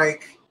it's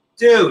like,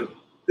 dude,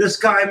 this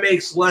guy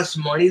makes less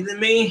money than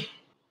me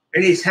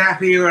and he's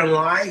happier in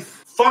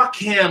life. Fuck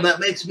him. That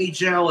makes me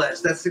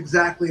jealous. That's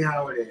exactly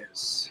how it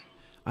is.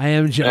 I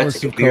am jealous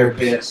That's a of beer Cobes.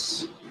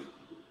 piss.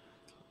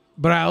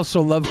 But I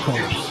also love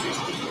Cobes.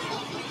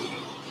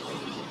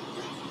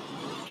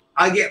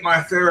 I get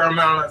my fair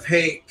amount of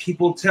hate.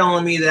 People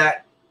telling me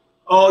that,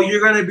 oh, you're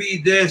going to be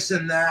this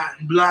and that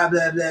and blah,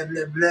 blah, blah,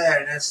 blah, blah.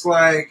 And it's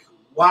like,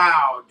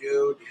 wow,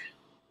 dude.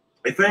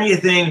 If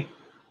anything,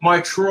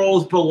 my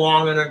trolls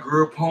belong in a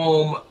group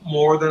home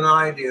more than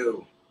I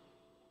do.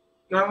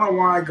 I don't know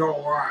why I go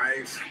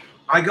live.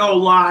 I go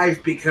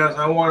live because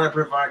I want to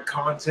provide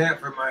content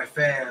for my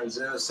fans.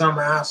 And if some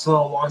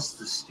asshole wants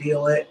to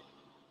steal it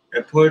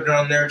and put it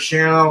on their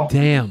channel,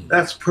 damn,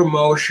 that's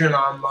promotion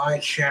on my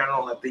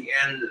channel at the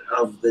end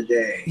of the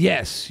day.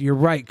 Yes, you're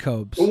right,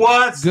 Cobes.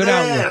 What's Good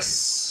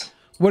this? Outlook.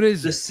 What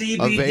is the it?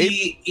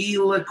 CBD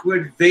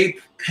e-liquid vape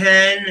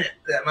pen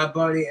that my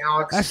buddy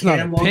Alex That's not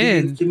a Campbell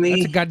pen. gave to me?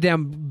 That's a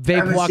goddamn vape I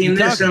haven't walkie seen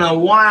this talkie. in a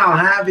while,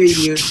 have you,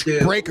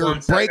 YouTube? Breaker,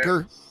 One second.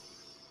 breaker.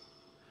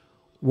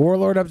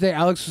 Warlord update.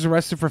 Alex was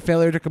arrested for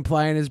failure to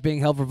comply and is being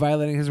held for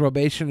violating his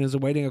probation and is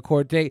awaiting a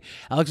court date.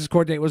 Alex's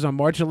court date was on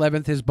March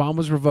 11th. His bond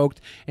was revoked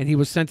and he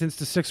was sentenced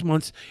to 6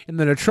 months in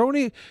the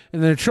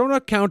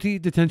Natrona County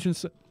Detention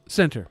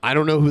Center. I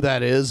don't know who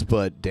that is,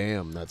 but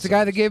damn, that's the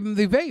guy that gave him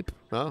the vape.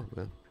 Oh,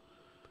 yeah.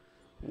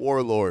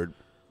 Warlord.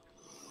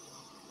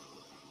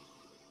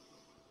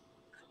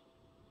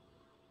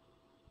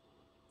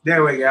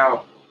 There we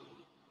go.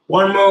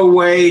 One more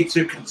way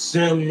to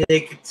consume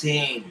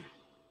nicotine.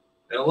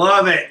 I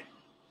love it.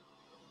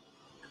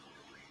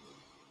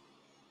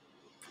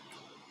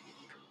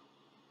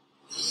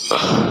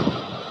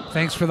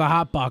 Thanks for the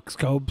hot box,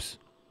 Cobes.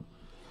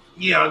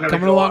 Yeah, I'm gonna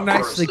Coming go along out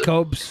nicely, first.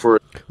 Cobes.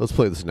 Let's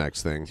play this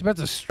next thing. He's about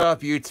to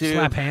Up YouTube.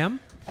 slap ham.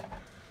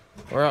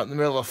 We're out in the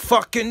middle of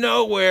fucking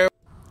nowhere.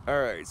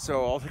 All right,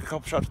 so I'll take a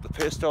couple shots with the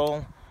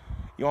pistol.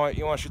 You want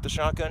to shoot the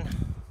shotgun?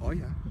 Oh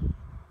yeah.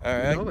 All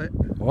right. You know it.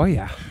 Oh,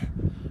 yeah.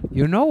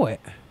 You know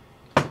it.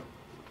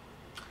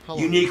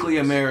 Uniquely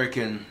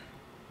American.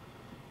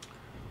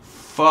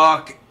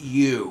 Fuck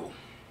you.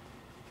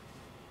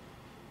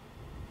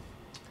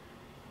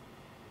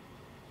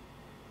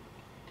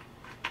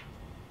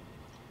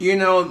 You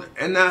know,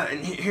 and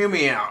hear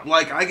me out.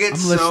 Like, I get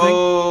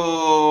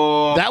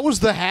so... That was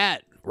the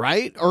hat,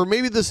 right? Or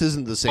maybe this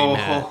isn't the same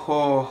hat.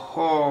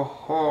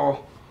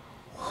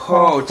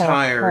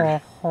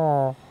 Tired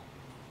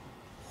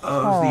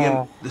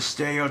of the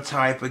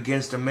stereotype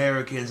against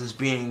Americans as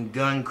being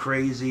gun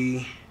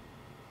crazy.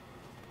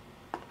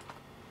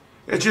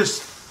 It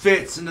just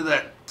fits into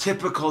that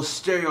typical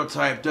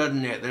stereotype,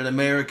 doesn't it? That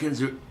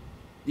Americans are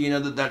You know,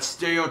 that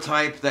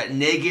stereotype, that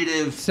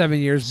negative 7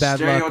 years bad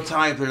luck.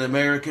 stereotype that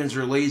Americans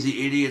are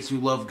lazy idiots who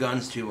love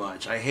guns too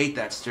much. I hate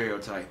that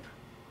stereotype.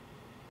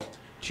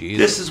 Jeez.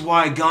 This is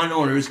why gun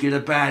owners get a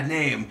bad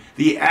name.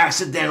 The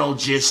accidental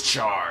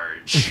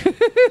discharge.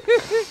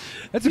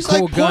 That's a He's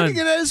cool like gun. pointing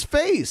it at his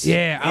face.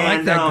 Yeah, I like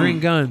And, that green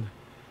gun.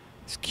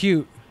 It's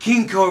cute.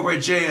 King Cobra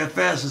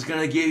JFS is going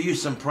to give you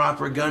some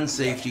proper gun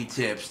safety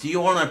tips. Do you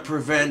want to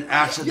prevent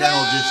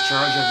accidental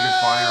discharge of your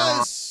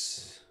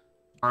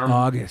firearm?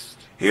 August.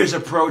 Here's a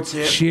pro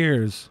tip.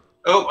 Cheers.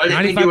 Oh, I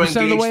didn't mean to 95% of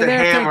the engage way the there.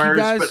 Thank you, hammers,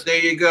 guys. but there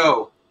you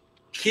go.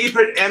 Keep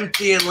it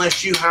empty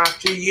unless you have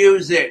to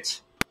use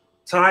it.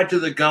 Tied to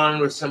the gun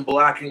with some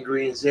black and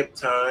green zip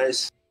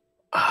ties.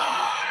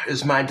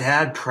 Is my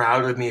dad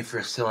proud of me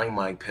for selling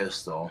my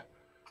pistol?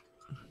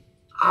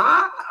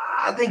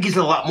 I think he's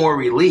a lot more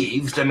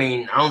relieved. I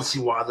mean, I don't see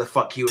why the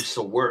fuck he was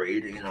so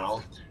worried, you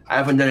know. I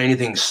haven't done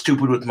anything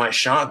stupid with my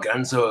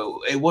shotgun,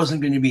 so it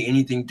wasn't going to be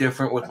anything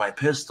different with my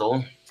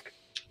pistol.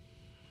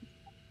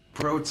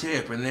 Pro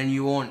tip, and then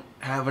you won't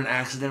have an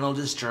accidental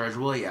discharge,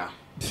 will ya?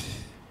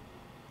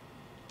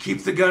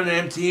 Keep the gun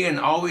empty and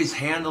always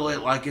handle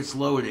it like it's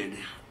loaded.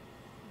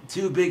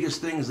 Two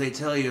biggest things they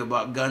tell you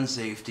about gun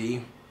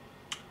safety.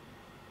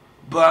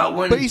 But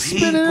when But he's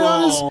spinning it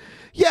on his... people...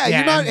 Yeah,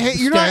 you're not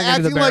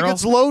acting like barrel.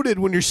 it's loaded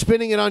when you're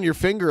spinning it on your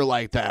finger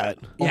like that.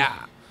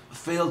 Yeah.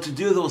 Fail to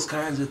do those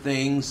kinds of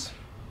things.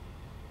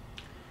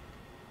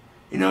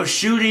 You know,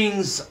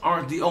 shootings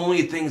aren't the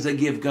only things that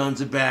give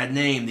guns a bad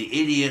name. The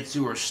idiots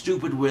who are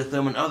stupid with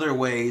them in other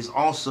ways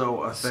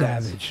also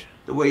affect Savage.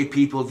 the way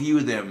people view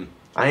them.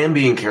 I am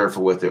being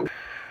careful with it.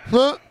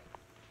 Huh?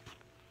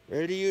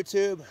 Ready,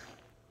 YouTube?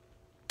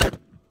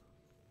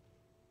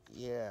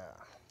 Yeah.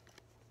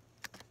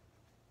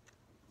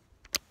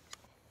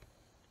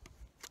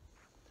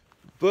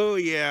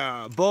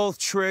 Booyah! Both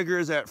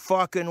triggers at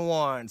fucking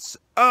once.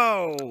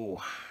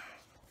 Oh!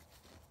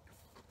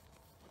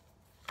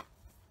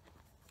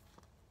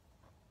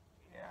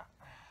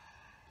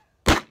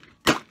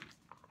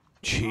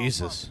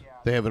 Jesus.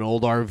 They have an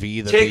old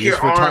RV that Take they use your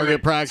for arm target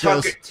and practice.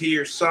 tuck it to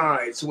your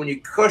side. So when you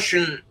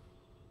cushion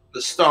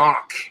the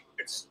stock,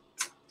 it's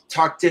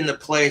tucked into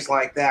place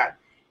like that.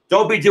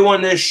 Don't be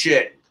doing this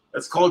shit.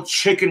 That's called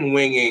chicken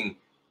winging.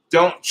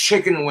 Don't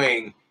chicken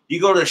wing. You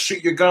go to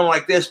shoot your gun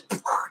like this.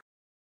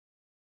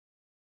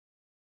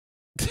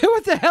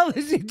 What the hell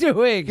is he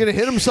doing? Gonna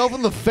hit himself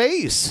in the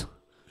face.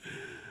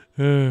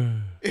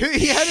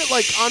 He had it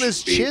like on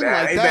his Be chin very,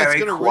 like that. It's very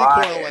gonna quiet.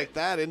 recoil like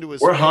that into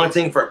his We're face.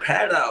 hunting for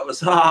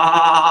pedos.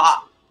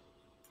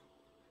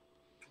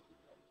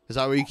 Is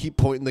that where you keep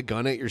pointing the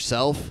gun at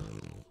yourself?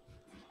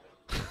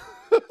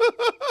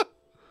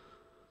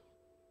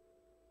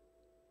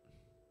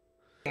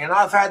 And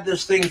I've had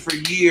this thing for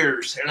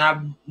years, and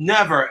I've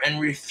never and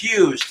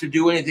refused to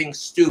do anything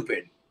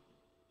stupid.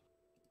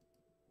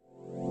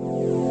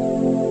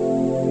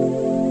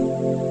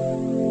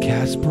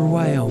 Casper,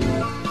 Wyoming.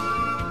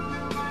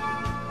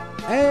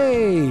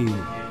 Hey!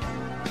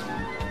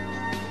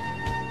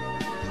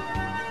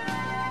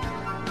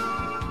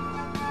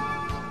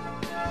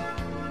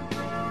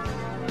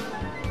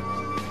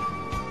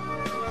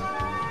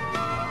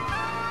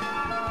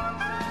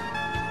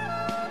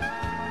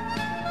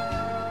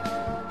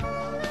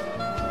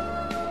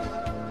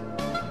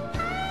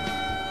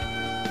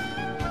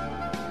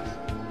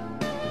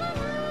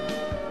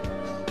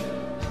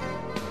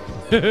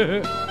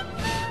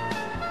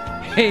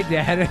 Hey,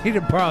 Dad, I need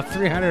to borrow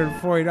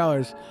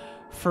 $340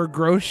 for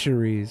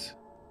groceries.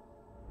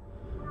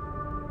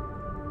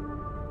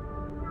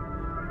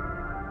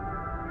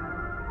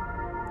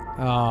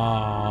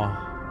 Oh,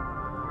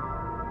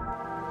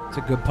 it's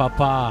a good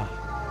papa.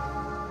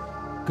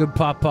 Good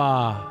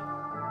papa.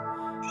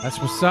 That's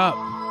what's up.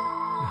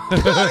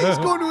 He's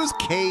going to his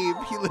cave.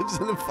 He lives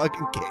in a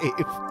fucking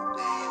cave.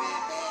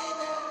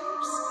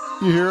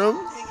 You hear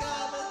him?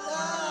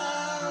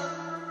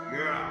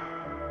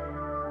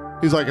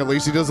 He's like, at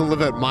least he doesn't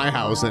live at my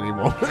house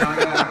anymore.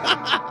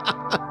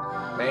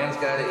 Man's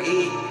gotta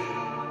eat.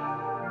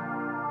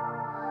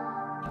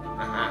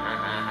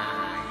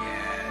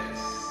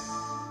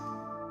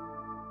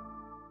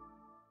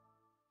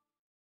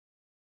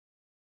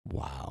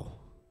 Wow.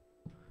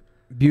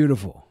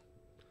 Beautiful.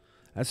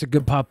 That's a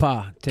good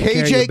papa. Take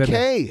care of your baby.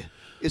 KJK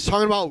is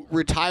talking about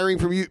retiring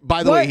from you.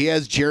 By the way, he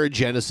has Jared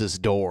Genesis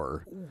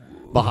door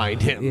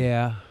behind him.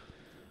 Yeah.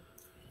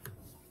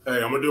 Hey,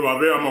 I'm gonna do my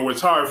video. I'm gonna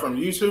retire from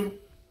YouTube.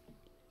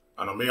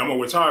 I know me. I'm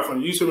gonna retire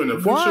from YouTube in the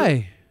future.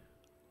 Why?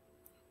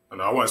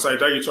 And I want to say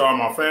thank you to all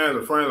my fans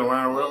and friends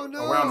around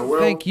the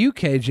world. Thank you,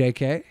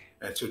 KJK.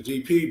 And to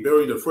DP,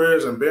 Billy, the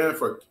Frizz, and Ben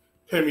for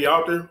putting me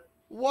out there.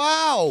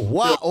 Wow.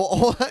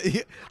 Wow.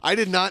 I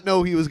did not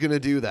know he was going to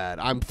do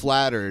that. I'm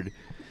flattered.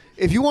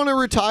 If you want to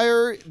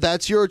retire,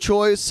 that's your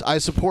choice. I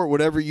support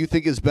whatever you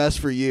think is best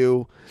for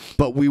you,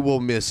 but we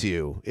will miss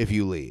you if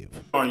you leave.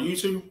 On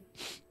YouTube,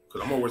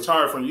 because I'm going to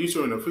retire from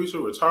YouTube in the future.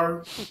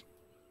 Retire.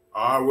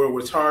 I will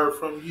retire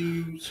from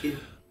YouTube.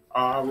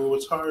 I will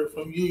retire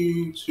from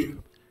YouTube.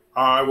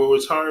 I will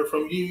retire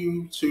from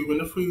YouTube in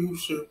the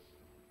future.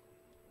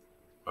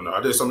 I know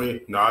I did so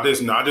many. No, I did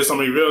so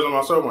many videos on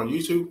myself on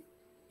YouTube.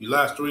 The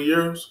last 3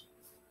 years.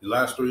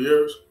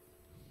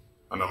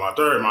 I know my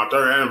third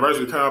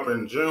anniversary come up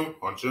in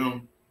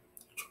June.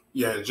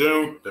 Yeah, in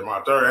June. Then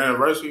my third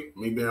anniversary,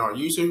 me being on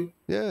YouTube.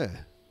 Yeah.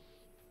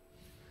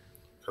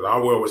 Cause I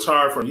will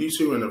retire from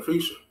YouTube in the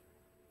future.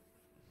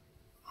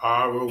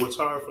 I will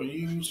retire from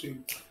YouTube.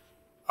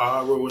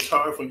 I will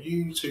retire from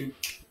YouTube.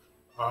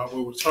 I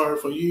will retire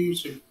from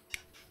YouTube.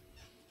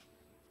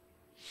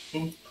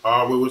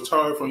 I will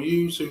retire from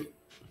YouTube.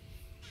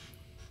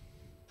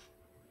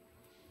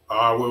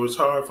 I will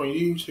retire from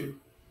YouTube.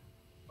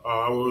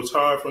 I will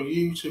retire from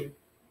YouTube.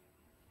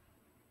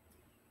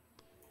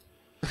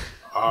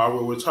 I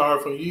will retire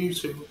from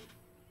YouTube.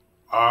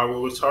 I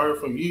will retire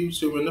from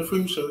YouTube in the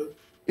future.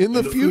 In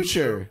the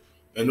future.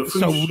 In the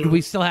So future. do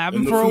we still have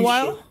him In the for a future.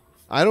 while?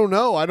 I don't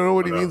know. I don't know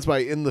what he means by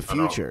in the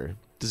future.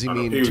 Does he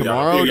mean People got-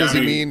 tomorrow? people Does got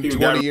he me- mean people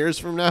 20 got- years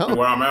from now?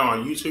 Where I'm at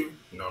on YouTube,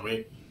 you know what I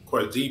mean?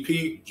 Quite a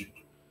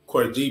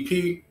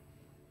DP,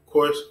 of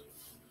course.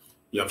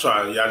 Yeah, I'm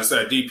trying. Yeah, I just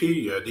said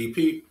DP. Yeah,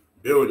 DP.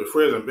 Bill with the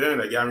Frizz and Ben,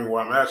 they got me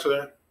where I'm at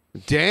today.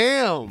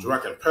 Damn.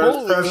 Drunken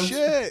Holy peasants.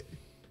 shit.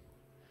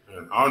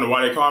 And I don't know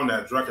why they call them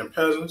that. Drunken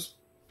peasants.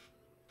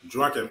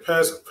 Drunken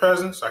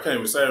peasants. I can't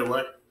even say it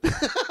right.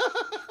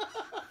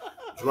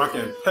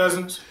 Drunken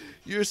peasants.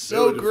 You're so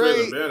Bill with the Frizz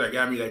great. and Ben, they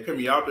got me. They put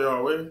me out there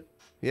already.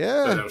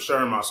 Yeah. So I'm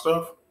sharing my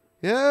stuff.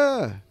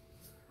 Yeah.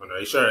 And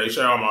they share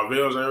all my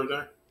videos and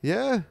everything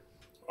Yeah.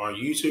 on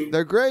YouTube.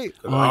 They're great.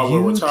 'Cause I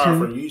will retire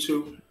from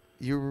YouTube.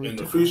 You're in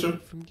the future.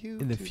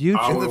 In the future.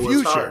 I In the will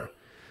future. retire.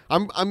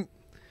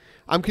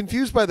 I'm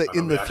confused by the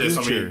in the I did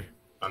so many- future.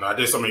 And I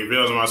did so many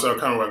videos on myself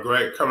coming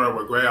up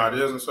with great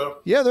ideas and stuff.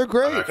 Yeah, they're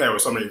great. I came up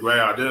with so many great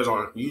ideas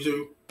on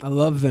YouTube. I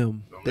love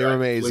them. They're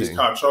Police amazing.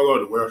 Cop Cholo,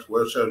 the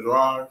wheelchair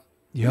drive,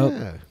 Yep.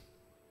 Yeah.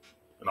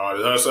 and all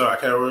the other stuff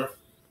I came with.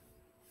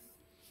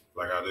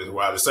 Like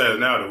I just said it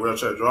now, the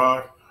wheelchair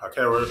drive. I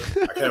came with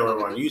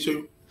on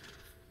YouTube.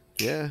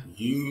 Yeah.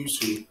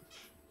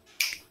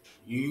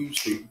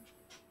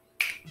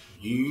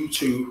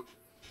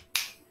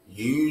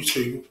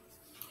 YouTube.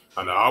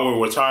 And I will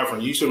retire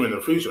from YouTube in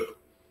the future.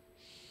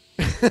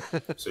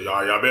 So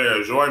y'all better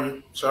enjoy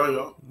me. Tell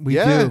y'all. We do.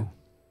 Y'all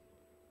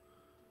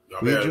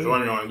We better do. enjoy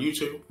me on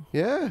YouTube.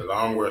 Yeah.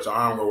 Because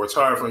I'm gonna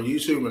retire from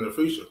YouTube in the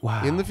future.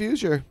 Wow. In the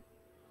future.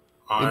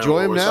 I am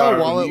Enjoy gonna him now retire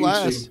while from it YouTube.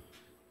 lasts.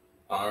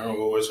 I am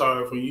gonna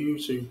retire from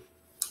YouTube.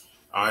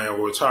 I am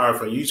gonna retire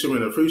from YouTube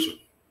in the future.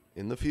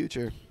 In the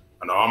future.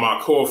 And all my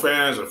cool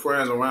fans and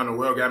friends around the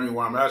world got me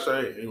where I'm at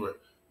today. Anyway,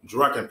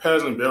 Drunken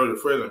Peasant, Bellevue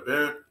Way and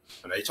Ben.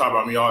 And they talk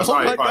about me all the Oh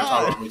time. my They probably God.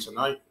 talk about me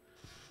tonight.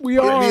 We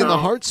Get are. me in the on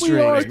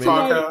heartstrings, DP man.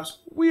 podcast.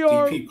 We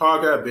are. DP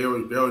podcast,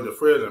 Bellevue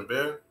Way and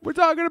Ben. We're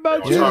talking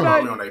about They you talk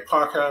about me tonight. on their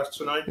podcast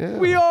tonight. Yeah.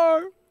 We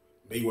are.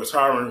 Me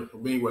retiring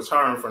from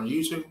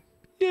YouTube.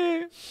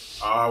 Yeah.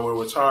 I will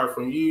retire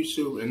from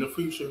YouTube in the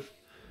future.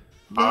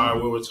 I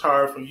will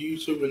retire from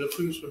YouTube in the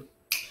future.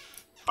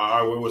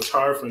 I will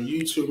retire from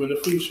YouTube in the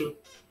future.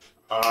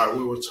 I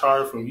will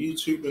retire from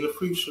YouTube in the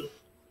future.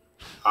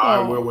 I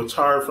will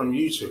retire from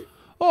YouTube.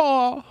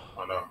 Oh.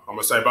 I know. I'm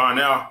gonna say bye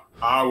now.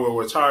 I will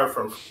retire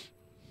from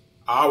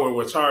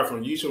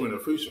YouTube in the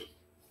future.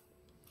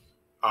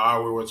 I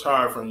will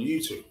retire from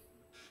YouTube.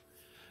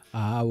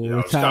 I will Yeah, I'm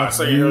retire just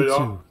from saying here, YouTube.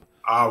 y'all.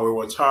 I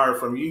will retire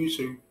from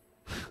YouTube.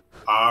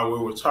 I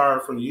will retire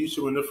from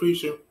YouTube in the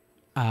future.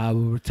 I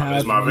will retire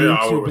That's from my video.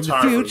 I will YouTube in the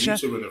retire from future.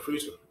 YouTube in the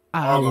future.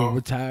 I will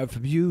retire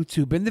from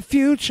YouTube in the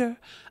future.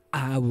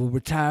 I will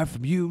retire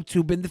from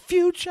YouTube in the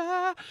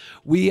future.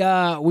 We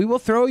will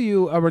throw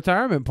you a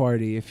retirement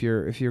party if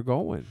you're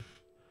going.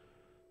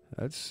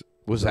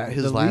 Was that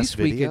his the last least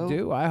video? we could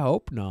do? I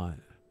hope not.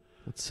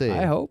 Let's see.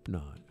 I hope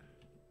not.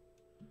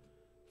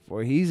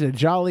 For he's a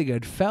jolly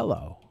good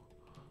fellow,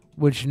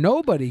 which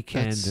nobody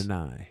can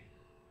deny.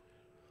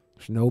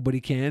 Which nobody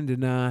can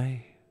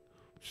deny.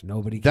 Which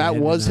nobody can That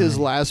was his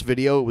deny. last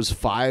video. It was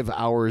 5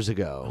 hours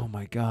ago. Oh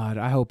my God!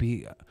 I hope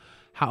he.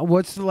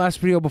 What's the last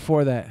video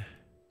before that?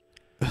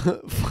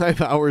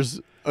 5 hours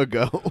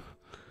ago.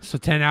 So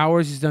 10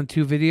 hours. He's done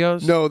 2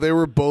 videos. No, they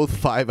were both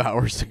 5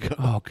 hours ago.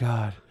 Oh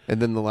God.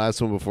 And then the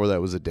last one before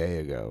that was a day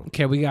ago.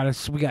 Okay, we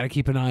gotta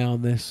keep an eye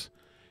on this.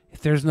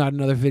 If there's not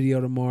another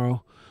video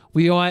tomorrow,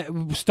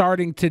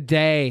 starting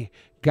today,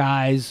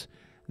 guys.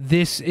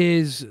 This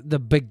is the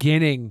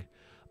beginning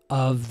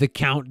of the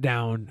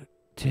countdown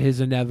to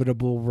his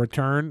inevitable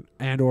return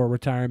and or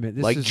retirement.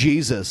 This Like is,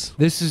 Jesus.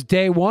 This is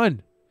day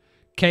 1.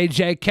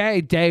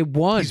 KJK, day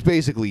 1. He's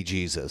basically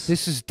Jesus.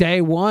 This is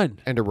day 1.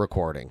 And a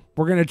recording.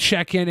 We're gonna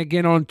check in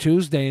again on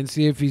Tuesday and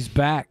see if he's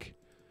back.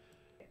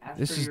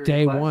 This is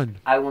day 1.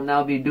 I will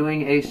now be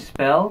doing a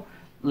spell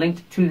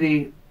linked to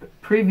the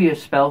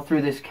previous spell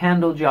through this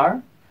candle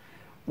jar,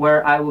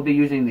 where I will be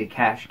using the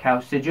Cash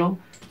Cow Sigil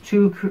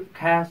to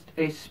cast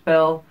a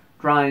spell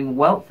drawing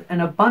wealth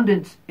and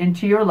abundance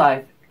into your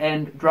life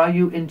and draw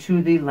you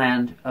into the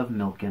land of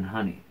milk and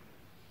honey.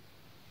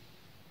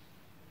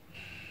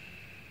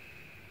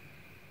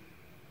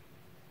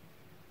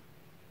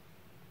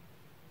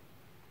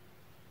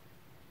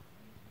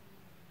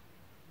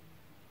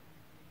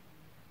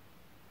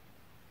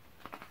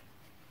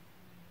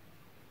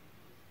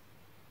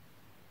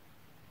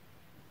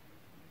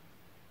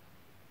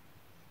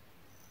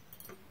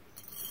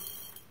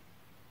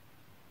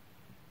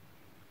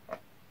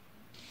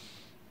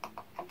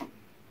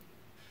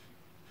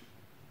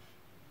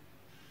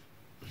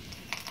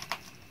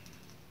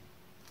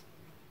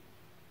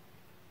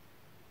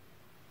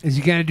 Is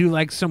he gonna do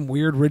like some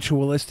weird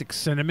ritualistic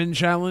cinnamon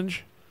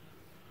challenge?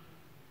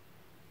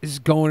 Is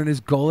going in his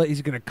gullet?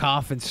 He's gonna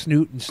cough and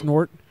snoot and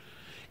snort.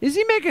 Is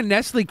he making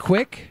Nestle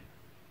quick?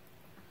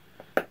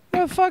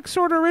 The fuck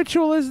sort of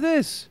ritual is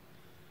this?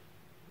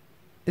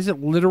 Is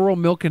it literal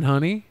milk and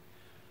honey?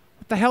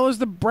 What the hell is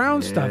the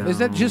brown stuff? Is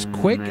that just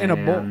quick in a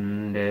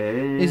bowl?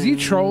 Is he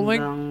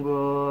trolling?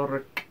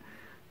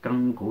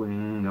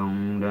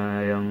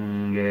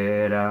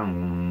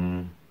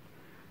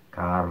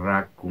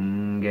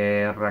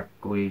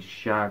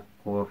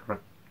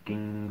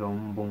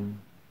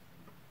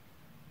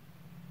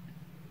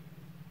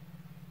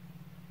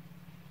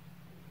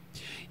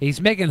 He's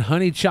making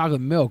honey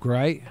chocolate milk,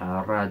 right?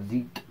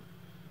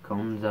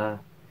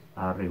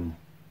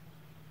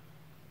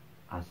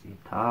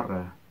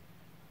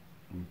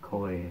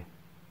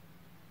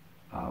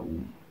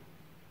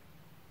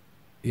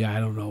 Yeah, I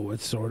don't know what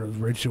sort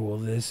of ritual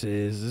this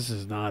is. This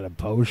is not a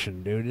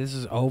potion, dude. This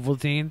is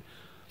Ovaltine.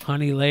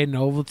 Honey-laden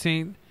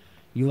Ovaltine.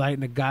 You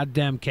lighting a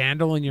goddamn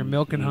candle in your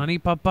milk and honey,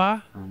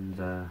 papa? Oh,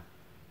 no,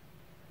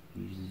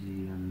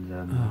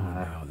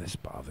 this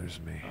bothers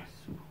me.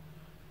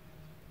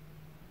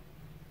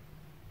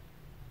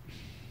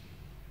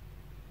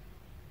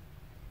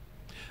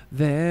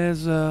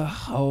 There's a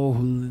hole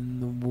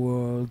in the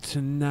world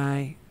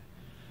tonight.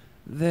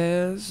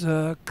 There's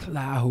a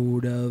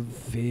cloud of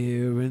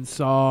fear and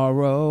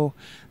sorrow.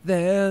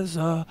 There's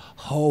a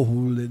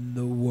hole in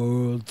the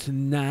world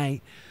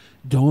tonight.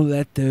 Don't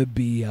let there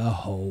be a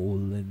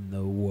hole in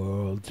the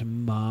world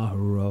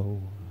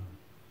tomorrow.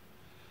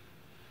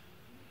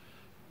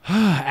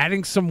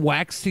 Adding some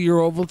wax to your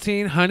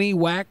Ovaltine, honey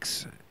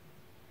wax.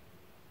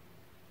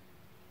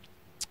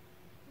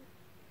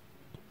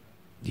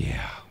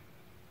 Yeah.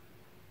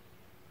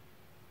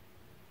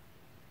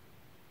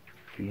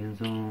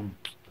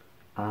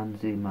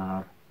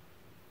 Anzimar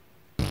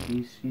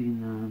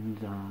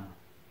Isinanza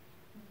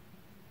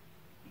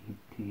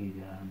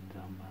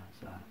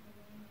Itiganzamaza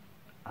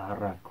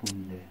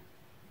Arakunde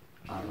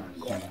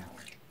Arakunde.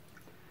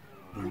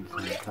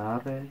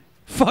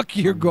 Fuck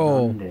your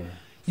goal.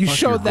 You Fuck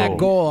showed your that goal.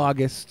 goal,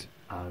 August.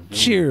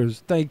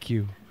 Cheers. Thank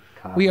you.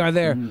 We are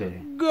there.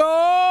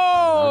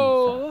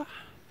 Goal!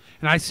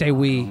 And I say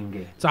we.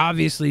 It's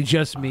obviously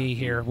just me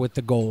here with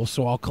the goal,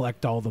 so I'll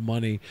collect all the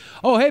money.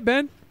 Oh, hey,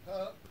 Ben.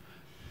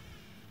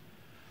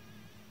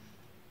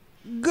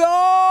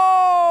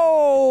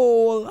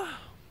 Goal!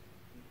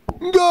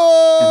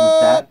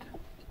 Goal!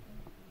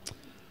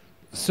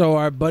 So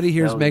our buddy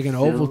here is spell making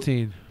sealed,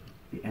 Ovaltine.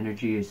 The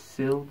energy is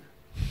sealed,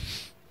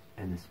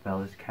 and the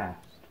spell is cast.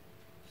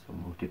 So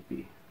mote it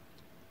be.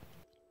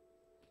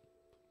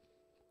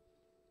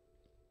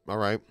 All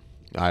right.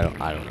 I don't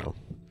know.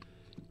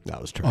 That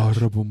was trash.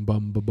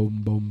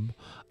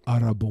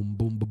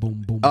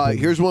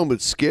 Here's one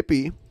with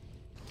Skippy.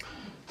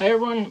 Hi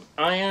everyone,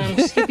 I am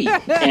Skippy,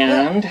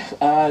 and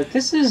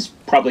this is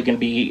probably going to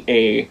be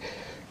a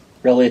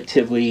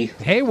relatively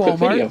quick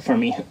video for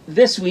me.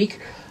 This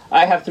week,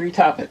 I have 3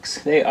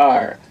 topics. They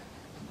are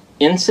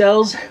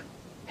incels,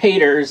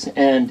 haters,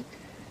 and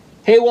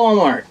hey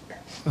Walmart.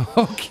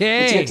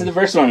 Okay. Let's get to the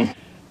first one.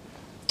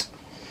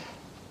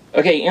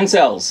 Okay,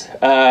 incels.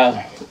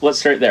 Let's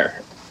start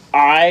there.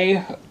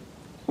 I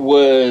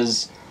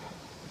was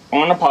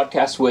on a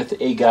podcast with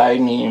a guy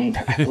named,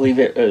 I believe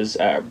it was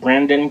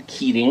Brandon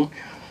Keating.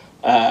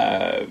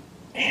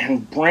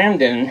 And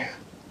Brandon...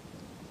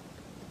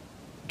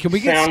 Can we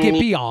get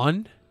Skippy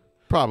on?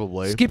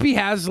 Probably. Skippy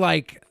has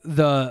like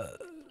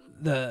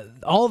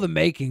all the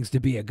makings to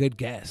be a good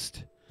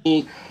guest.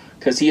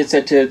 Because he had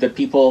said to the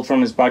people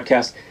from his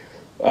podcast,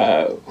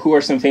 who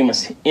are some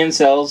famous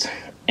incels,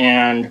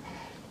 and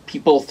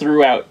people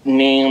threw out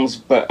names,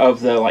 but of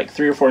the like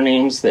 3 or 4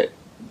 names that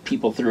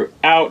people threw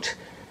out,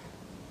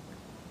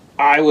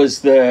 I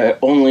was the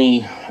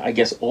only, I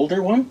guess, older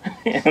one,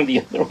 and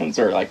the other ones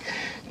are like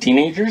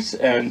teenagers,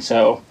 and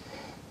so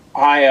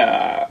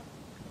that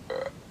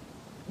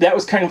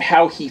was kind of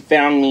how he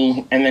found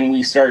me, and then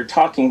we started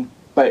talking,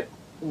 but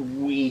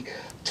we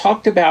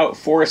talked about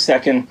for a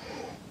second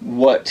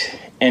what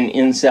an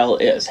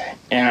incel is,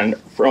 and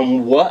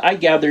from what I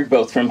gathered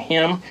both from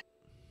him.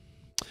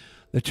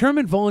 The term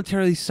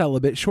involuntarily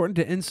celibate, shortened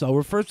to incel,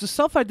 refers to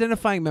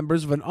self-identifying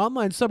members of an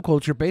online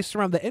subculture based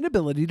around the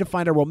inability to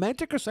find a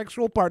romantic or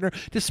sexual partner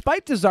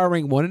despite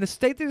desiring one, in a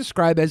state they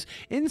describe as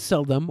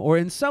inceldom or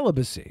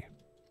incelibacy.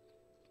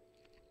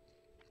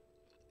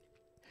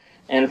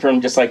 And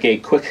from just like a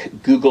quick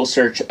Google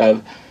search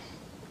of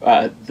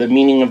the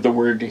meaning of the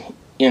word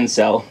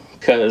incel,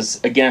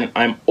 because again,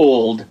 I'm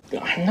old.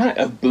 I'm not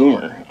a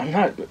boomer. I'm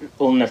not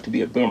old enough to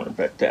be a boomer,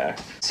 but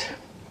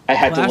I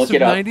had to look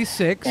it up.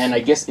 96. And I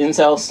guess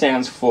incel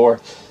stands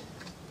for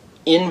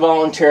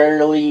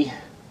involuntarily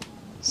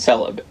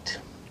celibate.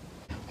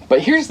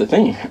 But here's the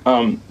thing.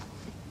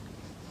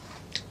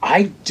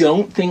 I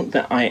don't think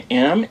that I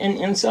am an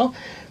incel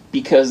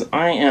because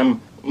I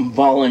am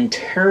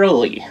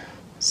voluntarily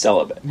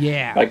celibate.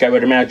 Yeah. Like I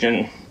would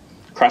imagine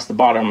across the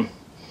bottom.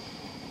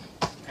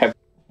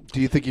 Do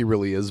you think he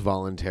really is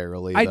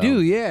voluntarily? I though?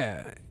 do,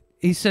 yeah.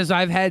 He says,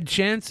 I've had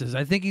chances.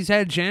 I think he's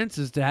had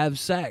chances to have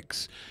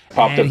sex.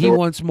 Popped And up he the-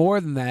 wants more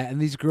than that.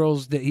 And these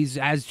girls that he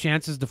has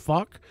chances to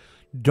fuck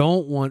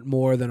don't want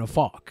more than a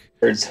fuck.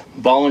 Words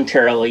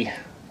voluntarily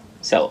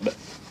celibate.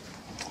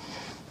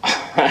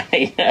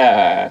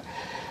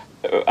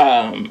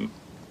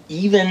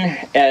 Even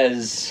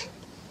as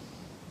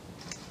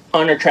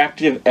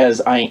unattractive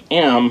as I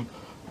am,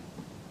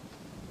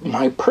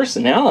 my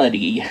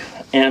personality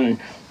and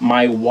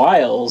my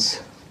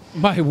wiles.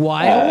 My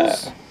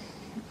wiles?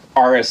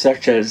 Are as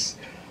such as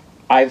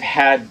I've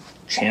had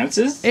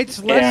chances.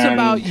 It's less and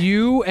about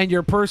you and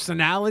your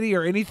personality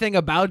or anything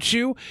about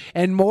you,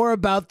 and more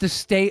about the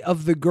state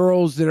of the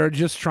girls that are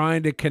just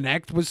trying to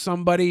connect with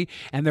somebody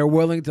and they're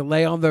willing to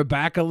lay on their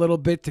back a little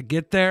bit to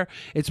get there.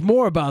 It's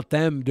more about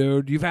them,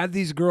 dude. You've had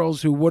these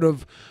girls who would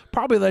have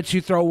probably let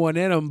you throw one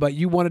in them, but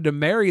you wanted to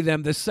marry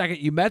them the second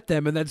you met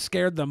them, and that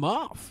scared them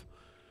off.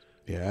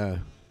 Yeah.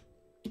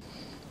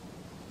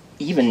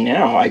 Even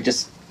now, I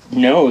just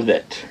know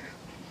that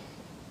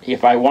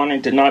if I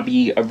wanted to not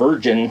be a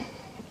virgin,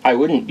 I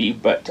wouldn't be,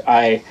 but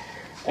I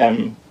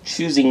am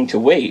choosing to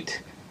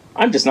wait.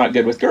 I'm just not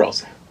good with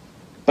girls.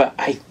 But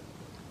I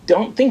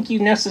don't think you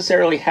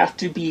necessarily have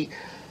to be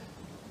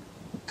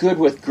good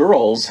with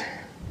girls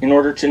in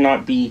order to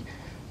not be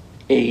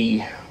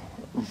a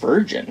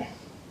virgin.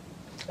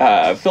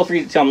 Feel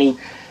free to tell me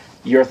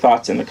your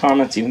thoughts in the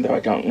comments, even though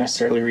I don't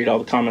necessarily read all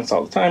the comments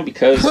all the time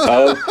because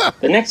of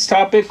the next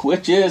topic,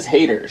 which is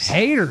haters.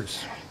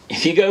 Haters.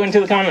 If you go into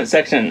the comment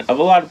section of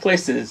a lot of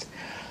places,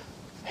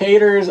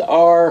 haters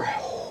are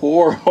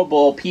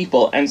horrible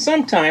people. And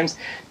sometimes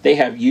they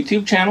have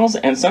YouTube channels,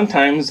 and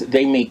sometimes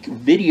they make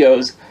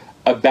videos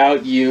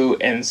about you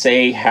and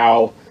say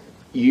how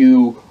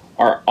you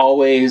are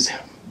always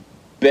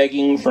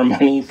begging for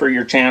money for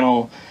your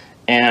channel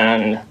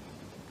and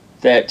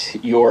that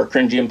you're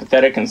cringy and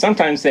pathetic. And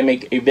sometimes they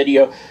make a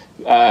video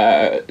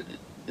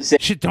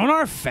Shit, don't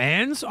our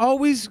fans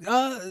always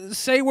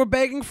say we're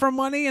begging for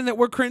money and that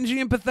we're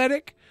cringy and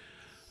pathetic?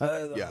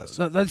 Yes.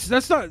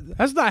 That's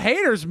not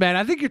haters, man.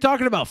 I think you're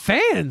talking about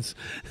fans.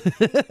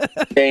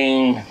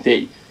 saying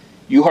that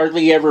you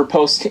hardly ever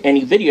post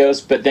any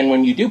videos, but then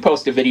when you do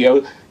post a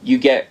video, you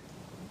get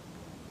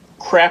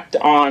crapped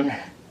on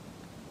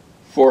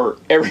for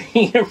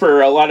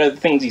for a lot of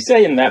the things you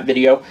say in that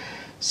video.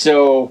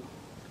 So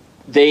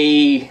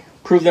they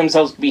prove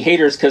themselves to be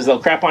haters because they'll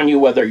crap on you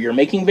whether you're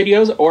making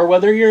videos or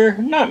whether you're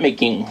not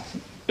making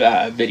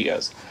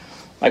videos.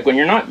 Like when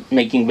you're not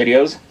making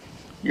videos,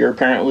 you're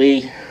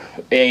apparently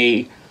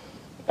a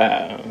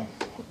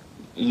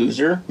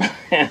loser.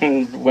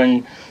 And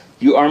when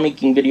you are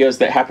making videos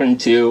that happen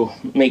to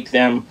make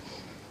them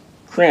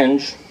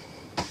cringe.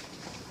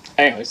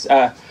 Anyways,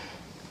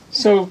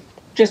 so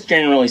just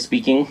generally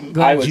speaking,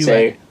 I would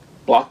say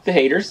block the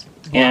haters.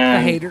 Block the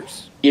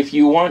haters. If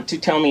you want to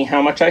tell me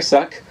how much I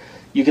suck,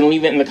 you can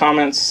leave it in the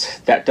comments.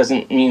 That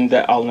doesn't mean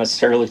that I'll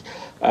necessarily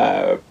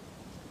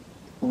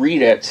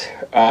read it,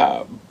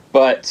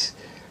 but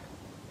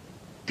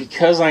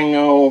because I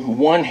know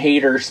one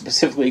hater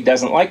specifically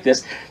doesn't like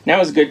this, now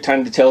is a good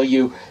time to tell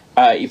you,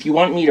 if you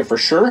want me to for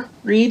sure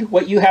read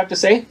what you have to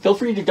say, feel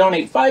free to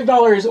donate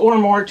 $5 or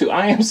more to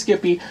I Am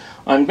Skippy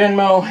on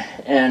Venmo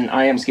and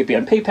I Am Skippy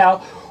on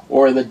PayPal,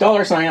 or the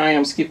 $sign I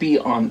Am Skippy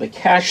on the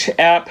Cash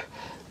App,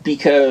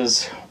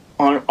 because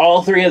on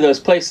all three of those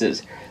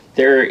places,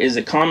 there is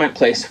a comment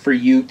place for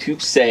you to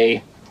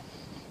say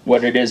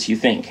what it is you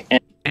think.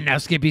 And now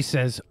Skippy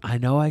says, I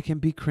know I can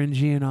be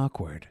cringy and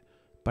awkward,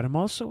 but I'm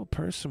also a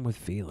person with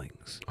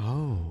feelings.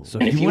 Oh. So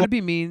if you want to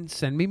be mean,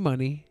 send me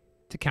money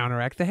to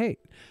counteract the hate.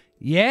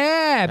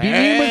 Yeah, be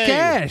mean with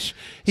cash.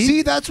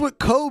 See, that's what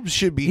Cobes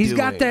should be doing. He's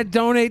got that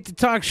donate to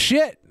talk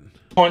shit.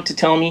 Want to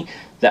tell me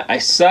that I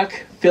suck,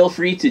 feel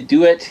free to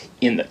do it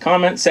in the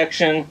comment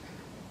section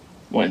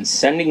when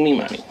sending me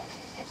money.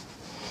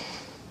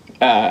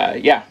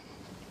 Yeah.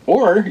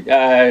 Or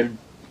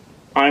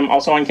I'm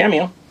also on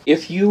Cameo.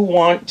 If you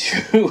want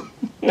to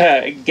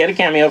get a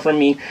cameo from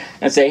me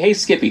and say, hey,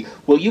 Skippy,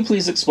 will you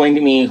please explain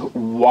to me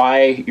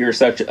why you're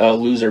such a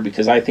loser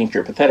because I think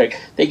you're pathetic,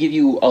 they give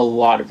you a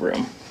lot of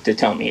room to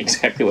tell me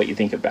exactly what you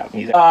think about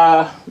me.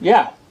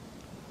 Yeah.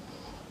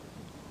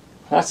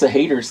 That's the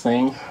haters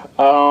thing.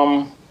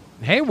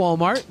 Hey,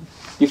 Walmart.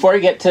 Before I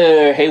get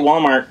to Hey,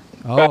 Walmart.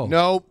 Oh.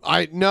 No.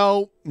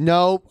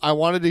 I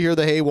wanted to hear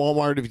the Hey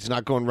Walmart. If it's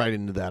not going right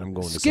into that, I'm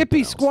going to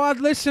Skippy Squad,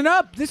 listen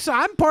up.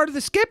 I'm part of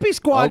the Skippy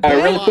Squad.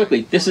 Really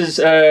quickly, this is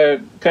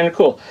kind of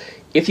cool.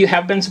 If you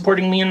have been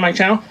supporting me and my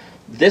channel,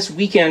 this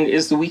weekend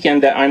is the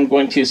weekend that I'm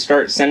going to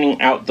start sending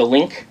out the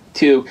link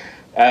to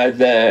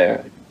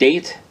the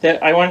date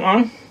that I went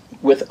on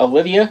with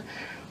Olivia.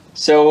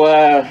 So,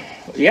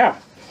 yeah.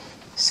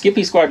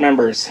 Skippy Squad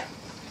members,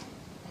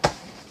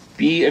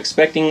 be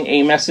expecting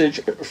a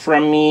message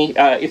from me.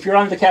 If you're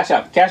on the Cash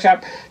App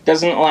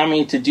doesn't allow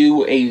me to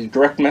do a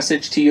direct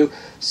message to you.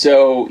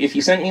 So if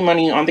you sent me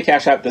money on the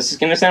Cash App, this is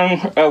going to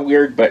sound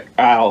weird, but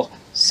I'll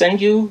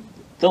send you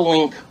the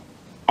link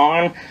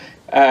on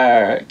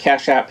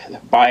Cash App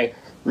by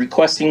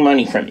requesting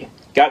money from you.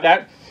 Got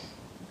that?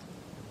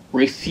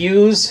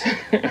 refuse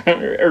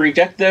or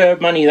reject the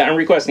money that I'm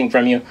requesting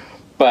from you,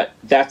 but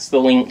that's the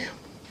link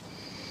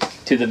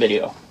to the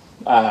video.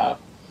 But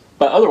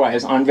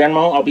otherwise, on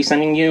Venmo, I'll be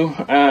sending you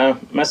a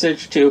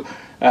message to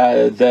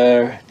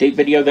the date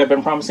video that I've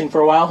been promising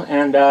for a while,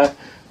 and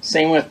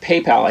same with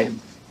PayPal.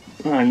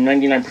 I'm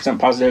 99%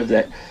 positive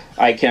that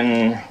I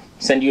can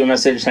send you a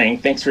message saying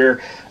thanks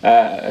for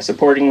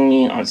supporting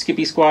me on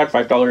Skippy Squad,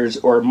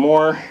 $5 or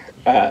more.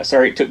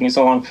 Sorry it took me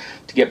so long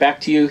to get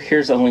back to you.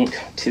 Here's a link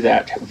to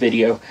that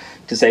video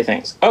to say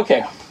thanks.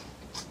 Okay.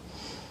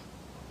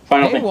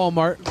 Final thing.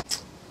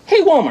 Walmart.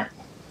 Hey, Walmart.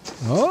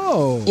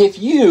 Oh. If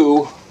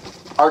you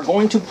are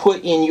going to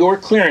put in your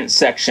clearance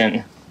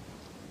section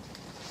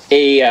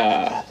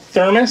a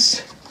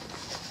thermos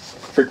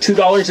for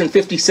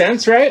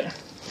 $2.50, right?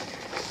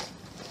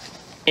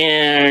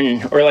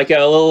 Or like a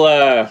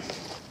little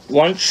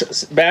lunch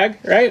bag,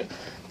 right?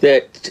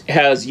 That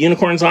has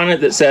unicorns on it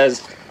that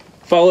says,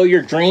 follow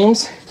your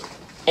dreams.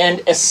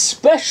 And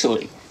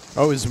especially,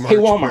 his hey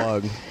Walmart,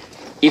 plug.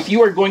 If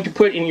you are going to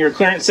put in your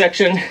clearance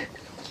section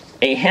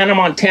a Hannah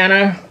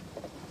Montana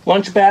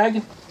lunch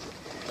bag,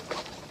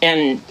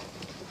 and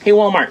hey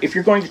Walmart, if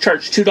you're going to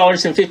charge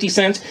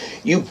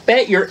 $2.50, you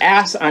bet your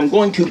ass I'm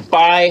going to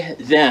buy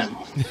them.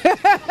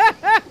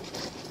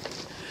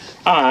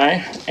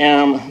 I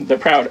am the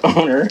proud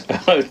owner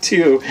of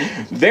two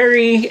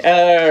very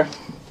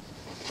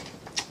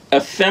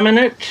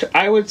effeminate,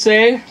 I would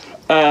say,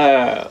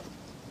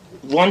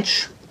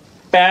 lunch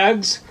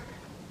bags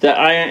that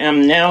I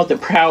am now the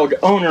proud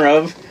owner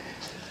of,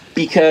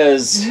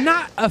 because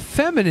not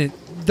effeminate.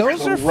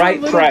 Those are for right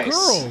little price.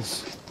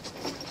 girls.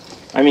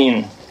 I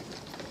mean,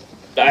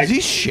 is he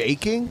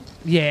shaking?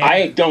 Yeah.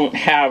 I don't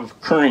have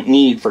current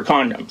need for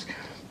condoms,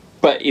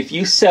 but if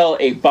you sell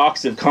a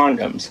box of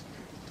condoms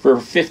for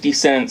 50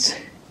 cents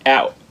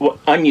out,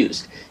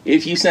 unused.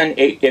 If you sell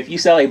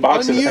a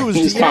box of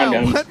unused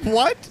condoms,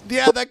 What?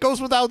 Yeah, that goes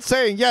without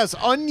saying. Yes,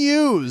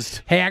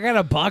 unused. Hey, I got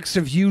a box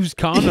of used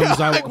condoms.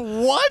 Yeah,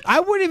 what? I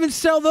wouldn't even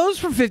sell those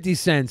for 50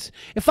 cents.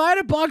 If I had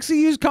a box of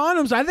used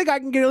condoms, I think I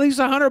can get at least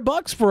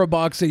 $100 for a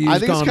box of used condoms. I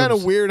think it's kind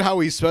of weird how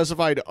he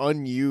specified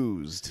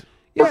unused.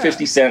 for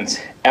 50 cents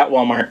at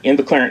Walmart in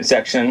the clearance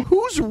section.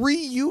 Who's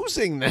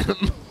reusing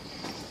them?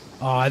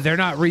 They're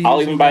not reusing.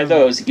 I'll even buy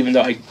those, even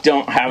though I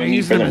don't have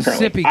any for them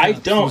currently. I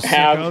don't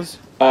have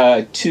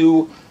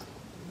 2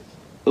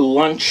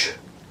 lunch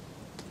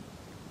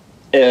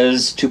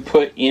is to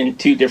put in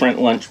 2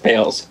 different lunch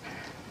pails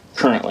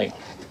currently.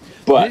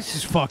 But this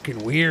is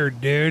fucking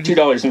weird, dude.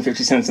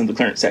 $2.50 in the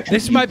clearance section.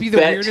 This might be the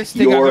weirdest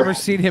thing I've ever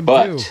seen him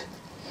do.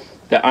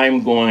 That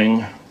I'm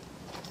going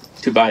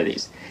to buy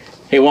these.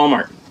 Hey,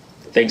 Walmart,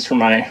 thanks for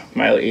my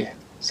Miley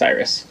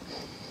Cyrus.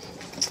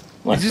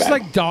 Is this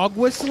like dog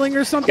whistling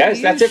or something?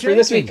 Guys, that's it for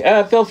this week.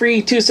 Feel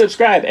free to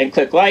subscribe and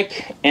click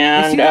like.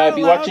 And if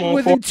you watching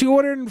within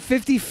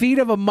 250 feet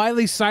of a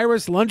Miley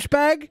Cyrus lunch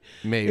bag?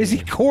 Maybe. Is he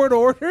court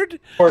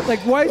ordered? Like,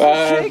 why is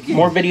he shaking?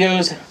 More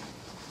videos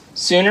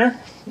sooner.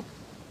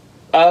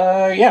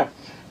 Yeah.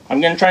 I'm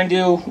going to try and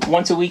do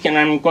once a week, and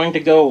I'm going to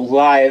go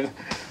live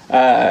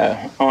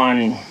on,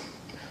 I'm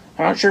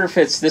not sure if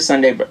it's this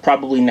Sunday, but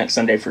probably next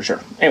Sunday for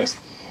sure. Anyways,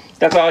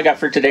 that's all I got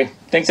for today.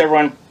 Thanks,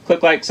 everyone.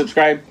 Click like,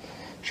 subscribe.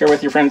 Share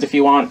with your friends if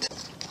you want.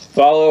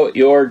 Follow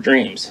your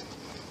dreams.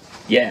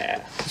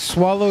 Yeah.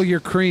 Swallow your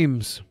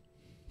creams.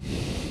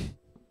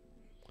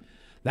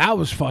 That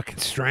was fucking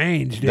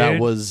strange, dude.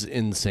 That was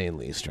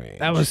insanely strange.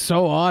 That was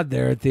so odd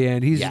there at the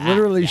end. He's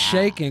literally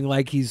shaking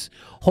like he's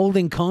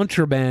holding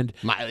contraband.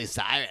 Miley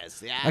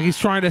Cyrus, yeah. Like he's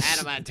trying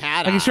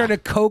to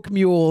coke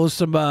mule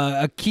some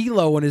a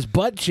kilo in his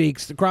butt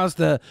cheeks across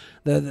the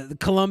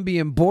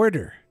Colombian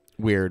border.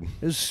 Weird.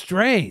 It was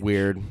strange.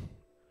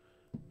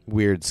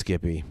 Weird,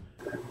 Skippy.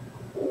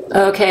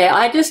 Okay,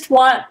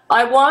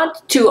 I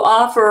want to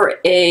offer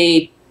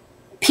a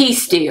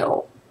peace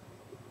deal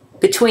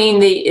between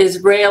the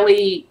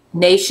Israeli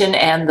nation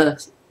and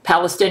the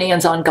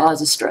Palestinians on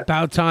Gaza Strip.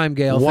 About time,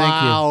 Gail. Wow.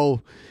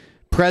 Thank you.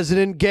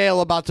 President Gail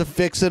about to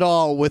fix it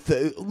all with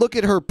look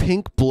at her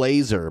pink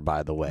blazer,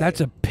 by the way. That's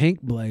a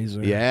pink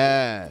blazer.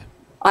 Yeah.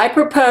 I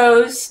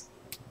propose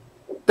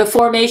the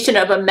formation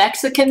of a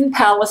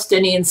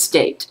Mexican-Palestinian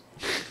state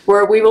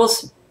where we will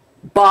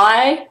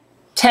buy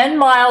 10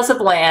 miles of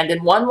land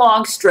in one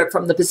long strip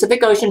from the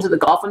Pacific Ocean to the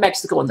Gulf of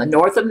Mexico in the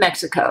north of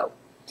Mexico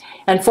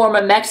and form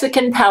a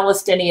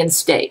Mexican-Palestinian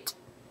state.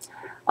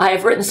 I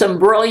have written some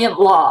brilliant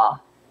law.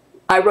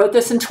 I wrote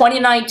this in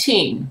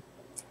 2019,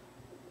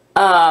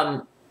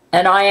 and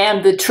I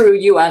am the true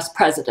U.S.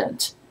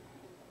 president.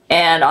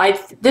 And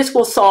this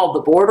will solve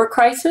the border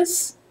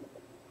crisis,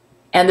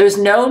 and there's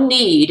no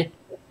need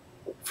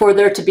for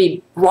there to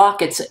be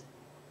rockets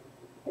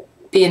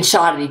being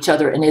shot at each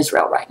other in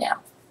Israel right now.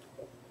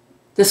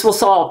 This will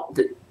solve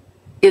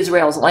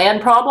Israel's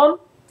land problem,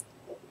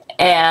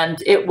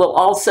 and it will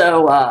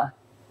also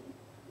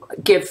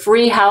give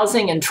free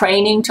housing and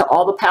training to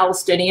all the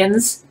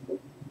Palestinians.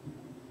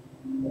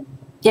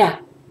 Yeah,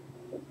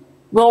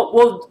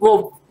 we'll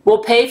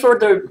pay for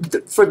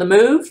the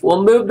move.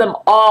 We'll move them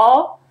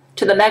all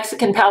to the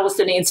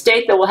Mexican-Palestinian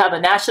state that will have a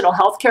national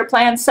health care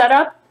plan set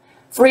up,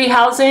 free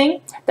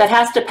housing that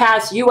has to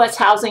pass U.S.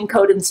 housing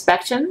code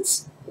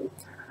inspections,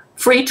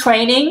 free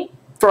training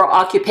for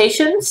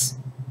occupations.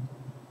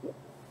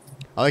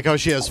 I like how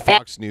she has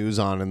Fox News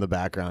on in the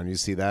background. You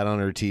see that on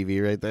her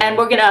TV right there? And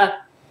we're going to,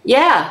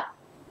 yeah,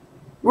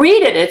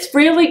 read it. It's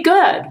really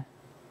good.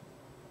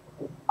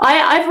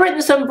 I've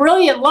written some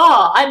brilliant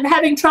law. I'm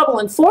having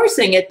trouble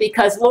enforcing it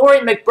because Lori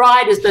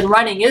McBride has been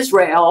running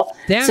Israel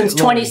since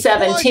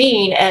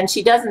 2017, and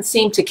she doesn't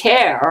seem to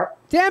care.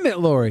 Damn it,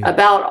 Lori.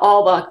 About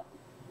all the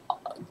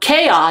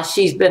chaos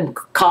she's been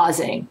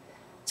causing.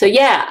 So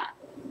yeah,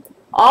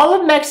 all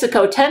of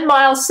Mexico, 10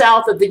 miles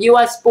south of the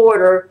U.S.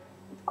 border,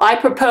 I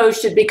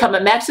propose should become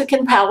a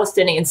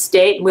Mexican-Palestinian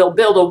state, and we'll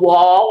build a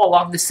wall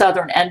along the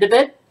southern end of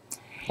it.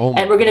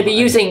 And we're going to be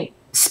using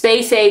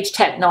space-age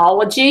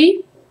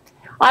technology.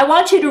 I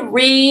want you to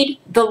read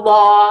the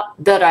law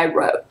that I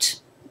wrote,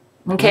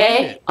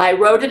 okay? I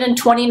wrote it in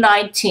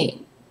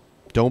 2019.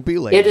 Don't be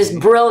lazy. It is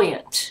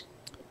brilliant.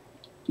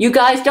 You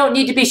guys don't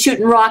need to be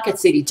shooting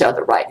rockets at each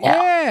other right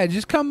now. Yeah,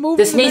 just come move.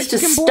 This to the needs to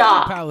Mexican border,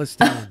 stop.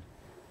 Palestine.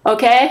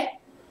 Okay?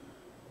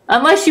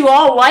 Unless you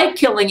all like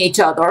killing each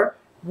other.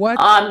 What?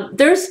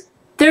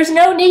 There's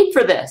no need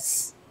for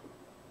this.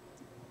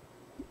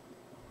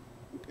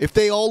 If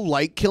they all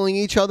like killing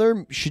each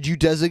other, should you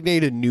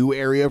designate a new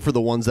area for the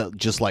ones that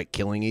just like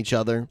killing each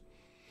other?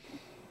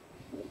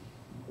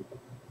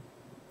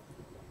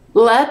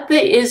 Let the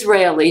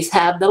Israelis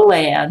have the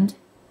land.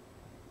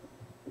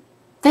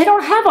 They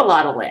don't have a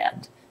lot of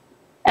land.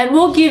 And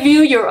we'll give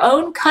you your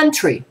own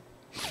country.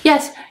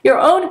 Yes, your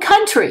own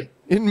country.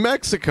 In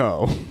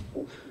Mexico.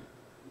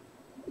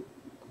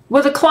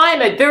 With a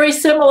climate very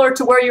similar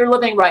to where you're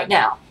living right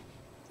now.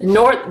 The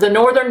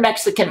northern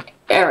Mexican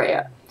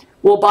area.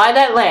 We'll buy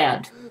that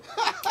land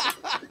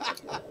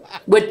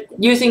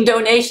using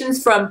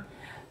donations from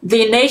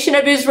the nation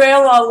of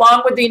Israel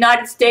along with the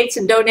United States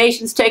and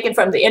donations taken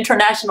from the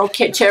International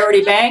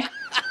Charity Bank.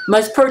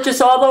 Must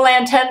purchase all the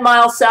land 10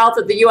 miles south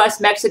of the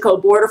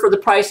U.S.-Mexico border for the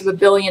price of $1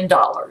 billion.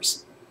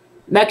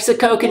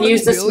 Mexico can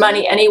use this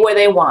money any way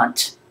they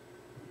want,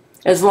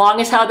 as long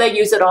as how they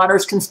use it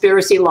honors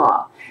conspiracy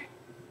law.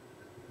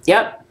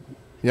 Yep.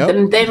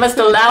 They must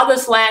allow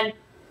this land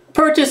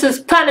purchase as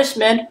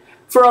punishment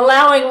for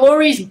allowing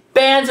Lori's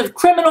bands of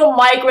criminal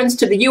migrants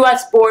to the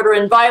U.S. border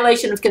in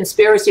violation of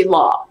conspiracy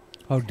law.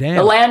 Oh, damn.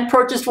 The land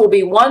purchased will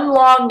be one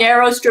long,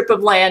 narrow strip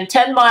of land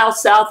 10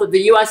 miles south of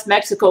the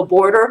U.S.-Mexico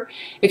border,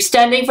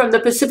 extending from the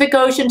Pacific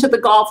Ocean to the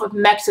Gulf of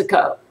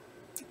Mexico.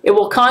 It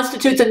will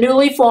constitute the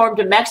newly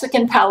formed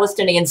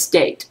Mexican-Palestinian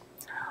state.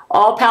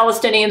 All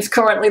Palestinians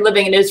currently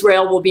living in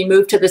Israel will be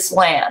moved to this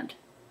land.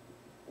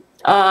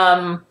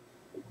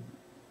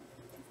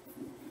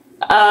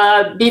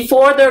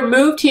 Before they're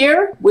moved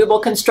here, we will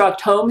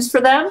construct homes for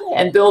them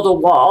and build a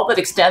wall that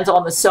extends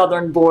on the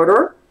southern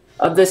border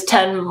of this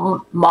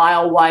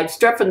 10-mile wide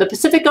strip from the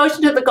Pacific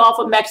Ocean to the Gulf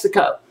of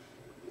Mexico.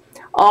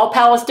 All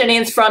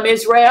Palestinians from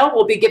Israel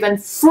will be given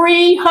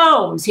free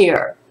homes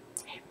here.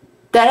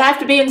 That has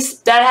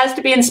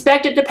to be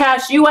inspected to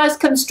pass U.S.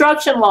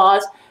 construction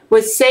laws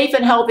with safe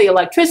and healthy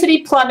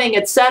electricity, plumbing,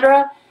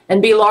 etc.,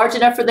 and be large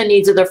enough for the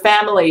needs of their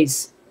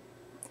families.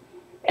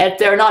 If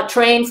they're not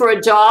trained for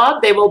a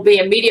job, they will be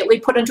immediately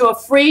put into a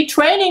free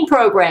training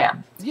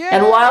program. Yeah.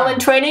 And while in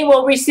training,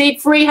 will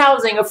receive free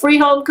housing, a free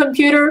home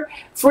computer,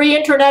 free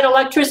internet,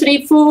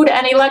 electricity, food,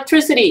 and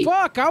electricity.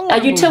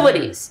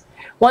 Utilities.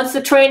 Once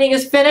the training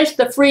is finished,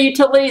 the free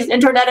utilities,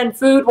 internet, and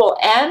food will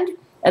end,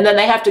 and then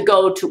they have to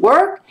go to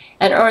work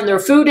and earn their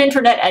food,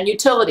 internet, and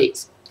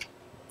utilities.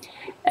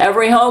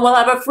 Every home will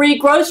have a free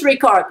grocery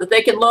cart that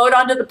they can load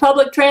onto the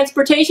public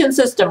transportation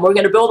system. We're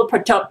going to build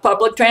a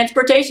public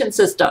transportation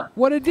system.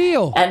 What a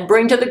deal. And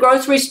bring to the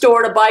grocery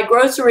store to buy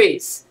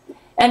groceries.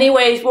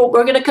 Anyways,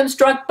 we're going to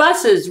construct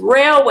buses,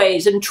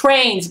 railways, and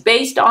trains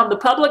based on the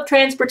public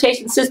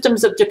transportation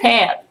systems of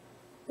Japan.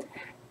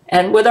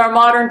 And with our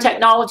modern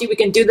technology, we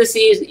can do this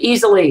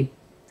easily.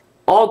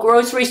 All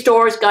grocery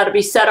stores got to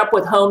be set up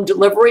with home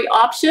delivery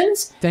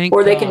options,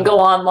 or they can go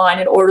online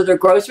and order their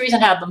groceries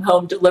and have them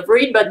home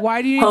delivered. But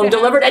home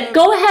delivered. And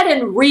go ahead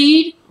and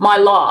read my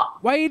law.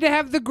 Why do you need to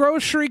have the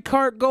grocery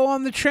cart go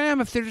on the tram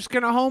if they're just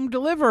going to home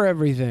deliver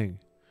everything?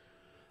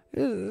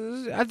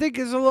 I think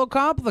it's a little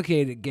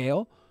complicated,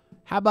 Gail.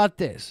 How about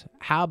this?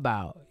 How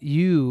about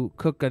you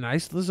cook a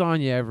nice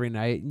lasagna every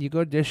night and you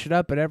go dish it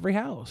up at every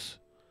house?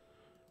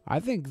 I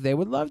think they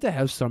would love to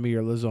have some of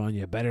your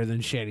lasagna better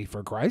than Shanny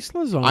for Christ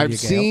lasagna. I've Gail.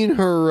 seen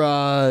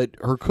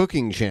her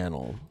cooking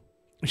channel.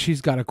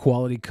 She's got a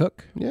quality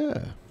cook.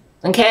 Yeah.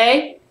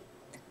 Okay.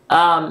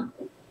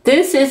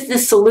 This is the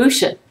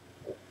solution.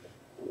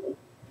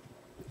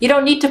 You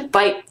don't need to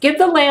fight. Give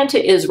the land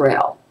to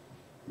Israel,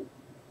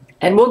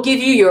 and we'll give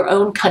you your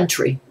own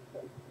country.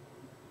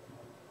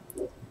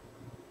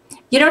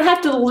 You don't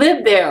have to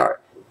live there.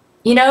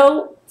 You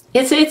know,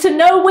 it's a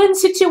no-win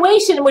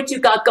situation what you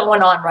got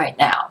going on right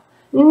now.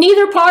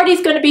 Neither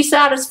party's going to be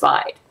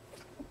satisfied.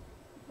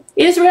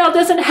 Israel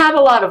doesn't have a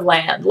lot of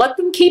land. Let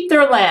them keep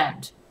their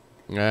land.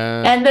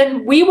 And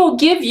then we will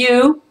give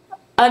you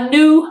a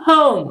new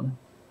home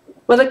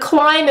with a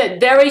climate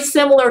very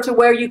similar to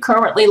where you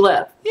currently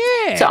live.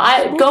 Yeah. So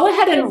I go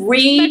ahead and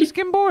read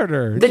Mexican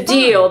border. the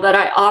deal that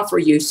I offer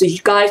you so you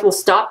guys will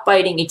stop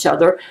fighting each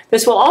other.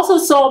 This will also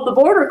solve the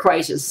border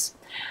crisis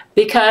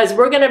because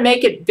we're going to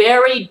make it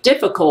very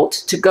difficult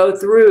to go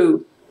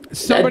through.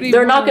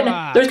 They're not going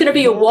to. There's going to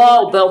be a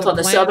wall built on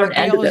the southern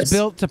end of this.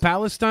 Built to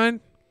Palestine.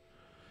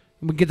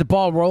 We get the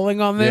ball rolling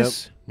on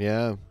this. Yep.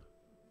 Yeah.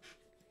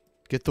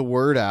 Get the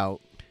word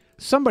out.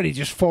 Somebody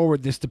just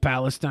forward this to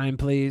Palestine,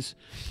 please.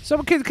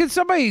 Can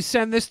somebody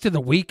send this to the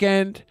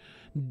Weekend?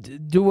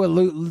 Dua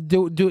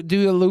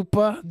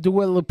Lupa?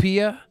 Dewey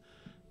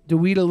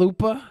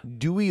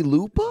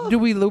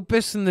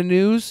Lupus in the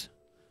news?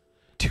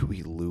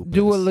 Dewey Lupus.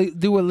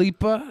 Dua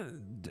Lipa?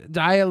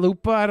 Dia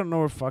Lupa? I don't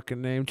know her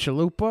fucking name.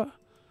 Chalupa?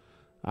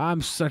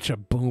 I'm such a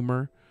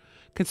boomer.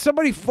 Can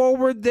somebody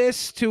forward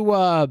this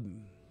to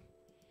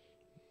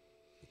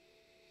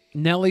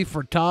Nelly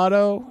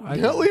Furtado?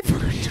 Nelly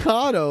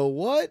Furtado?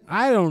 What?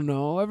 I don't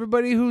know.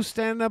 Everybody who's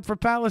standing up for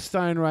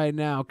Palestine right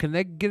now, can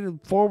they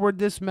forward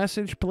this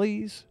message,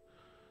 please?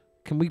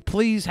 Can we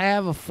please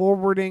have a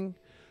forwarding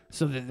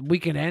so that we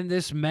can end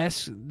this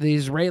mess, the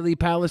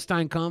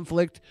Israeli-Palestine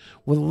conflict,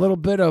 with a little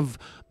bit of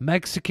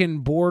Mexican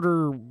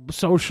border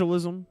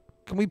socialism?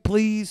 Can we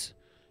please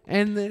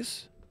end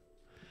this?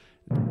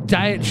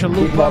 Diet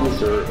Chalupa.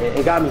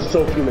 It got me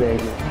so fuming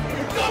angry.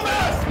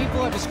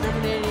 People are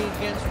discriminating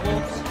against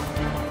wolves.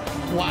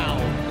 Wow.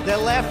 They're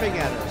laughing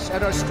at us,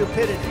 at our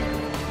stupidity.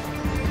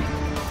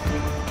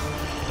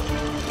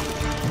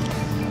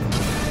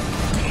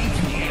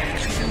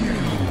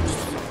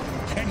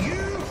 And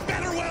you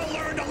better well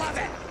learn to love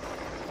it.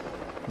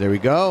 There we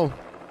go.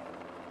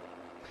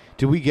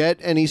 Did we get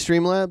any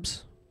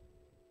Streamlabs?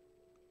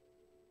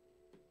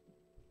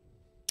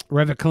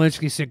 Reva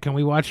Kalinsky said, can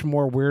we watch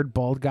more weird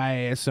bald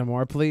guy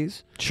ASMR,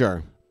 please?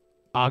 Sure.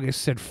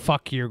 August said,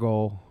 fuck your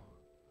goal.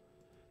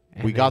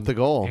 And we got the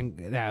goal.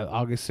 And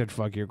August said,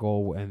 fuck your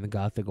goal, and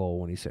got the goal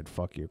when he said,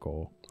 fuck your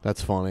goal.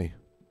 That's funny.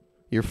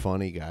 You're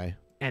funny, guy.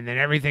 And then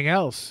everything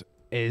else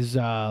is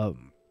up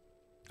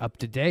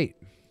to date.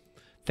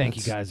 Thank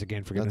you guys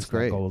again for getting us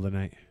that goal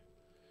tonight.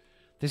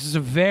 This is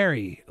a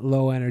very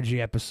low-energy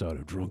episode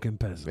of Drunken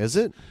Peasants. Is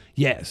it?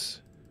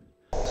 Yes.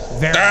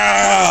 Very.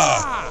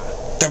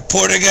 They're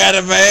putting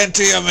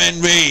adamantium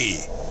in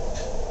me.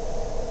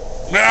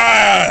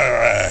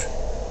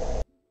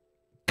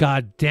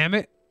 God damn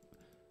it.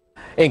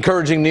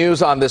 Encouraging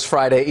news on this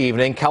Friday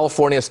evening.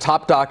 California's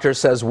top doctor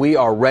says we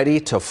are ready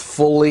to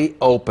fully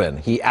open.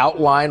 He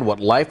outlined what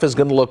life is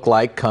going to look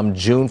like come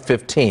June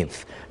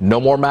 15th.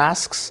 No more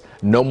masks,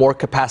 no more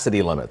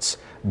capacity limits.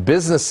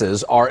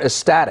 Businesses are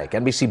ecstatic.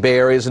 NBC Bay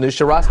Area's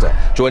Anusha Rasta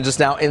joins us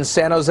now in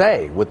San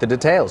Jose with the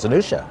details.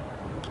 Anusha.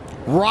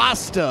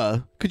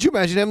 Rasta. Could you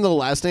imagine having the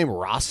last name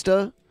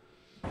Rasta?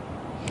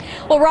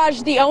 Well,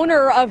 Raj, the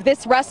owner of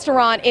this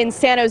restaurant in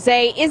San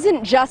Jose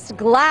isn't just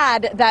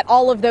glad that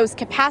all of those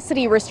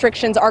capacity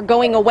restrictions are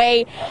going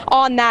away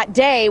on that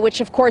day, which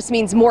of course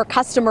means more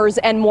customers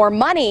and more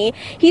money.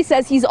 He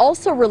says he's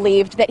also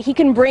relieved that he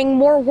can bring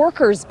more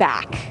workers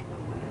back.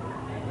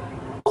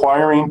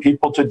 Requiring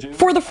people to do.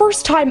 For the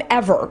first time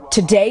ever,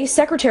 today,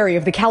 Secretary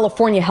of the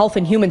California Health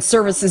and Human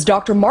Services,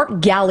 Dr. Mark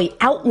Galley,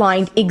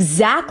 outlined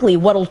exactly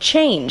what'll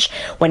change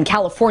when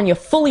California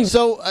fully...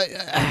 So,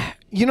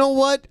 you know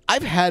what?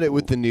 I've had it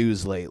with the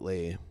news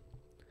lately.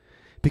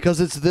 Because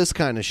it's this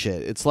kind of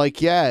shit. It's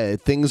like, yeah,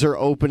 things are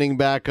opening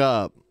back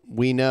up.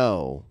 We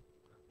know.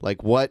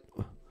 Like, what?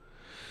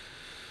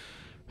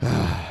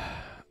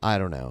 I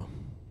don't know.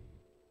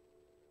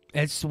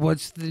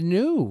 What's the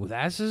new?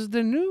 This is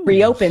the new.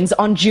 Reopens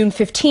on June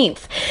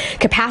 15th.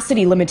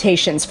 Capacity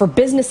limitations for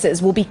businesses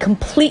will be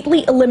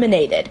completely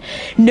eliminated.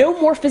 No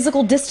more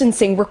physical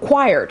distancing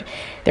required.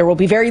 There will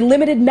be very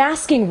limited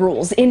masking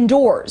rules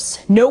indoors.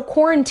 No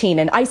quarantine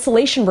and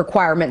isolation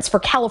requirements for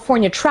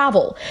California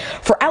travel.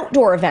 For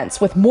outdoor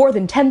events with more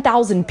than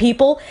 10,000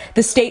 people,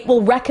 the state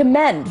will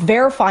recommend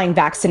verifying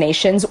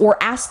vaccinations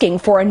or asking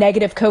for a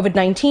negative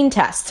COVID-19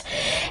 test.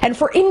 And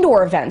for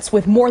indoor events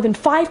with more than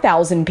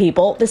 5,000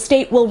 people, the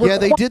state will yeah,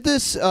 they did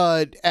this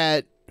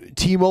at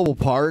T-Mobile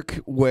Park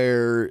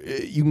where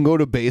you can go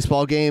to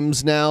baseball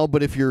games now,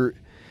 but if you're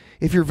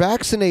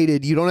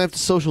vaccinated, you don't have to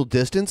social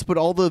distance, but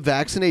all the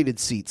vaccinated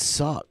seats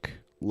suck.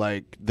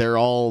 Like, they're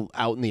all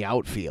out in the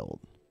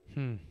outfield.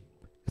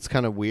 It's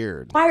kind of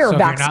weird. So if you're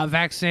not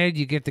vaccinated,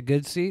 you get the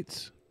good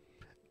seats?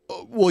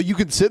 Well, you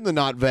can sit in the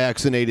not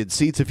vaccinated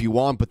seats if you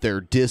want, but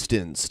they're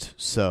distanced,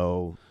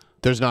 so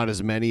there's not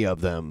as many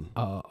of them.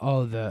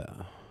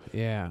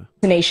 Yeah.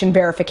 Vaccination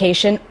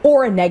verification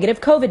or a negative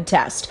COVID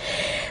test.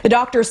 The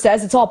doctor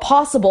says it's all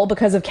possible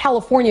because of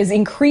California's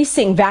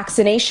increasing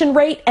vaccination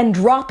rate and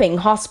dropping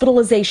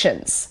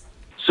hospitalizations.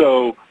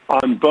 So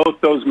on both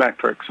those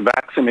metrics,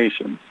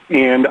 vaccinations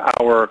and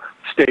our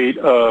state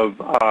of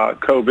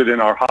COVID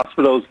in our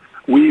hospitals,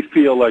 we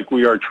feel like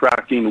we are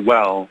tracking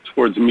well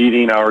towards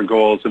meeting our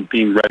goals of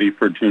being ready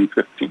for June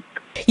 15th.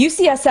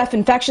 UCSF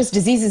infectious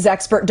diseases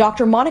expert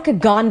Dr. Monica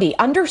Gandhi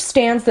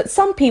understands that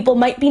some people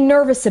might be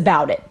nervous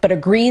about it, but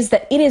agrees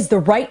that it is the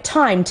right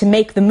time to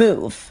make the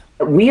move.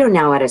 We are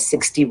now at a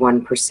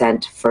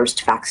 61%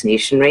 first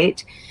vaccination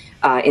rate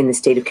in the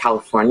state of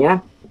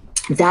California.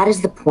 That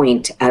is the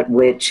point at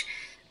which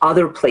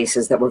other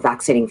places that were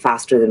vaccinating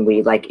faster than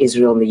we, like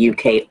Israel and the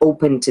UK,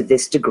 opened to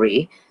this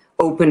degree,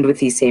 opened with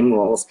these same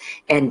rules,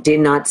 and did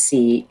not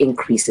see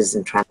increases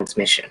in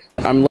transmission.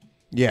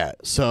 Yeah,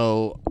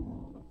 so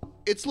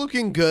it's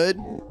looking good.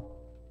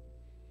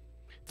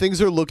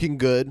 Things are looking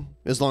good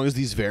as long as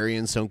these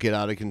variants don't get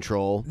out of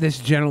control. This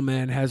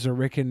gentleman has a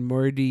Rick and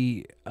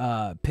Morty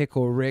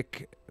Pickle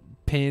Rick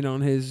pin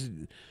on his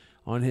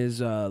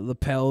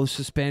lapel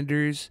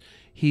suspenders.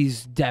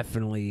 He's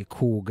definitely a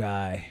cool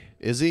guy.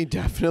 Is he?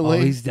 Definitely?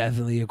 Oh, he's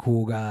definitely a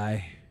cool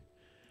guy.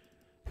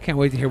 Can't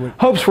wait to hear what...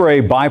 Hopes for a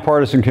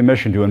bipartisan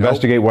commission to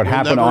investigate what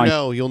happened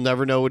on... You'll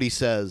never know what he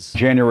says.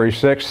 January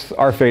 6th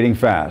are fading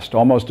fast,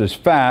 almost as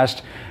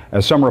fast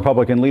as some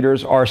Republican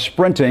leaders are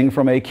sprinting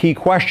from a key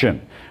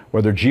question,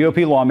 whether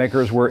GOP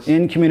lawmakers were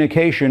in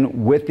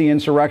communication with the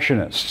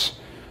insurrectionists.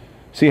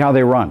 See how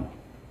they run.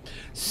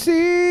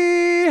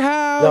 See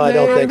how No, I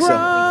don't think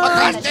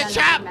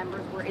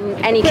Were in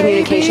any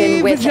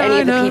communication with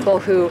any of the people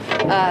who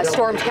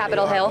stormed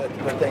Capitol Hill?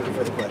 Thank you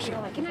for the question.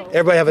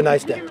 Everybody have a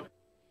nice day.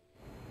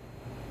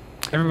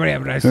 Everybody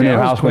have a nice The day. new That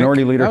was House quick.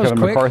 Minority Leader That was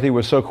Kevin quick. McCarthy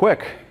was so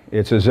quick.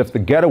 It's as if the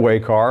getaway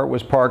car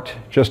was parked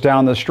just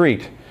down the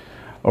street.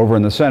 Over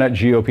in the Senate,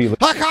 GOP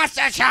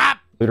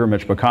Leader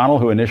Mitch McConnell,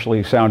 who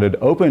initially sounded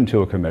open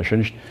to a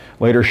commission,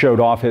 later showed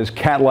off his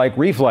cat-like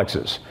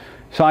reflexes,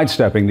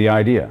 sidestepping the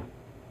idea.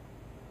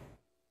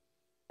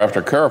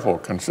 After careful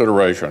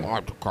consideration,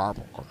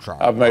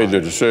 I've made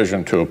the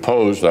decision to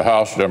oppose the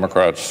House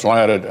Democrats'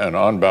 slanted and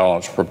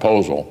unbalanced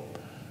proposal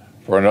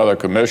for another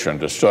commission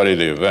to study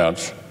the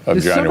events of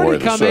Did January somebody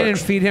the come in and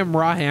 6th. feed him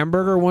raw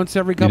hamburger once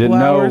every You couple didn't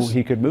know hours?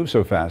 he could move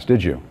so fast,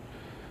 did you?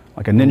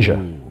 Like a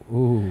ninja.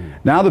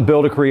 Now the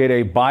bill to create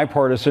a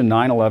bipartisan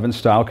 9/11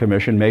 style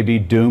commission may be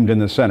doomed in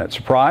the Senate.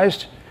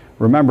 Surprised?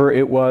 Remember,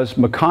 it was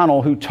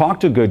McConnell who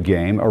talked a good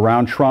game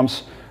around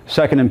Trump's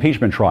second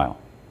impeachment trial.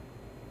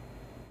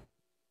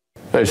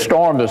 They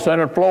stormed the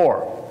Senate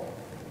floor.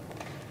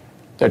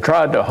 They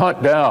tried to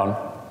hunt down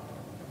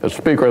the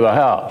Speaker of the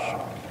House.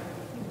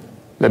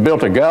 They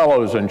built a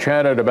gallows and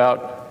chanted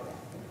about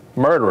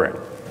murdering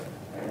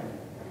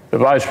the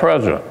Vice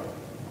President.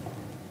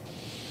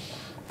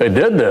 They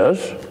did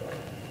this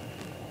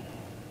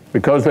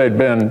because they'd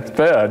been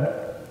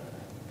fed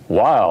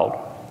wild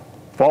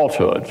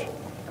falsehoods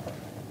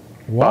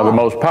by the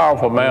most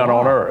powerful man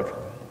on earth.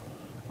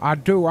 I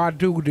do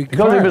declare.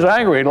 Because he was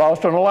angry, he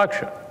lost an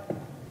election.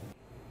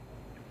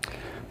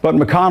 But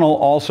McConnell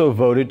also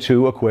voted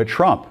to acquit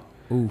Trump.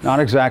 Not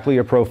exactly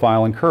a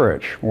profile in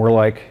courage, more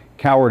like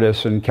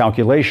cowardice and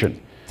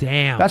calculation.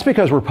 Damn. That's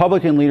because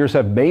Republican leaders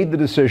have made the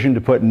decision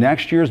to put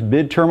next year's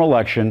midterm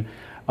election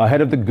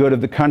ahead of the good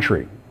of the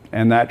country,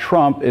 and that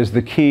Trump is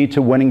the key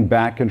to winning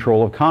back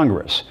control of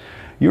Congress.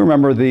 You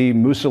remember the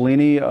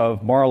Mussolini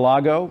of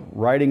Mar-a-Lago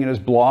writing in his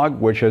blog,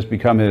 which has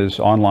become his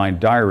online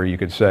diary, you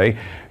could say.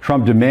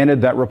 Trump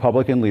demanded that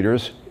Republican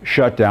leaders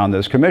shut down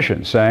this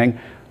commission, saying,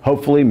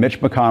 hopefully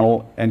Mitch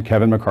McConnell and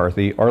Kevin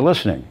McCarthy are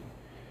listening.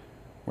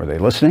 Were they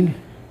listening?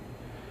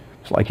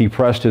 It's like he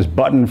pressed his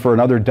button for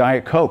another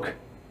Diet Coke.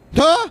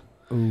 Huh?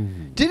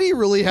 Did he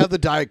really have the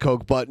Diet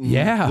Coke button?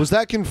 Yeah. Was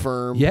that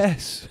confirmed?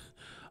 Yes.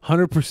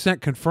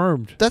 100%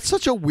 confirmed. That's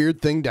such a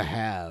weird thing to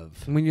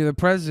have. When you're the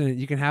president,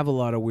 you can have a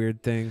lot of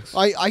weird things.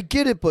 I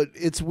get it, but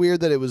it's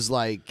weird that it was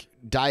like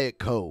Diet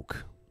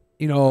Coke.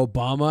 You know,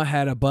 Obama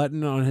had a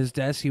button on his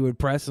desk he would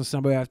press and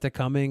somebody would have to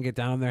come in, get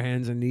down on their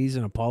hands and knees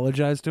and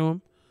apologize to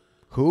him.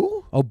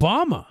 Who?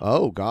 Obama.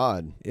 Oh,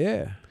 God.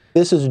 Yeah.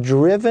 This is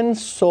driven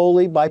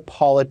solely by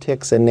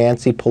politics and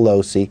Nancy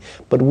Pelosi,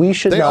 but we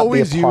should They not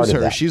always be a part use of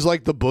her. that. She's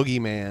like the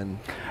boogeyman.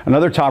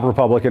 Another top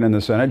Republican in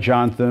the Senate,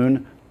 John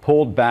Thune,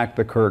 pulled back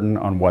the curtain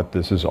on what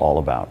this is all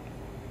about.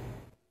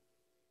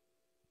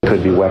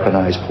 Could be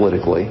weaponized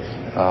politically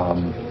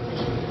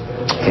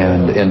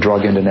and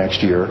drug into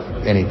next year.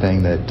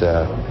 Anything that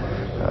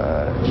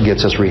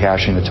gets us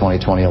rehashing the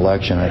 2020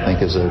 election, I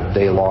think, is a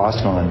day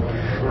lost on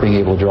being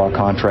able to draw a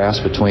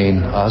contrast between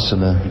us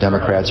and the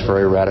Democrats'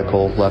 very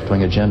radical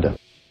left-wing agenda.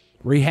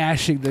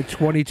 Rehashing the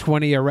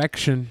 2020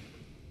 erection.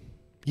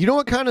 You know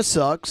what kind of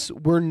sucks?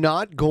 We're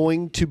not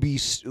going to be...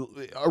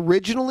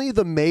 Originally,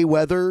 the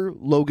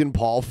Mayweather-Logan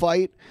Paul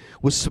fight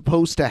was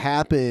supposed to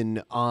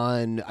happen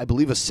on, I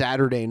believe, a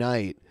Saturday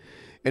night.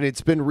 And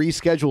it's been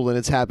rescheduled, and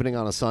it's happening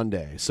on a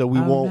Sunday. So we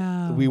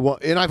won't... We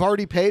won't. And I've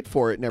already paid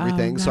for it and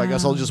everything, so I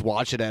guess I'll just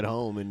watch it at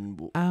home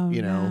and,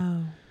 you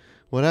know,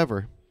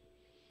 whatever.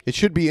 It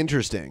should be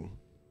interesting.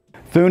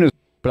 Thune is...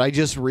 But I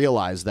just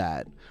realized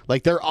that.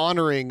 Like, they're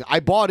honoring...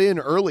 I bought in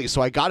early,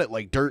 so I got it,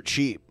 like, dirt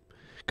cheap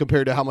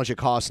compared to how much it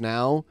costs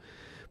now.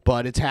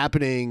 But it's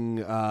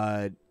happening,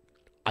 I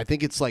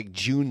think it's like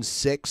June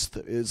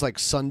 6th. It's like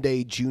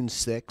Sunday, June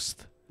 6th.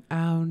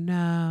 Oh,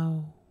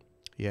 no.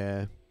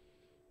 Yeah.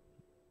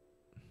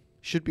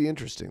 Should be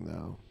interesting,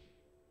 though.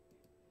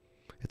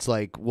 It's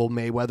like, will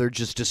Mayweather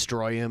just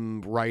destroy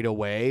him right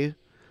away?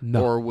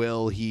 No. Or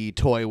will he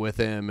toy with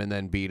him and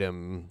then beat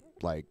him,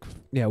 like...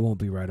 Yeah, it won't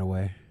be right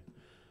away.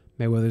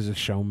 Mayweather's a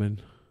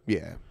showman.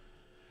 Yeah.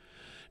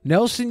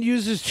 Nelson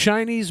uses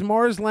Chinese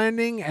Mars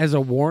landing as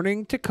a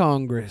warning to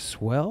Congress.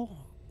 Well,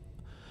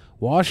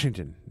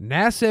 Washington.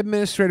 NASA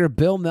Administrator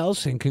Bill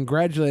Nelson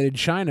congratulated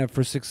China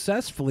for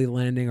successfully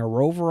landing a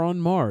rover on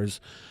Mars,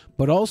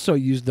 but also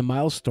used the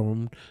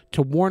milestone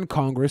to warn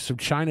Congress of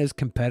China's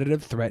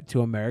competitive threat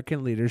to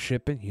American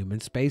leadership in human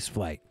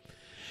spaceflight.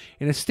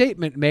 In a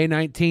statement May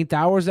 19th,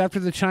 hours after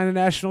the China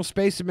National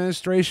Space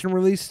Administration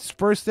released its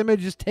first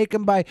images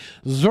taken by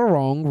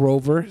Zhurong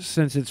rover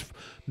since its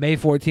May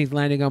 14th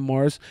landing on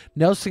Mars,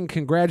 Nelson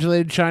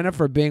congratulated China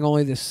for being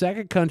only the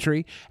second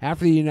country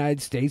after the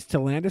United States to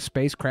land a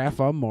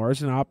spacecraft on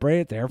Mars and operate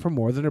it there for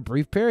more than a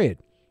brief period.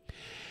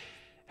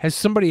 Has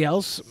somebody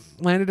else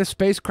landed a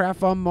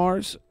spacecraft on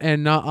Mars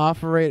and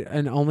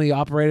only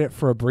operate it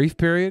for a brief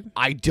period?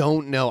 I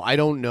don't know. I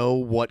don't know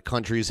what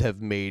countries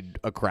have made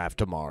a craft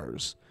to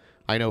Mars.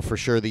 I know for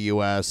sure the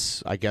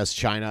U.S., I guess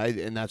China,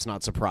 and that's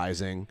not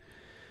surprising.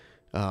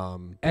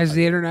 As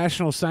the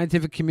international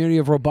scientific community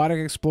of robotic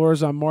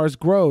explorers on Mars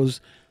grows,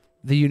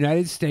 the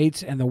United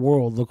States and the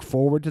world look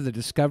forward to the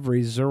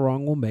discoveries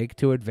Zhurong will make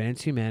to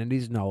advance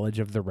humanity's knowledge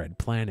of the Red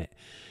Planet.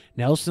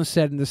 Nelson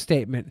said in the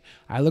statement,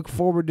 "I look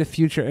forward to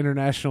future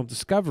international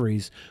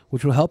discoveries,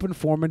 which will help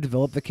inform and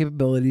develop the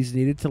capabilities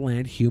needed to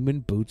land human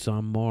boots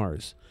on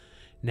Mars."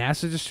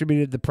 NASA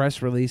distributed the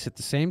press release at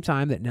the same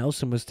time that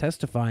Nelson was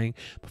testifying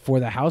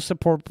before the House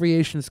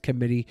Appropriations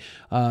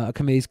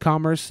Committee's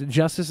Commerce,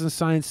 Justice, and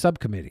Science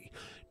Subcommittee.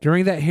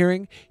 During that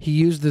hearing, he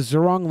used the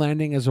Zhurong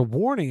landing as a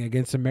warning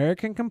against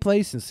American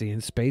complacency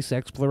in space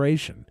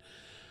exploration.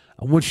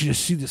 "I want you to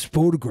see this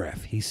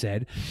photograph," he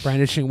said,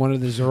 brandishing one of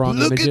the Zhurong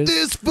images. Look at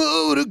this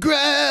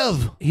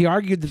photograph! He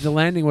argued that the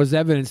landing was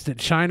evidence that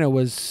China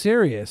was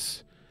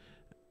serious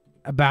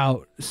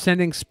about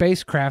sending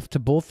spacecraft to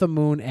both the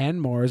moon and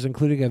Mars,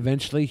 including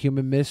eventually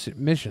human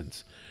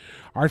missions.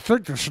 "I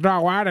think there's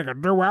now adding a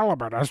new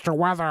element as to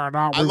whether or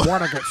not we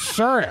want to get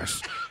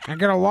serious and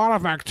get a lot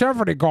of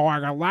activity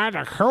going and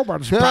landing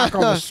humans back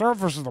on the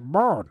surface of the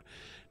moon."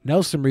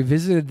 Nelson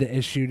revisited the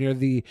issue near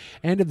the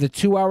end of the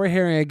 2-hour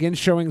hearing, again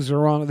showing the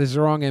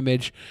Zhurong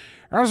image.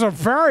 "As a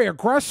very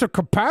aggressive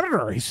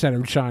competitor," he said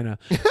of China,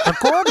 "are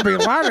going to be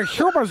landing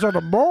humans on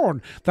the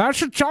moon. That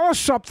should tell us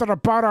something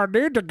about our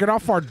need to get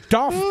off our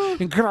duff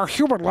and get our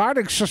human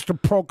landing system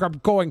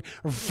program going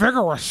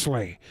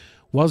vigorously."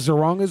 While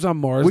Zhurong is on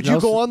Mars, Would you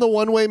go on the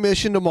one-way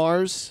mission to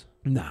Mars?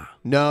 Nah.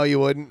 No, you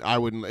wouldn't. I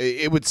wouldn't.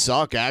 It would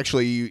suck,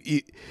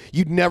 actually.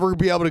 You'd never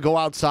be able to go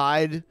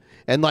outside.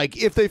 And,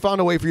 like, if they found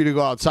a way for you to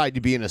go outside,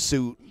 you'd be in a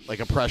suit, like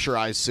a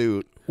pressurized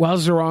suit. While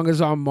Zhurong is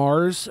on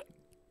Mars,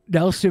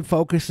 Nelson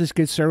focused his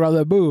concern on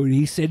the moon.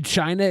 He said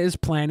China is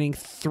planning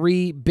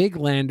 3 big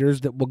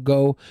landers that will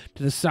go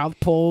to the south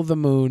pole of the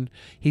moon.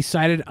 He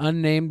cited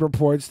unnamed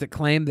reports that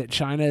claim that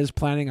China is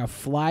planning a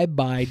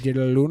flyby to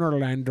the lunar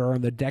lander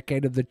in the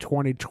decade of the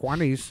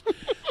 2020s.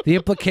 The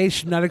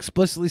implication, not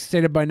explicitly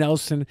stated by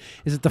Nelson,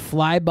 is that the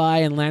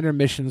flyby and lander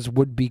missions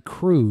would be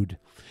crewed.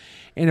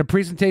 In a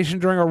presentation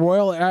during a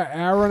Royal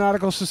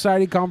Aeronautical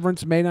Society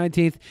conference May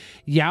 19th,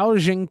 Yao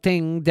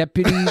Jingting,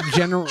 Deputy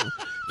General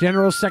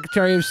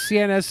Secretary of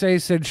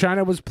CNSA, said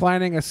China was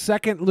planning a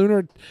second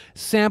lunar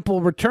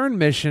sample return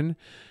mission,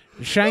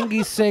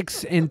 Chang'e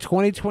 6, in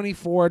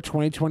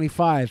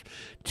 2024-2025.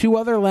 2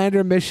 other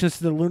lander missions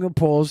to the lunar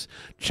poles,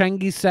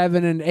 Chang'e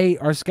 7 and 8,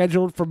 are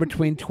scheduled for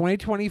between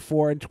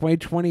 2024 and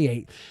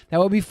 2028. That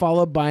will be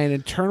followed by an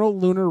internal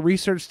lunar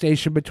research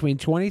station between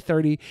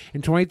 2030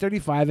 and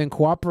 2035 in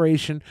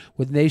cooperation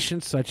with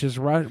nations such as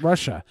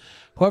Russia.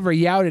 However,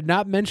 Yao did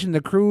not mention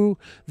the crude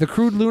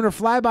lunar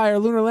flyby or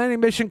lunar landing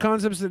mission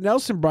concepts that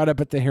Nelson brought up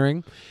at the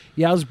hearing.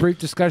 Yao's brief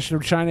discussion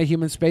of China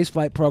human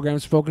spaceflight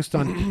programs focused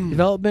on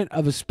development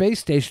of a space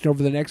station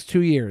over the next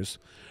 2 years.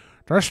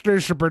 "This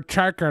needs to be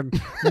taken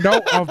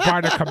note of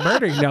by the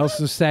committee,"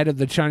 Nelson said of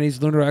the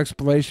Chinese lunar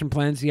exploration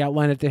plans he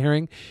outlined at the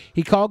hearing.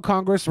 He called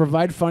Congress to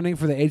provide funding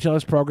for the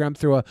HLS program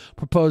through a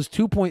proposed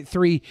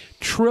 $2.3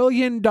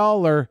 trillion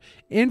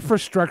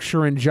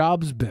infrastructure and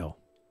jobs bill.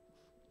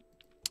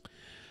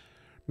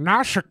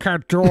 "NASA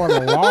can't do it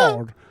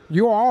alone.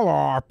 You all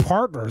are our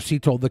partners," he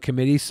told the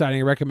committee,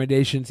 citing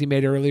recommendations he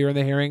made earlier in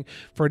the hearing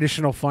for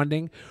additional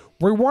funding.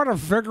 "We want a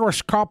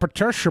vigorous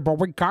competition, but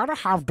we gotta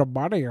have the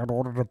money in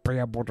order to be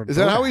able to do it." Is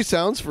that how he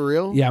sounds for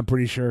real? Yeah, I'm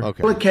pretty sure.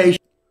 Okay.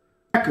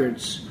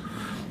 Records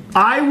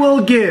I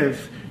will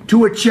give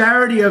to a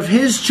charity of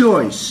his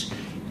choice,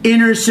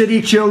 Inner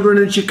City Children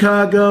in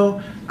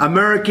Chicago,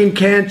 American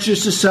Cancer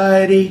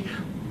Society,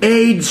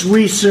 AIDS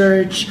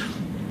Research,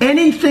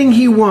 anything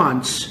he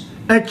wants,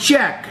 a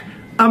check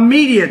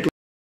immediately.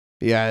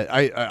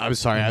 Yeah, I'm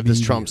sorry. I have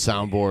this Trump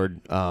soundboard.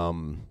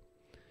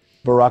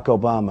 Barack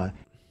Obama.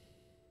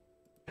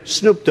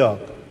 Snoop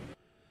Dogg.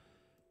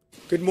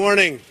 Good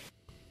morning.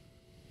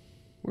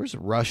 Where's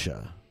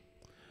Russia?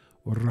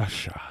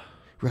 Russia.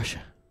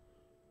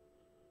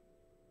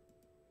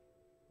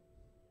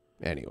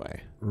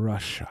 Anyway.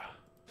 Russia.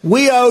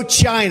 We owe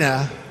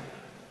China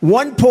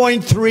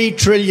 $1.3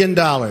 trillion.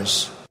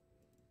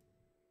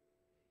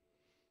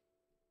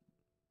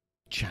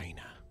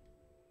 China.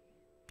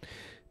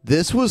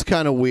 This was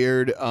kind of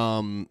weird.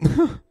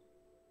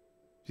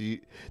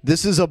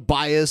 This is a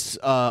biased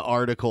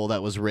article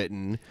that was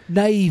written.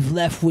 Naive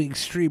left-wing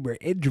streamer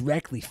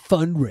indirectly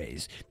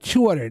fundraised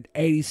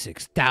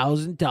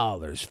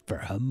 $286,000 for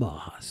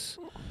Hamas.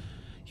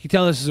 You can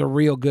tell this is a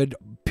real good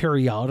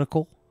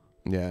periodical.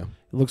 Yeah. It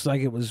looks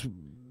like it was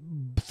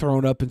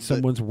thrown up in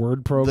someone's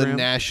word program. The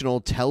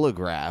National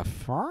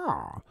Telegraph.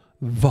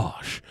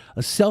 Vosh,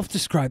 a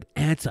self-described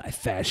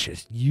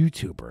anti-fascist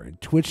YouTuber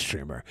and Twitch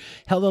streamer,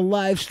 held a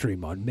live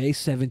stream on May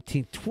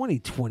 17,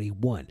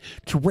 2021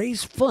 to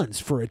raise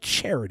funds for a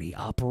charity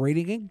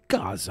operating in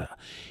Gaza.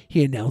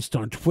 He announced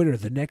on Twitter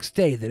the next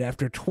day that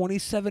after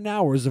 27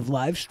 hours of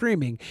live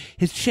streaming,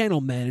 his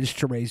channel managed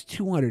to raise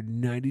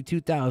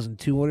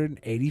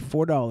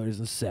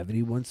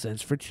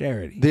 $292,284.71 for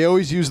charity. They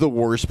always use the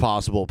worst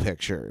possible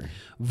picture.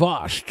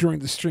 Vosh, during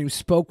the stream,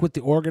 spoke with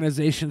the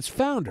organization's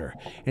founder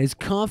and is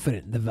confident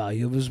in the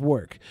value of his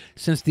work.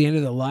 Since the end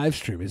of the live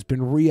stream, has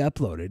been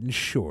re-uploaded in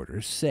shorter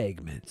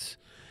segments.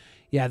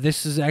 Yeah,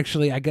 this is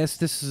actually, I guess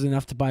this is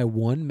enough to buy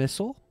one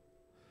missile.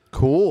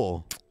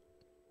 Cool.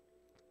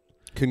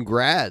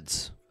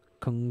 Congrats.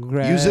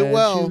 Congratulations. Use it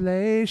well.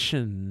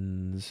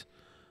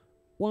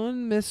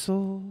 One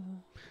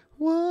missile.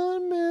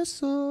 One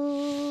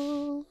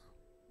missile.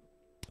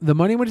 The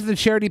money went to the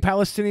charity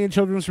Palestinian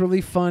Children's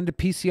Relief Fund,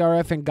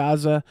 PCRF in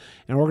Gaza,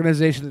 an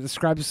organization that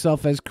describes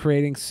itself as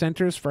creating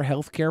centers for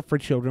health care for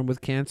children with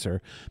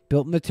cancer,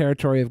 built in the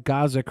territory of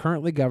Gaza,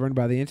 currently governed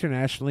by the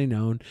internationally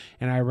known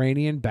and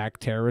Iranian-backed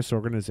terrorist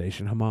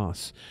organization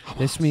Hamas.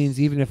 This means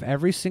even if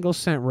every single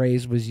cent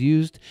raised was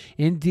used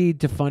indeed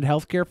to fund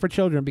health care for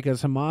children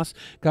because Hamas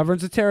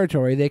governs the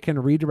territory, they can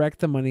redirect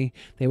the money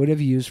they would have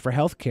used for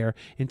health care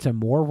into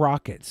more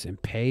rockets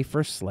and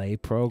pay-for-slay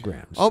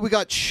programs. Oh, we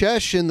got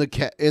Shesh in the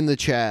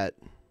chat.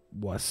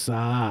 What's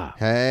up?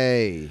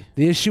 Hey.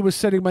 The issue with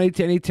sending money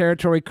to any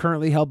territory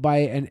currently held by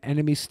an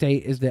enemy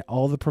state is that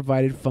all the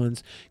provided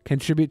funds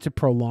contribute to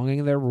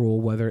prolonging their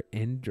rule, whether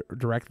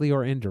directly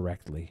or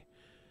indirectly.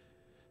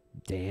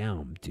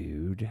 Damn,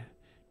 dude.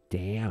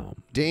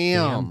 Damn.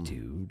 Damn,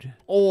 dude.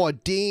 Oh,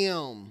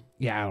 damn.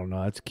 Yeah, I don't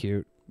know. That's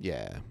cute.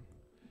 Yeah.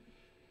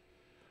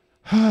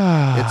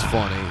 It's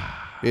funny.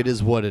 It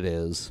is what it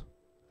is.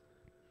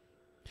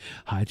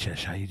 Hi,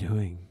 Chesh. How you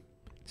doing?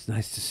 It's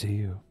nice to see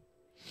you.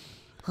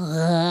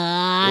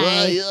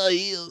 Hi.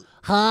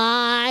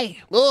 Hi.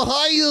 Oh,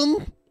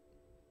 hi.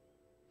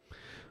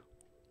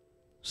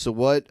 So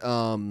what,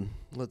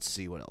 let's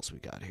see what else we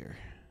got here.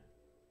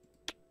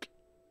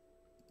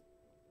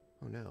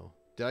 Oh, no.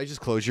 Did I just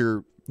close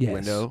your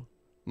window?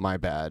 My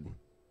bad.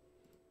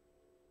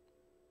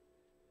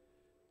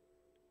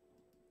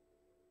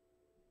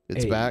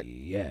 It's back?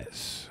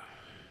 Yes.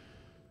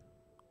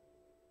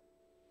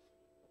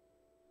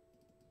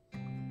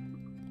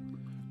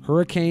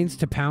 Hurricanes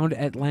to pound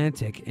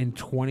Atlantic in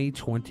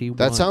 2021.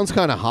 That sounds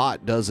kind of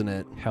hot, doesn't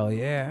it? Hell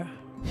yeah.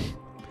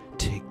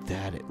 Take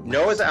that, Atlantic.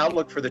 NOAA's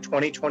outlook for the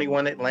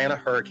 2021 Atlanta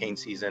hurricane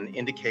season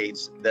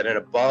indicates that an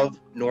above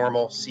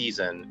normal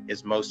season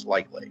is most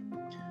likely.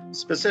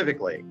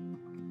 Specifically,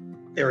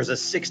 there is a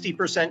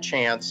 60%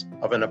 chance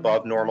of an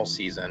above normal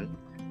season,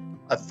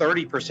 a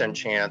 30%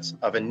 chance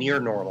of a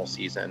near normal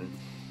season,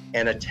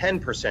 and a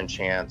 10%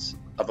 chance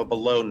of a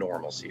below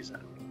normal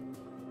season.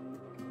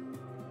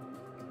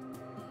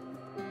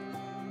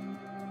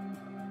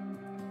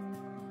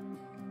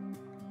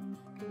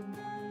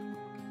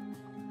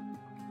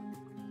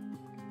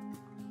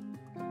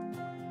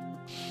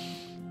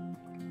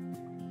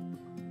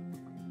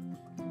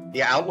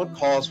 The outlook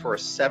calls for a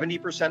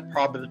 70%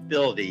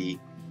 probability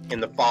in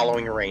the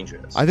following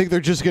ranges. I think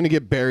they're just going to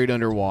get buried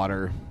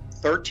underwater.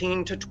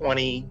 13 to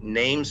 20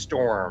 named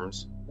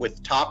storms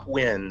with top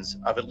winds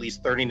of at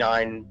least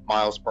 39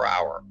 miles per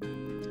hour.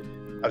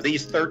 Of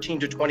these 13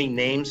 to 20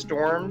 named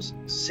storms,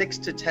 6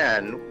 to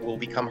 10 will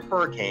become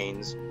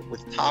hurricanes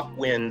with top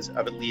winds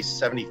of at least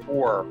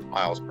 74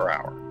 miles per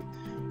hour.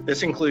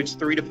 This includes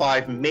 3 to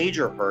 5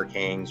 major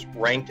hurricanes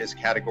ranked as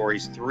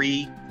categories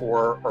 3,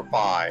 4, or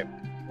 5,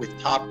 with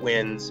top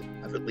winds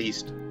of at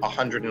least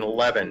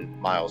 111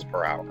 miles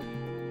per hour.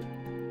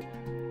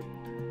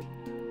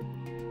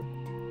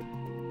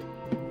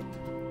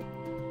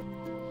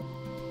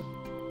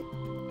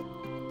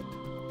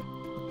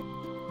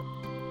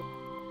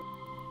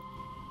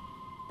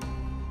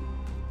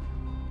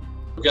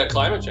 We've got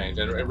climate change,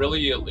 and really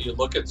you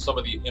look at some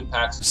of the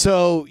impacts.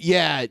 So,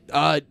 yeah,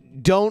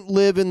 don't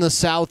live in the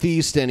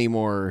southeast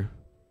anymore.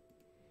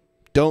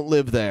 Don't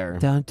live there.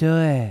 Don't do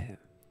it.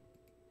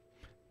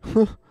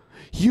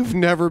 You've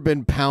never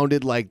been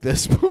pounded like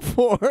this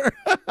before.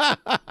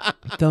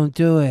 Don't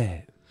do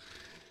it.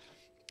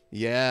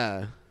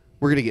 Yeah.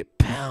 We're going to get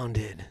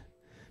pounded.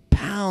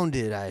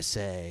 Pounded, I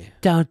say.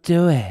 Don't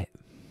do it.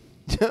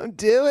 Don't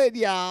do it,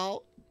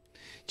 y'all.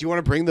 Do you want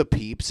to bring the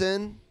peeps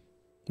in?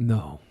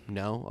 No.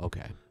 No?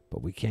 Okay.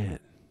 But we can't.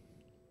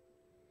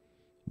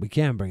 We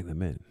can bring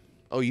them in.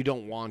 Oh, you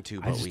don't want to,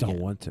 but I just don't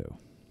want to.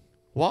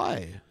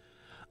 Why?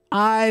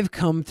 I've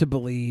come to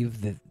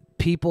believe that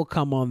people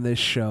come on this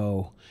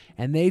show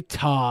and they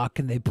talk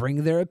and they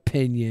bring their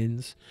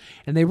opinions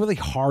and they really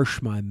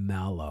harsh my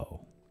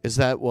mellow. Is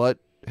that what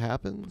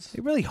happens?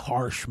 They really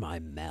harsh my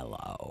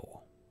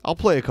mellow. I'll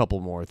play a couple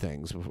more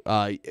things.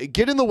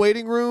 Get in the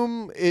waiting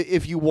room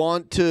if you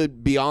want to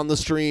be on the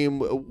stream.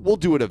 We'll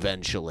do it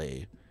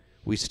eventually.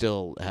 We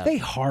still have... They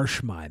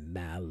harsh my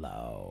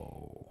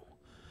mellow.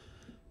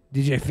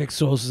 DJ Fix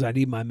Soul says, I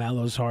need my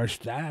mellows harsh.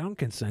 I don't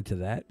consent to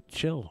that.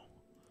 Chill.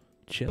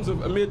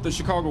 Amid the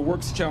Chicago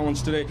Works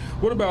Challenge today,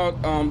 what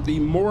about the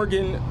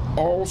Morgan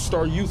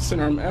All-Star Youth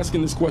Center? I'm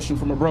asking this question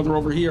from a brother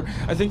over here.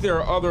 I think there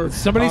are other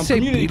somebody say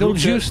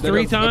Beetlejuice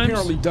three times.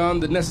 Apparently done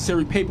the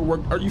necessary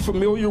paperwork. Are you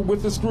familiar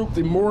with this group,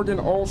 the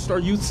Morgan All-Star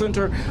Youth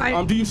Center?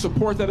 Do you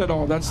support that at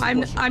all? That's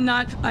I'm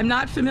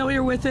not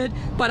familiar with it,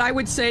 but I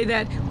would say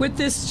that with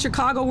this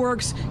Chicago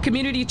Works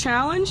Community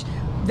Challenge,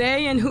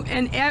 they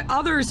and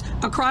others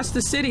across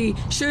the city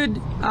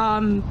should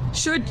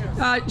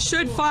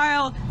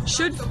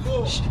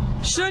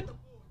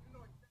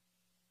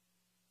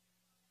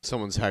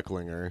Someone's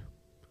heckling her.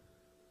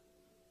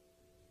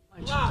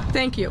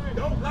 Thank you.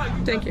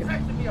 Thank you.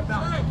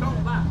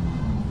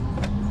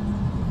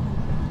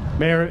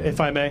 Mayor, if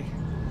I may.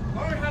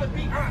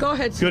 Go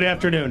ahead. Good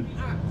afternoon.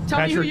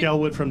 Patrick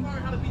Elwood from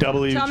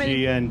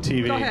WGN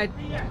TV. Go ahead.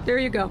 There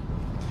you go.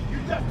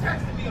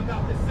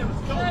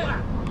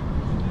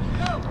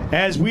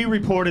 As we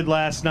reported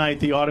last night,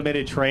 the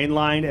automated train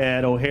line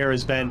at O'Hare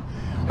has been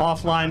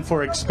offline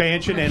for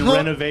expansion and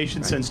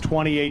renovation since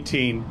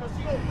 2018.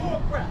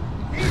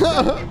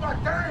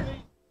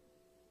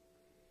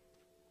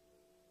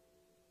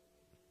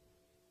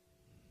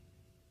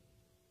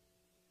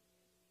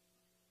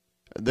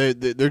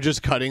 They're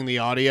just cutting the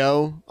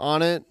audio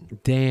on it.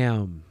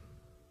 Damn.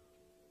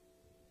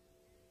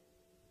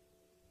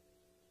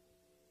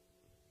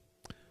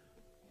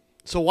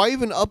 So why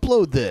even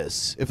upload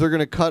this if they're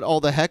going to cut all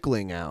the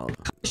heckling out?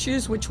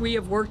 Issues which we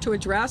have worked to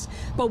address,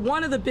 but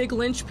one of the big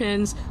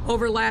linchpins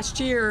over last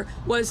year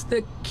was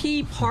the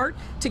key part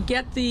to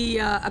get the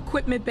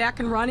equipment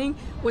back and running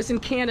was in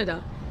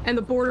Canada, and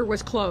the border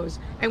was closed,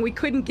 and we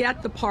couldn't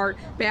get the part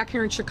back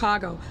here in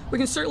Chicago. We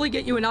can certainly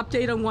get you an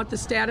update on what the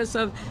status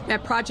of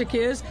that project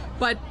is,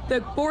 but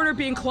the border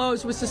being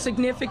closed was a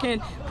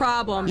significant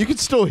problem. You can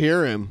still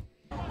hear him.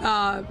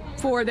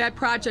 For that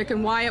project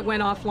and why it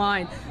went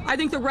offline. I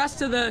think the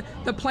rest of the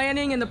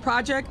planning and the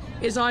project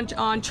is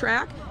on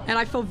track, and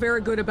I feel very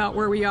good about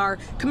where we are.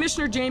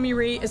 Commissioner Jamie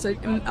Rhee is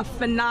a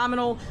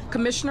phenomenal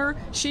commissioner.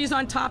 She's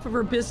on top of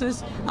her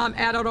business out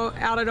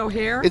at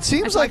O'Hare. It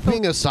seems like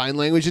being a sign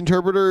language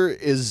interpreter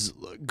is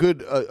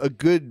good, a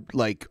good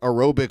like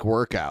aerobic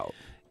workout.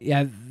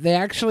 Yeah, they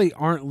actually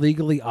aren't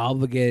legally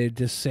obligated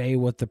to say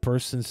what the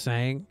person's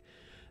saying.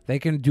 They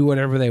can do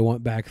whatever they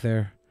want back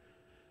there.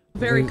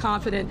 Very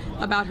confident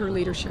about her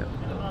leadership.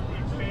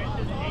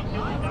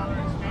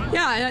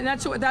 Yeah, and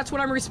that's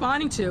what I'm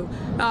responding to.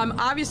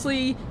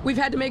 Obviously, we've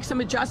had to make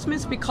some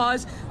adjustments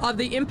because of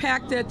the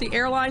impact that the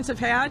airlines have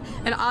had,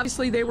 and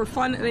obviously they were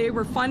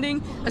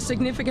funding a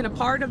significant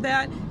part of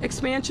that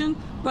expansion.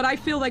 But I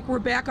feel like we're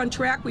back on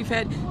track. We've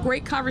had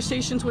great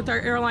conversations with our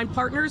airline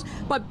partners.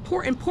 But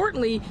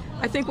importantly,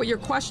 I think what your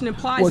question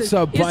implies is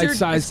there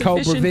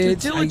sufficient due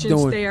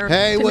diligence there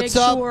hey, to what's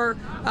make up? sure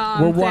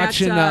we're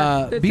watching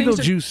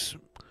Beetlejuice.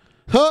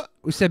 Huh?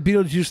 We said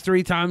Beetlejuice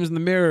 3 times in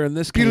the mirror, and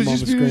this came on the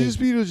screen.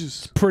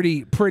 Beetlejuice.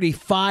 It's pretty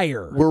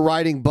fire. We're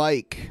riding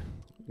bike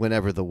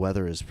whenever the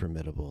weather is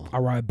permittable. I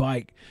ride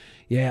bike.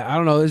 Yeah, I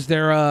don't know. Is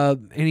there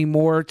any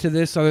more to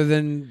this other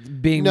than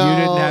being muted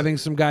and having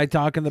some guy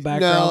talk in the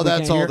background? No,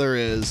 that's all there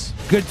is.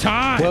 Good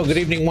time. Well, good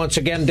evening once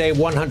again. Day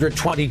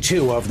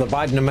 122 of the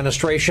Biden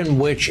administration,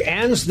 which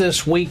ends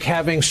this week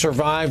having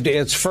survived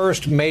its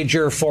first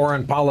major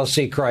foreign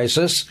policy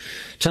crisis.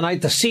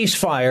 Tonight, the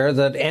ceasefire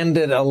that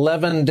ended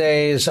 11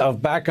 days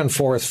of back and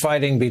forth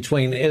fighting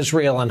between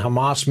Israel and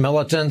Hamas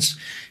militants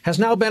has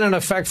now been in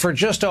effect for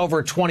just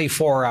over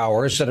 24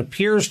 hours. It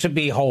appears to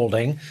be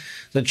holding.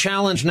 The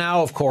challenge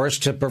now, of course,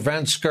 to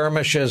prevent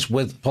skirmishes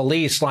with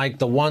police like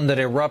the one that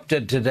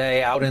erupted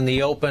today out in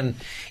the open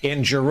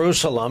in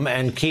Jerusalem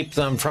and keep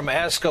them from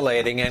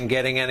escalating and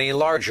getting any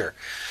larger.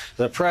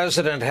 The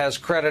president has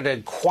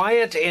credited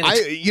quiet...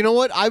 You know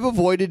what? I've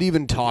avoided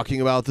even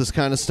talking about this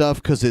kind of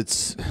stuff because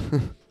it's...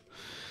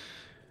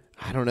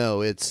 I don't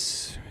know.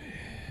 It's...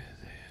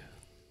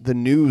 The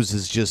news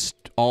is just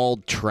all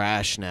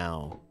trash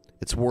now.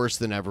 It's worse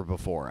than ever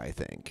before, I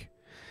think.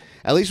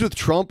 At least with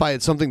Trump, I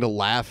had something to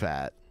laugh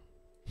at.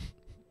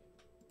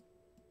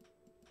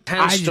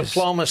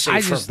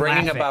 Diplomacy for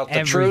bringing about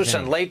the truce,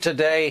 and late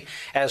today,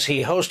 as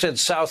he hosted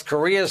South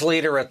Korea's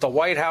leader at the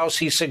White House,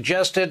 he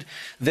suggested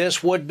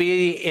this would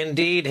be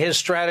indeed his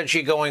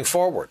strategy going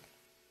forward.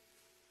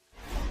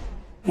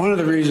 One of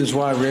the reasons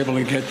why we're able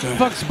to get the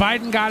fuck's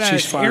Biden got a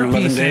ceasefire in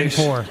 11 days,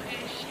 for?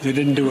 They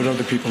didn't do what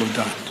other people have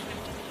done.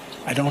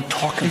 I don't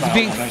talk about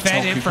being what I fed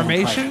tell people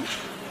information. in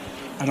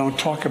private. I don't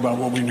talk about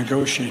what we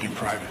negotiate in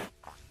private.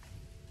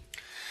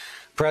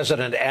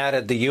 President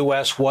added the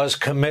U.S. was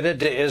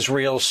committed to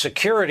Israel's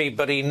security,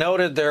 but he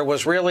noted there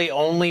was really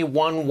only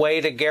one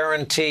way to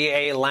guarantee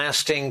a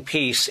lasting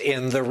peace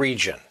in the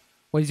region.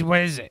 What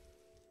is it?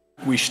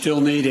 We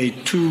still need a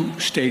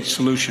two-state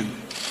solution.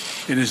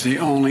 It is the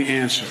only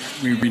answer.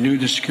 We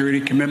renewed the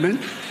security commitment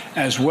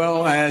as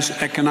well as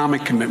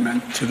economic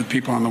commitment to the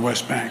people on the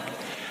West Bank.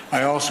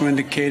 I also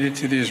indicated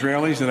to the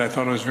Israelis that I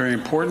thought it was very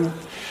important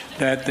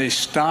that they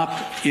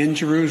stop in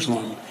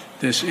Jerusalem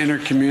this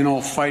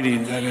intercommunal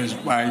fighting that is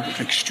by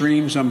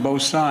extremes on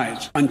both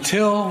sides.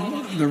 Until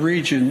the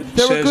region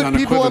There were says good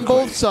people on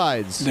unequivocally both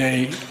sides.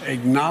 they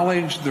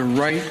acknowledge the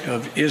right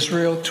of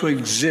Israel to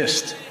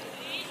exist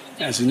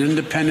as an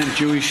independent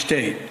Jewish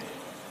state,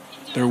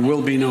 there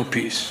will be no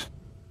peace.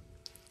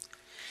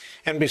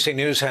 NBC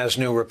News has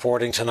new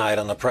reporting tonight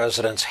on the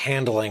president's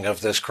handling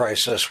of this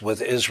crisis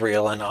with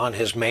Israel and on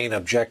his main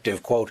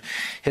objective. Quote,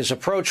 his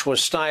approach was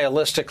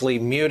stylistically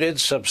muted,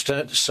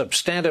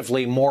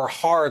 substantively more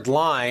hard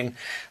line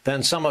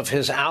than some of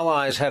his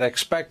allies had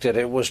expected.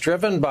 It was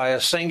driven by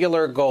a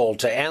singular goal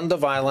to end the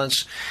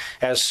violence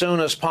as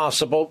soon as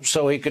possible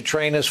so he could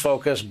train his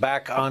focus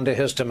back onto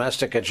his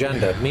domestic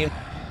agenda.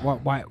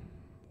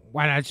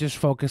 Why not just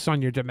focus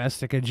on your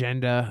domestic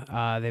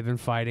agenda? They've been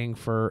fighting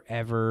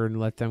forever, and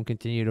let them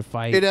continue to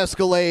fight. It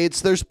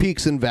escalates. There's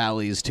peaks and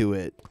valleys to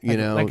it. You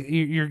know, like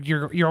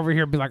you're over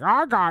here, be like,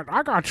 I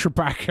got your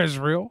back,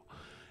 Israel.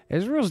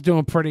 Israel's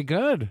doing pretty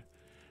good.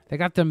 They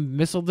got the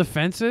missile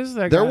defenses.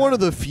 They're one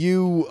of the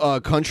few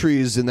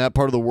countries in that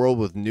part of the world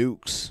with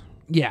nukes.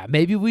 Yeah,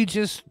 maybe we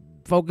just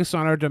focus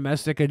on our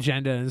domestic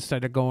agenda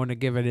instead of going to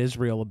giving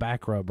Israel a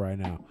back rub right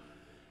now.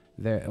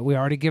 We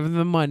already given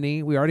them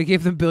money. We already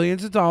gave them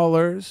billions of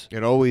dollars.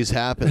 It always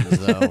happens,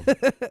 though.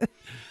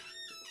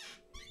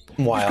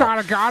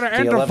 Gotta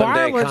end the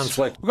violence.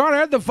 We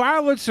gotta end the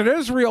violence in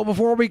Israel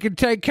before we can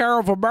take care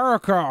of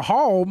America at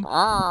home.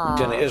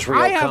 Israel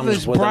I have comes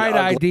this with an bright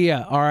ugly-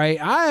 idea. All right,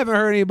 I haven't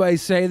heard anybody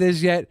say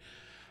this yet.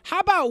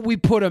 How about we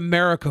put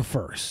America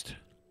first?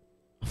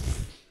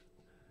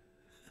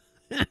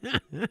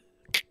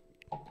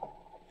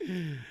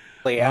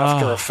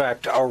 After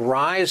effect, a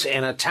rise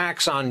in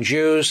attacks on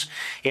Jews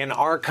in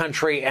our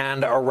country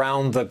and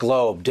around the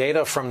globe.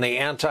 Data from the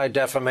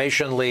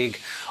Anti-Defamation League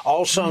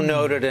also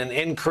noted an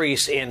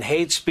increase in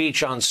hate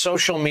speech on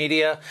social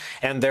media,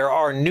 and there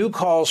are new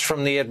calls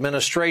from the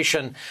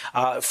administration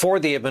for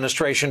the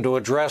administration to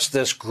address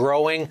this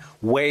growing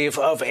wave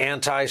of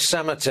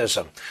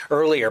anti-Semitism.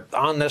 Earlier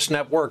on this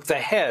network, the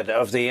head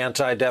of the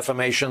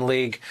Anti-Defamation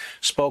League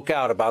spoke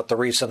out about the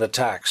recent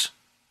attacks.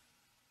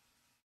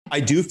 I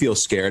do feel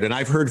scared, and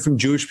I've heard from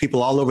Jewish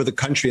people all over the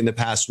country in the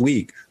past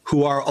week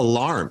who are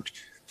alarmed.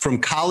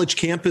 From college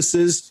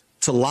campuses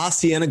to La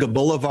Cienega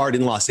Boulevard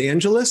in Los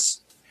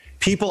Angeles,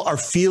 people are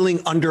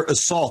feeling under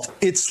assault.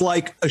 It's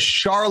like a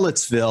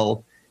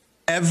Charlottesville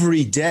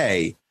every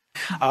day.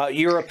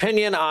 Your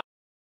opinion on...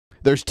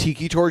 There's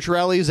tiki torch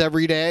rallies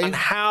every day. On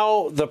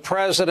how the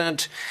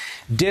president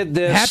did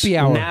this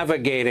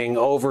navigating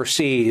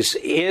overseas.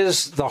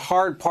 Is the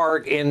hard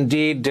part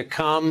indeed to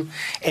come?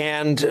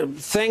 And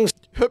things...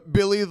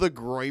 Billy the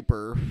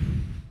Groiper.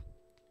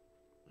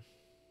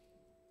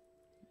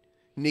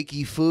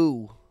 Nikki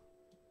Fu.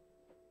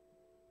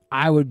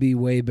 I would be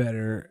way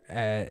better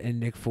in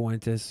Nick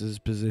Fuentes'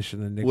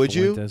 position than Nick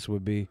Fuentes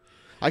would be.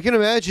 I can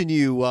imagine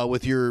you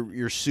with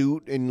your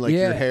suit and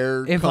your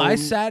hair. If I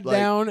sat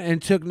down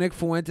and took Nick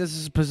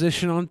Fuentes'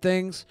 position on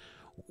things,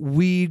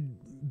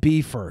 we'd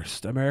be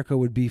first. America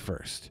would be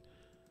first.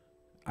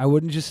 I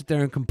wouldn't just sit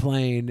there and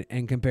complain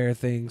and compare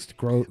things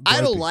to I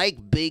don't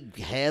like big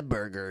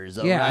hamburgers.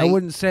 Yeah, I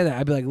wouldn't say that.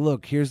 I'd be like,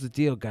 look, here's the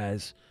deal,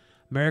 guys.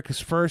 America's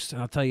first,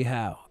 and I'll tell you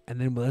how. And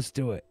then let's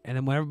do it. And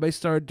then when everybody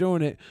started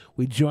doing it,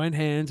 we'd join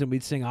hands and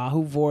we'd sing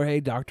Ahu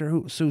Vorhe, Dr.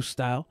 Seuss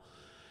style.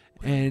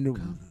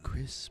 And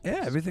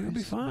yeah, everything would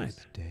be fine.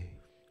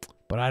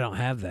 But I don't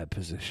have that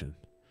position,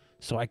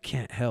 so I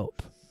can't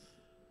help.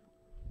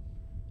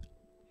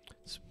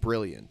 It's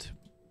brilliant.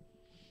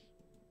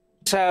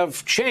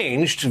 Have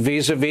changed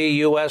vis-a-vis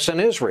U.S.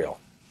 and Israel.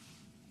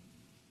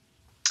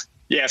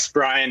 Yes,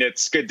 Brian,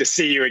 it's good to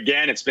see you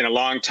again. It's been a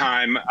long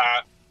time.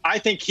 I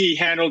think he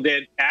handled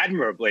it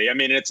admirably. I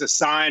mean, it's a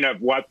sign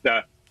of what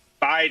the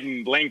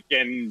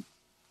Biden-Blinken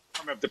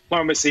form of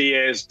diplomacy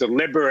is: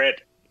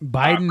 deliberate,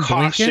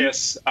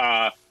 cautious,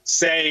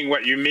 saying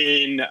what you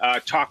mean,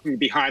 talking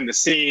behind the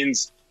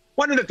scenes.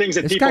 One of the things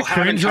that people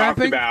haven't talked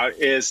about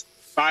is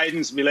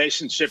Biden's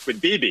relationship with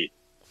Bibi.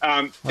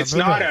 It's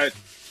not a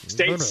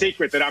state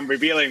secret that I'm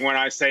revealing when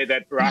I say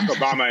that Barack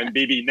Obama and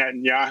Bibi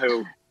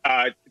Netanyahu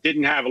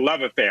didn't have a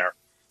love affair.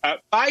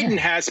 Biden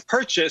has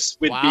purchased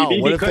with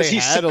Bibi because he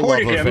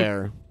supported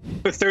him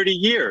for 30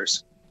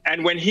 years.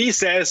 And when he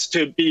says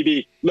to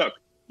Bibi, look,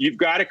 you've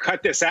got to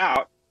cut this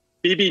out,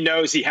 Bibi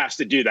knows he has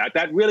to do that.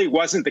 That really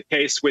wasn't the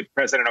case with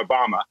President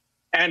Obama.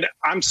 And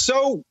I'm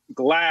so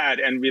glad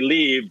and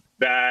relieved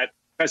that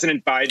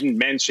President Biden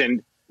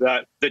mentioned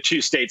the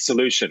two-state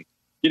solution.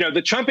 You know,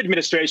 the Trump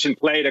administration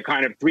played a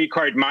kind of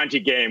three-card Monte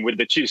game with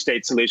the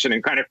two-state solution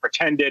and kind of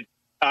pretended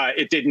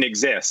it didn't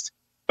exist.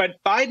 But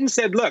Biden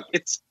said, look,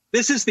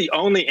 this is the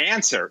only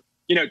answer.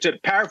 You know, to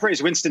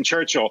paraphrase Winston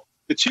Churchill,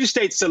 the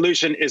two-state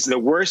solution is the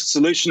worst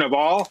solution of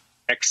all,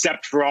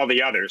 except for all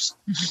the others.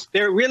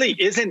 There really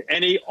isn't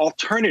any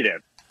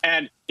alternative.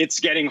 And it's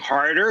getting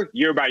harder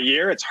year by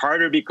year. It's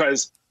harder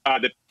because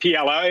the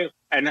PLO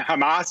and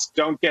Hamas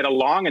don't get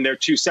along, and they're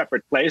two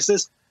separate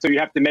places. So you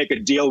have to make a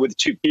deal with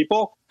two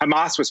people.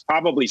 Hamas was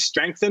probably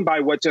strengthened by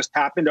what just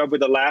happened over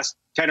the last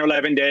 10 or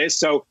 11 days.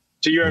 So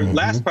to your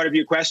last part of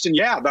your question,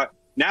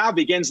 now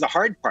begins the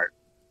hard part.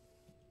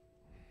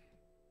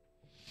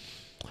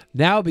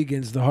 Now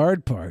begins the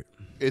hard part.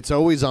 It's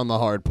always on the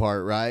hard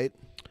part, right?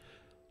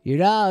 You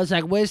know, it's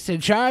like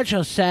Winston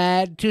Churchill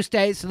said,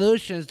 two-state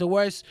solution is the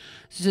worst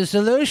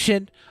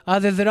solution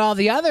other than all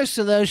the other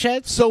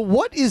solutions. So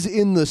what is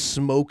in the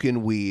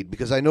smoking weed?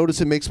 Because I notice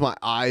it makes my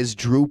eyes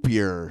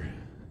droopier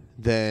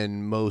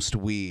than most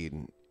weed.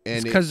 And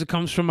it's because it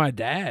comes from my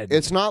dad.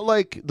 It's not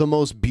like the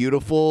most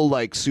beautiful,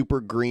 like super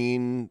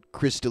green,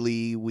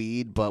 crystally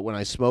weed, but when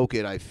I smoke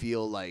it, I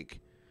feel like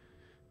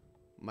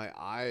my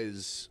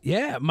eyes.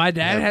 Yeah, my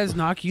dad has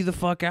knock you the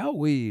fuck out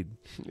weed.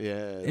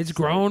 Yeah. It's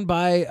grown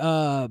by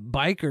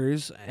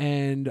bikers,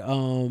 and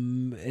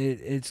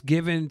it's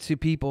given to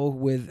people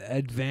with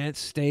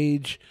advanced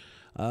stage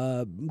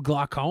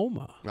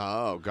glaucoma.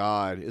 Oh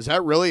God, is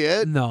that really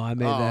it? No, I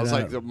made that it's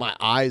up. like my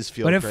eyes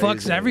feel But it crazy.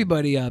 fucks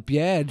everybody up.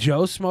 Yeah,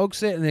 Joe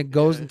smokes it and then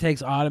goes and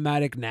takes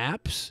automatic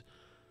naps.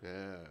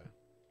 Yeah.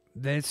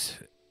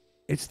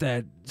 It's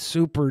that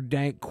super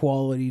dank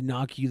quality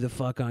knock you the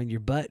fuck on your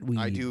butt weed.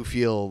 I do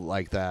feel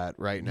like that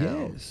right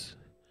now. Yes.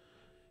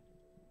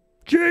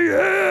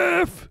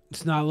 JF!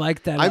 It's not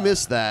like that. I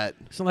miss that.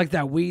 It's not like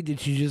that weed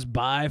that you just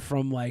buy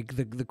from like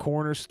the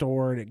corner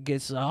store and it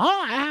gets,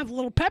 I have a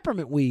little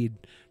peppermint weed.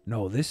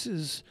 No, this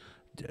is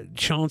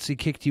Chauncey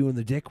kicked you in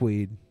the dick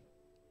weed.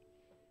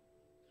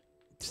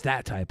 It's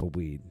that type of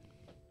weed.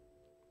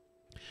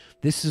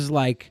 This is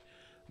like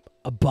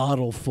a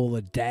bottle full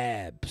of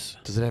dabs.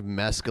 Does it have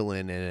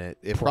mescaline in it?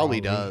 It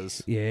probably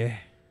does. Yeah.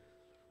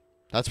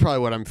 That's probably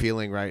what I'm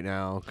feeling right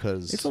now,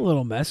 because it's a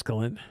little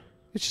mescaline.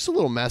 It's just a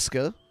little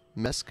mesca.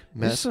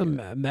 There's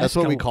some That's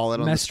what we call it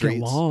on the streets.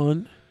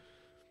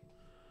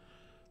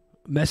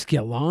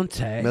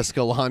 Mescalante.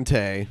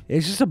 Mescalante.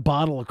 It's just a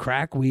bottle of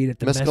crack weed at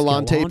the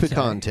Mescalante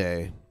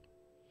Mescalante.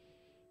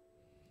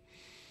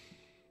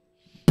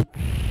 picante.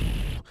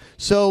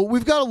 So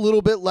we've got a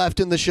little bit left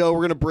in the show. We're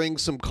going to bring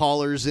some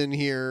callers in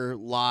here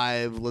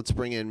live. Let's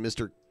bring in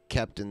Mr.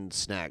 Captain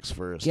Snacks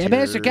first. Yeah,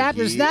 Mr.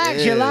 Captain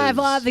Snacks, you're live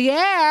on the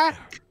air.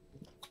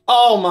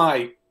 Oh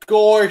my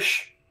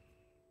gosh.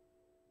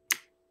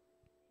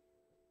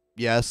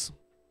 Yes.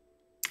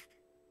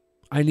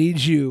 I need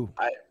you.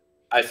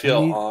 I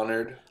feel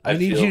honored. I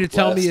need feel you to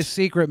tell me a blessed.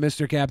 secret,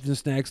 Mr. Captain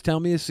Snacks. Tell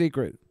me a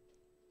secret.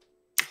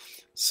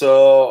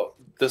 So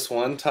this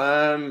one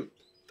time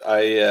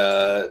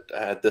I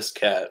had this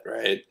cat,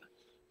 right?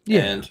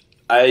 Yeah. And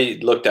I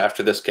looked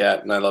after this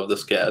cat, and I love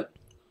this cat.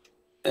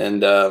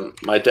 And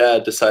my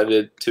dad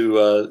decided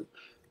to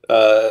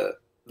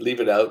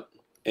leave it out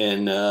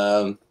in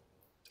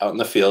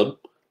the field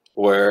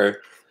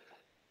where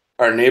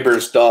our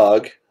neighbor's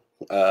dog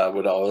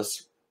would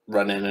always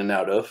run in and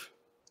out of.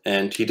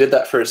 And he did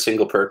that for a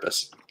single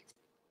purpose.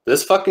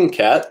 This fucking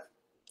cat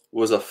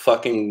was a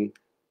fucking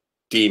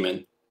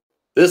demon.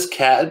 This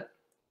cat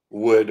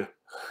would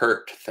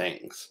hurt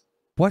things.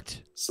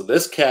 What? So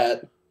this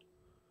cat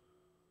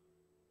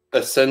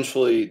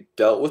essentially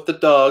dealt with the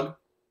dog,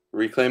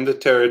 reclaimed the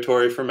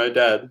territory for my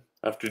dad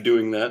after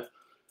doing that,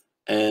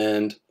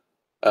 and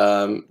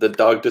the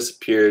dog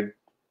disappeared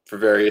for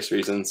various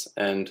reasons,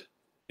 and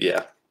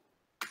yeah,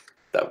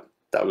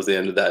 that was the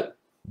end of that.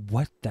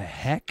 What the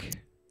heck?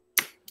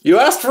 You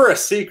asked for a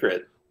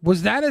secret.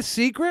 Was that a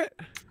secret?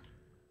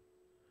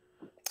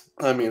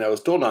 I mean, I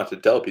was told not to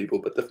tell people,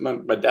 but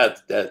my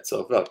dad's dead,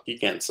 so fuck, he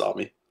can't stop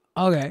me.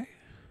 Okay.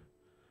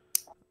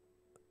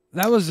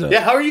 That was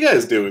yeah, how are you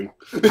guys doing?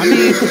 I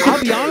mean, I'll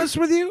be honest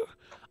with you.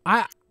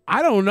 I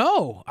don't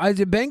know.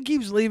 Ben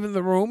keeps leaving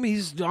the room.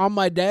 He's on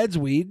my dad's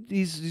weed.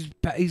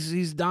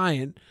 He's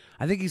dying.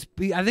 I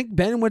think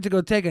Ben went to go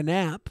take a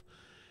nap,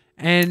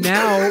 and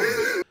now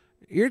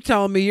you're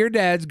telling me your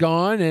dad's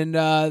gone, and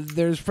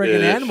there's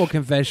freaking animal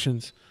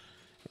confessions.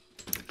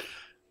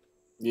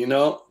 You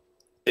know,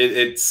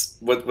 it's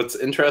what's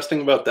interesting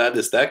about that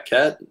is that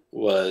cat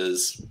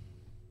was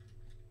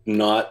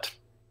not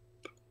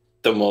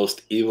the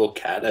most evil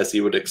cat as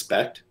you would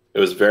expect. It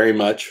was very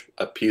much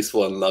a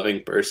peaceful and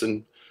loving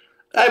person.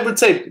 I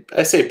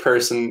say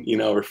person, you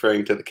know,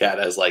 referring to the cat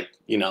as like,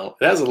 you know,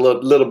 it has a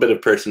little bit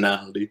of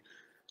personality.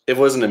 It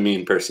wasn't a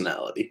mean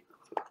personality.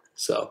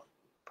 So.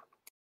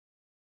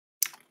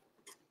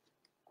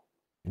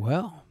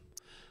 Well,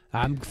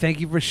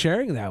 thank you for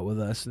sharing that with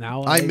us.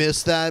 Now I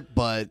miss that,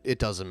 but it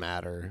doesn't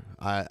matter.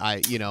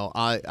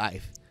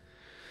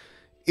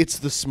 It's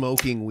the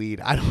smoking weed.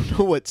 I don't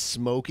know what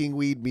smoking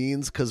weed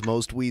means because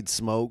most weed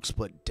smokes,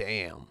 but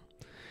damn,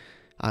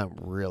 I'm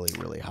really,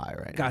 really high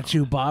right now. Got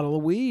you a bottle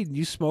of weed.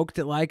 You smoked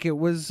it like it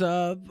was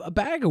a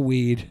bag of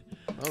weed.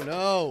 Oh,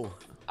 no.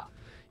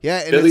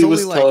 Yeah, and Billy it's only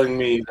was like, telling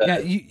me that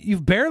Yeah,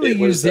 you've barely it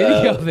was, used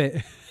any of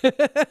it.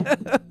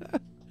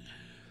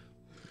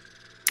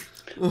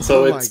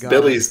 So Oh my it's God.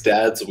 Billy's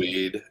dad's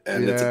weed,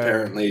 and it's Yeah.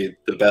 apparently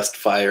the best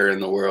fire in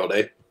the world,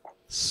 eh?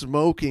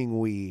 Smoking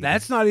weed.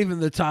 That's not even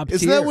the top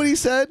Isn't tier. that what he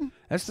said?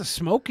 That's the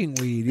smoking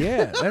weed.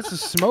 Yeah, that's the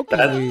smoking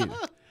That- weed.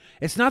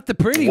 It's not the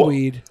pretty Wha-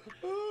 weed.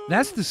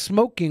 That's the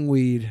smoking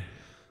weed.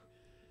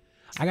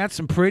 I got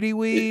some pretty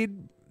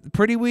weed.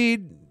 Pretty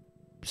weed,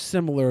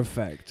 similar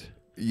effect.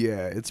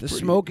 Yeah, it's The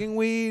pretty... smoking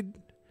weed,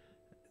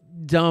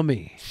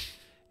 dummy.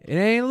 It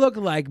ain't look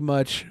like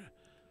much,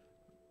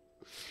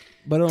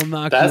 but it'll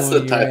knock That's you on the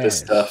your type of ass.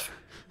 stuff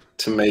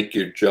to make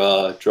your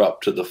jaw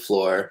drop to the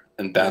floor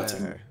and bounce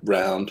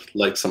around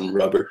like some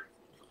rubber.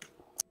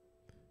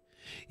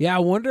 Yeah, I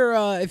wonder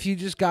if you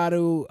just got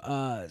to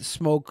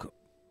smoke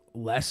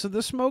less of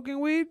the smoking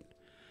weed,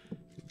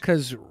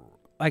 because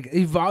like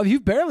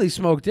you've barely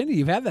smoked any.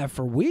 You've had that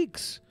for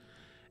weeks,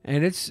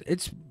 and it's.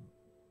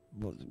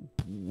 What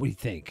do you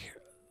think?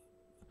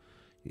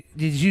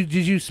 Did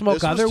you smoke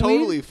This other was weed?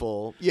 totally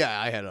full.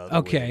 Yeah, I had other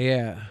Okay, weed.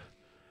 yeah.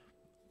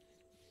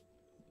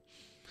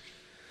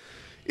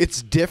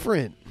 It's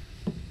different.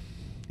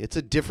 It's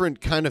a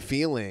different kind of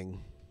feeling.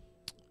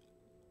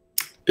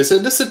 Is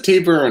it a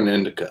sativa or an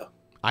indica?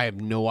 I have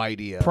no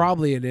idea.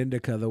 Probably an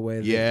indica. The way.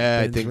 That Yeah,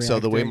 I Ben's think so.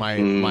 The way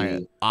reacting. my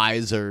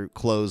eyes are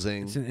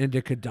closing. It's an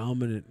indica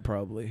dominant,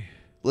 probably.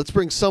 Let's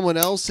bring someone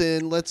else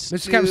in. Let's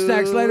Mr. Cap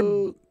Stacks,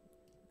 later.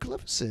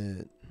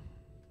 Cleficent.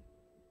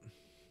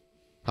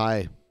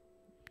 Hi.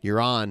 You're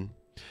on.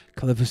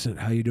 Cleficent,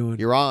 how you doing?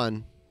 You're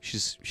on.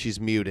 She's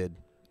muted.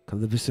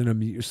 Cleficent,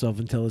 unmute yourself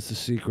and tell us the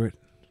secret.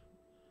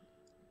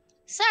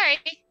 Sorry.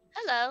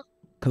 Hello.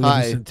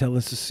 Cleficent, tell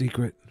us the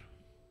secret.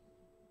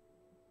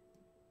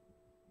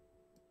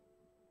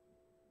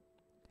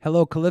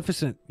 Hello,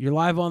 Cleficent. You're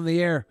live on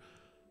the air.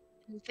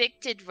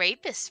 Convicted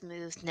rapist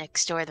moved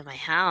next door to my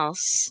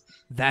house.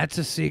 That's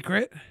a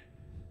secret?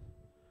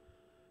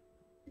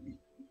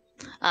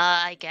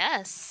 I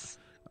guess.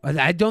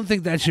 I don't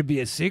think that should be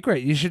a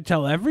secret. You should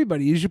tell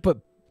everybody. You should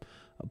put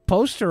a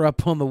poster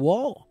up on the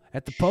wall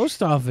at the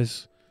post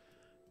office.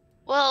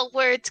 Well,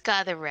 words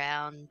got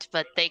around,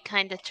 but they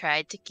kind of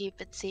tried to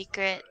keep it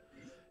secret.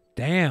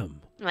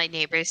 Damn. My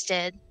neighbors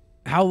did.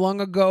 How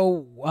long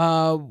ago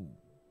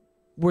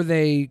were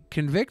they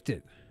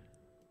convicted?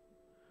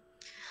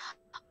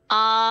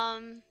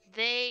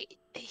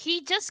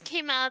 He just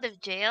came out of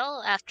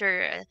jail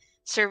after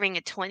serving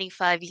a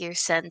 25-year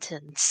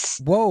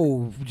sentence.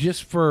 Whoa,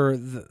 just for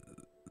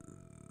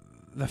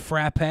the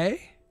frappe? Did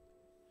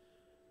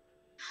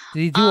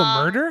he do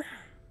a murder?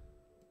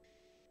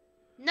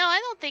 No, I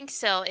don't think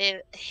so.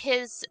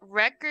 His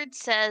record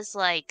says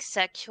like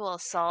sexual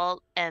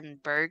assault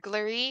and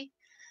burglary.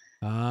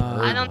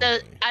 I don't know.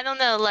 I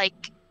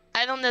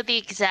don't know the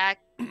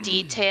exact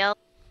detail,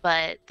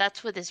 but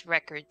that's what his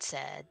record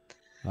said.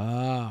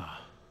 Ah.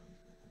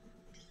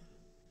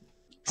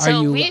 So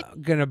Are you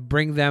gonna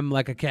bring them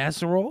like a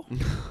casserole?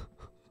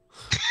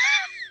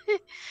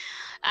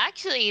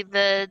 Actually,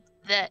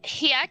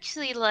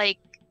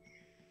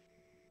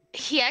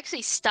 he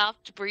actually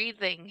stopped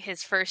breathing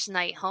his first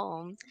night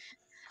home.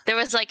 There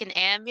was like an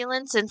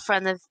ambulance in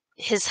front of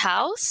his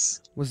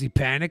house. Was he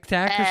panic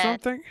attacked or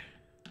something?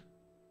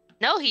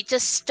 No, he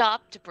just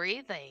stopped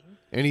breathing.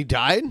 And he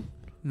died?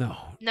 No.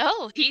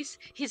 No, he's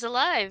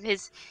alive.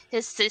 His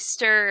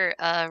sister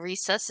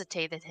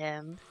resuscitated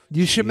him.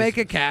 You should make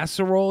a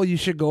casserole. You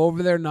should go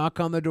over there, knock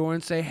on the door,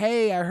 and say,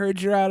 "Hey, I heard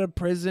you're out of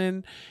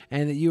prison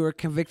and that you were a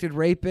convicted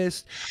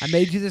rapist. I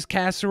made you this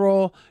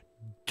casserole.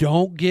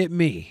 Don't get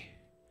me."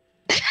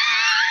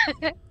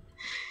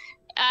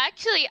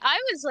 Actually, I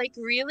was like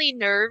really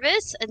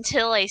nervous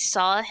until I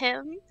saw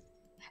him.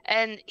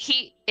 And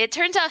it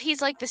turns out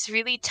he's like this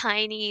really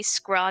tiny,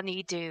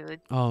 scrawny dude.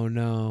 Oh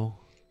no.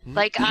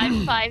 Like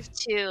I'm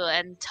 5'2"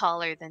 and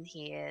taller than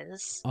he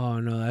is. Oh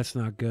no, that's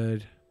not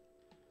good.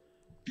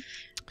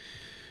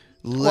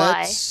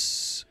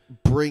 Let's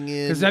bring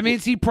in. Because that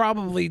means he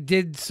probably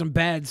did some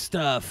bad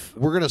stuff.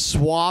 We're gonna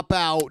swap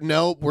out.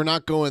 Nope, we're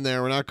not going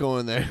there. We're not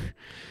going there.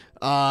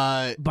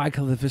 Bye,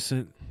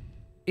 Caleficent.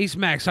 East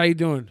Max, how you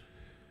doing?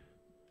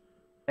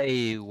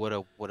 Hey, what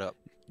up? What up?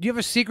 Do you have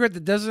a secret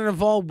that doesn't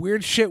involve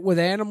weird shit with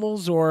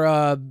animals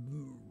or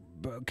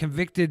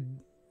convicted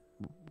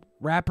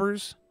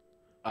rappers?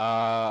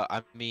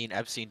 I mean,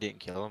 Epstein didn't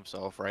kill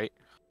himself, right?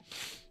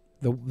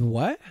 The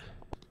what?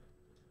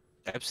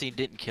 Epstein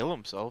didn't kill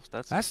himself.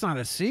 That's not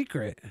a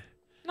secret.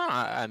 No,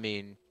 I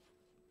mean,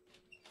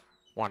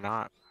 why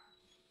not?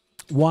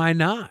 Why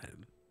not?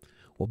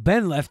 Well,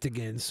 Ben left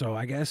again, so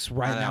I guess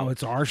right I now know.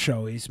 it's our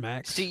show, East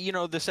Max. See, you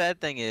know, the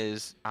sad thing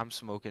is, I'm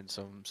smoking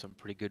some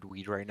pretty good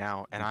weed right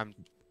now, and I'm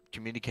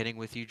communicating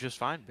with you just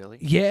fine, Billy.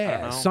 I don't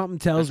Yeah, know. something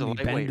tells That's a me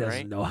Ben lightweight, doesn't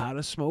right? know how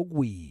to smoke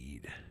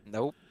weed.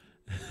 Nope.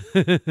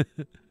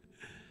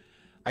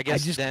 I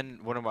guess then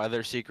one of my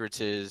other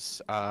secrets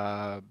is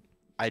I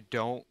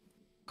don't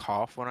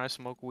cough when I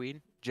smoke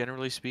weed,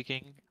 generally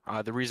speaking.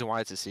 The reason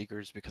why it's a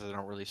secret is because I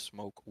don't really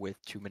smoke with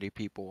too many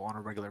people on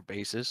a regular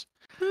basis.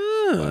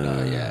 But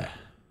yeah.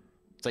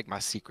 It's like my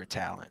secret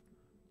talent.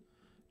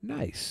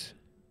 Nice.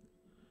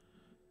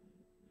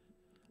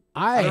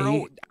 I don't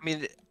know. I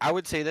mean, I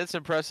would say that's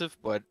impressive,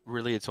 but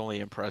really, it's only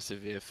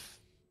impressive if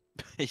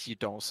you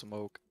don't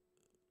smoke.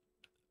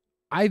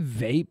 I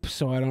vape,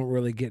 so I don't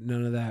really get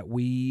none of that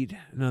weed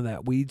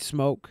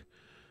smoke,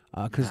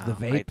 because the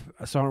vape.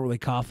 So I don't really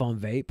cough on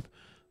vape.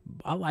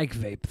 I like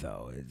vape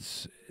though.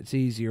 It's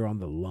easier on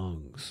the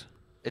lungs.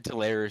 It's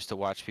hilarious to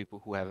watch people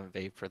who haven't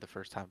vaped for the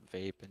first time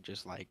vape and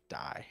just like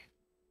die.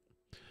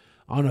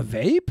 On a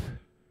vape?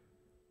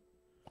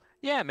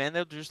 Yeah, man,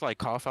 they'll just like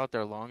cough out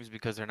their lungs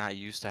because they're not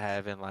used to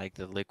having like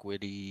the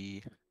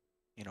liquidy,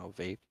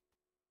 vape.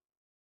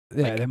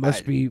 Yeah, Like, they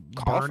must be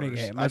coughers. burning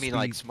it. I mean,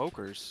 like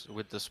smokers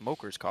with the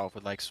smokers cough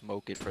would like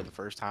smoke it for the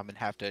first time and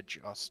have to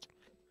adjust.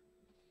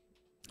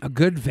 A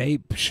good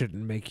vape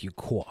shouldn't make you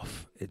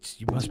cough.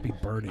 You must be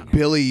burning it.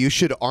 Billy, you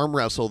should arm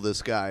wrestle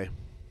this guy.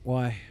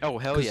 Why? Oh,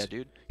 hell yeah,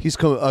 dude. He's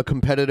a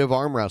competitive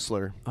arm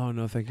wrestler. Oh,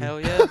 no, thank you. Hell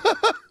yeah.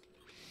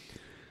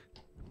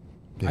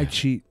 I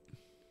cheat.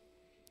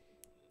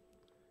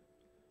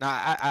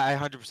 Nah, I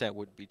 100%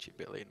 would beat you,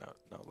 Billy.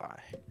 No lie.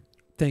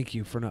 Thank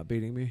you for not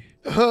beating me.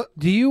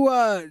 Do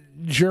you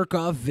jerk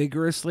off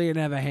vigorously and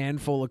have a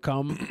handful of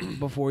cum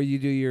before you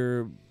do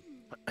your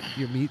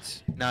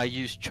meats? No, I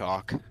use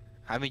chalk.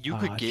 I mean, you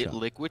could get chalk.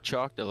 liquid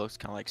chalk that looks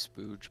kind of like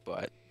spooge,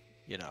 but,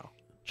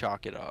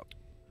 chalk it up.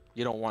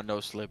 You don't want no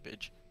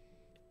slippage.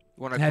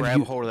 You want to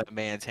grab hold of that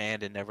man's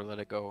hand and never let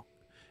it go.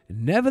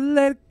 Never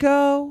let it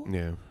go.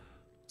 Yeah.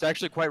 It's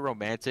actually quite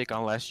romantic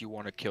unless you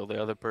want to kill the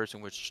other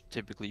person, which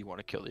typically you want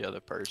to kill the other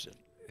person.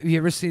 Have you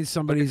ever seen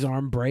somebody's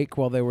arm break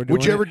while they were doing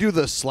Would you it? ever do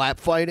the slap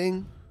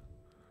fighting?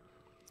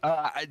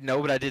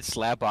 No, but I did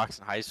slap box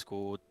in high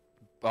school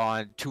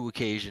on 2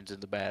 occasions in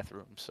the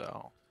bathroom,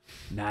 so...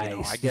 Nice.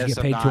 I Did you guess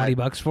get paid I'm $20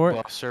 not for it?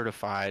 well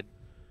certified.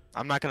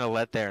 I'm not going to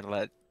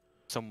let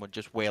someone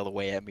just wail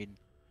away at me.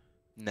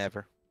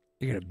 Never.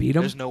 You're going to beat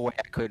him? There's no way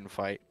I couldn't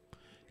fight.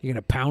 You're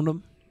going to pound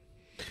him?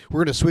 We're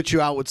going to switch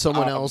you out with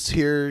someone else.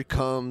 Here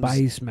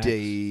comes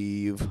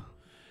Dave.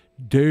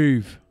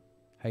 Dave.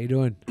 How you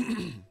doing?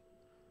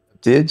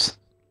 Dudes.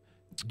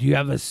 Do you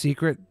have a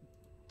secret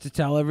to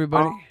tell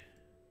everybody?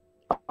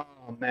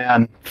 Oh,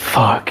 man.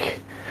 Fuck.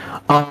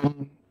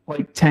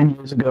 Like 10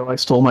 years ago, I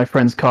stole my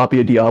friend's copy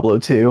of Diablo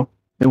 2.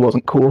 It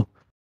wasn't cool.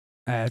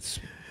 That's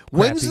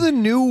When's the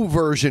new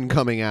version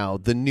coming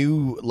out? The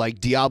new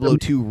Diablo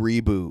 2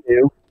 reboot?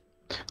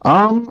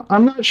 I'm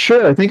not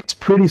sure. I think it's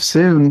pretty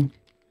soon.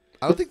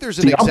 I don't think there's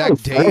an Diablo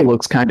exact 4 date.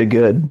 looks kind of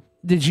good.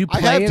 Did you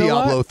play I have it a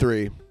Diablo lot?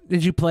 3.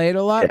 Did you play it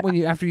a lot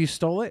after you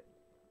stole it?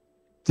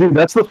 Dude,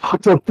 that's the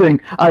fucked up thing.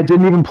 I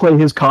didn't even play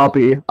his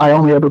copy. I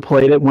only ever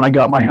played it when I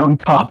got my own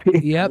copy.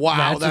 Yep.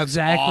 Wow, that's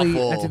exactly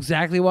awful. That's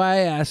exactly why I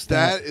asked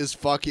that. That is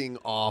fucking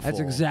awful. That's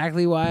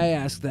exactly why I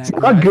asked that. It's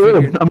not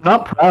good. I'm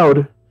not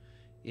proud.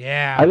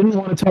 Yeah. I didn't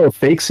want to tell a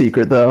fake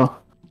secret, though.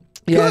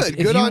 Yes, if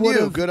Good on you.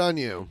 would've- Good on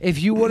you.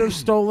 If you would have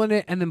stolen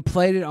it and then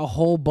played it a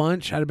whole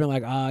bunch, I'd have been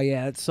like, "Oh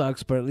yeah, it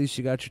sucks," but at least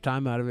you got your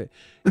time out of it.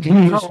 You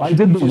No, just- I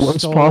did you the just worst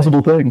stole possible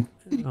it. thing.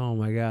 Oh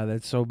my god,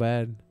 that's so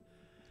bad.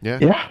 Yeah.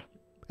 Yeah.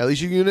 At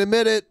least you can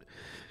admit it.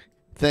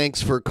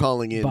 Thanks for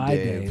calling in, Bye,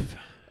 Dave.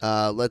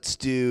 Let's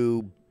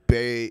do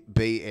Bay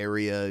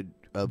Area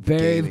of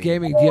Dave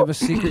Gaming, do you have a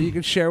secret you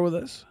can share with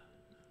us?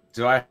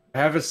 Do I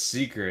have a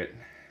secret?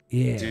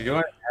 Yeah. Do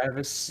I have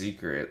a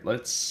secret?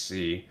 Let's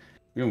see.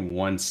 Give me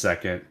 1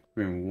 second.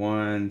 Give me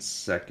 1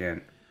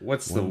 second.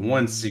 What's the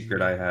one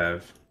secret I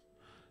have?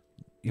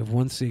 You have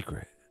one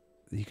secret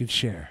that you can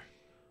share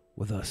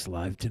with us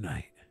live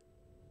tonight.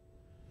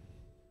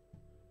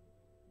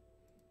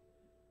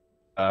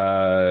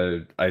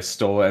 I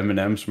stole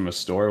M&Ms from a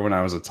store when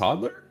I was a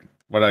toddler.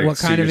 What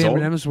kind of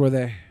M&Ms were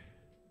they?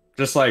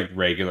 Just like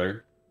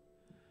regular.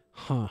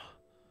 Huh.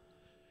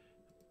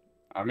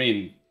 I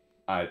mean,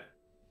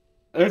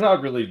 there's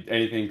not really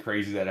anything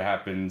crazy that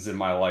happens in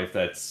my life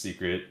that's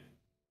secret.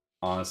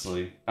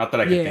 Honestly, not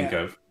that I can think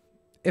of.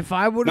 If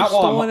I would have Not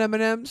while I'm-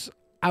 stolen M&Ms,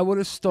 I would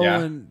have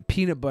stolen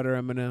peanut butter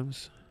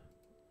M&Ms.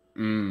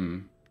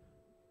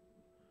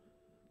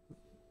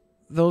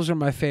 Those are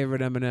my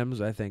favorite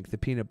M&Ms, I think, the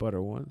peanut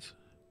butter ones.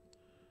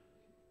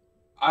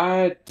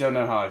 I don't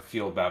know how I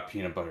feel about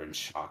peanut butter and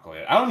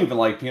chocolate. I don't even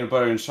like peanut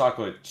butter and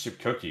chocolate chip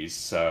cookies,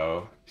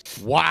 so...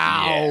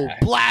 Wow, Yeah.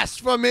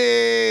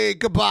 blasphemy!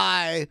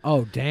 Goodbye.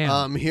 Oh,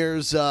 damn.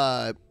 Here's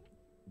Dot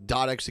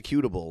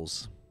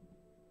Executables.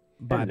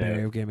 Bye,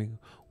 Barry of Gaming.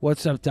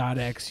 What's up, Dot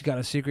X? You got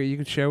a secret you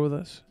can share with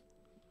us?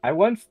 I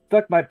once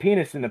stuck my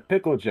penis in a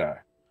pickle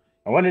jar.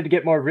 I wanted to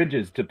get more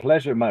ridges to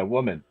pleasure my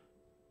woman.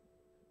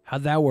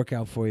 How'd that work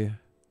out for you?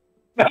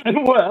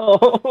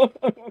 Well...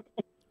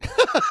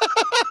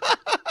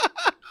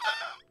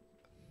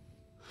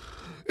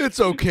 It's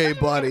okay,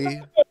 buddy.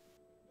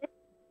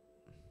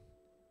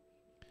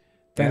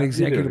 That Yeah,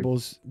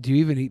 Executables. Do you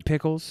even eat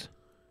pickles?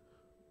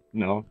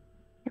 No.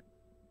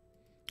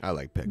 I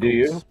like pickles. Do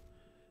you?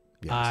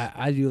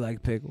 I do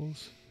like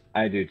pickles.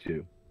 I do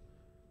too.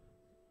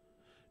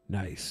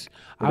 Nice.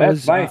 Well,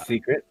 that's my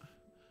secret.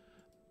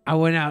 I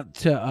went out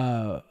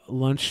to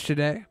lunch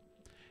today,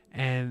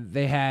 and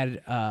they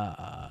had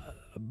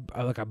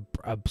like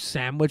a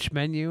sandwich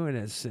menu, and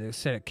it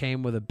said it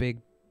came with a big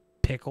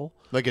pickle,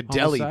 like a on the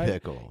deli side.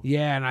 pickle.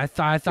 Yeah, and I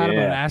thought about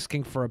Yeah.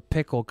 asking for a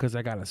pickle because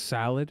I got a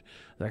salad.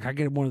 Like I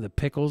get one of the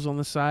pickles on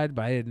the side,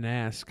 but I didn't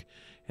ask,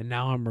 and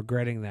now I'm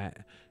regretting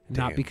that.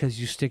 Not Damn. because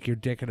you stick your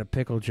dick in a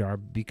pickle jar,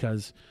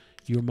 because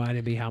you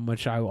reminded me how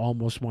much I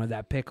almost wanted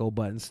that pickle,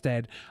 but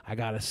instead I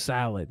got a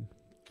salad.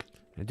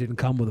 It didn't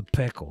come with a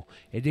pickle.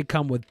 It did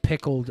come with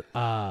pickled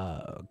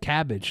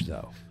cabbage,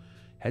 though.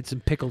 Had some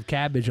pickled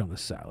cabbage on the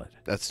salad.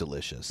 That's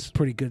delicious.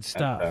 Pretty good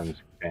stuff. That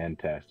sounds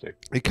fantastic.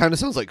 It kind of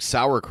sounds like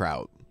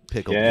sauerkraut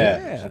pickled. Yeah,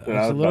 Yeah, that's it what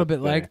I was a was little about to bit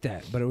say. like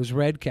that, but it was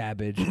red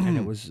cabbage, and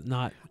it was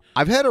not.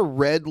 I've had a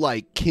red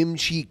like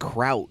kimchi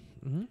kraut.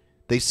 Mhm.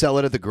 They sell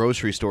it at the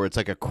grocery store. It's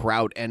like a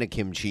kraut and a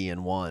kimchi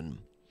in one.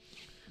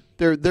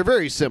 They're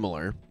very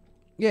similar.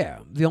 Yeah,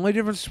 the only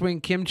difference between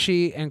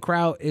kimchi and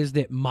kraut is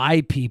that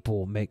my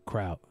people make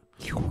kraut.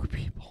 Your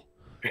people.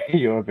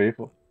 Your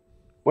people.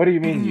 What do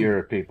you mean,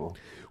 your people?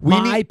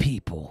 My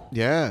people.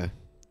 Yeah.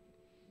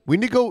 We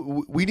need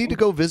to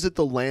go visit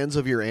the lands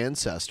of your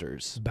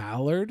ancestors.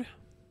 Ballard?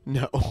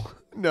 No.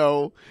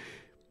 No.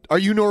 Are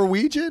you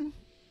Norwegian?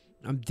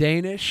 I'm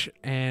Danish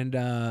and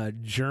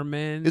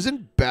German.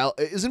 Isn't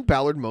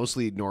Ballard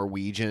mostly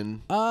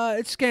Norwegian?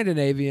 It's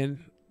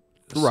Scandinavian.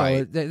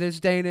 Right. So there's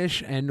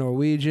Danish and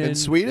Norwegian And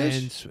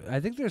Swedish? and I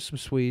think there's some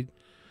Swede.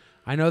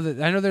 I know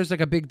there's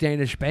like a big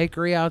Danish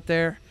bakery out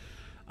there.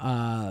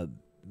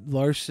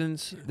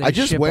 Larson's. They I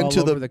just ship went all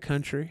to over the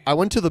country. I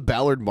went to the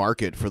Ballard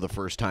Market for the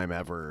first time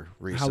ever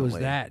recently. How was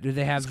that? Did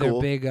they have It's their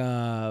cool. big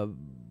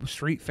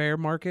street fair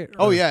market?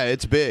 Oh Or- yeah,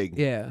 it's big.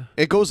 Yeah.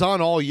 It goes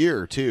on all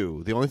year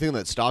too. The only thing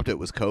that stopped it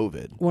was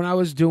COVID. When I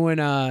was doing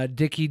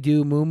Dickie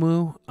Doo Moo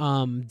Moo,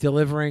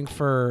 delivering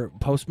for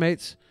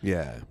Postmates,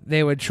 Yeah.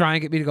 they would try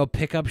and get me to go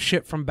pick up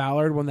shit from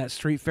Ballard when that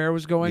street fair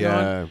was going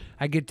Yeah. on.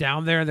 I get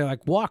down there and they're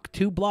like, walk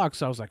 2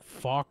 blocks. I was like,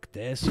 fuck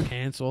this,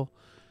 cancel.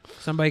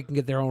 Somebody can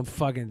get their own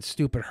fucking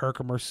stupid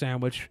Herkimer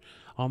sandwich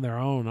on their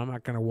own. I'm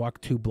not gonna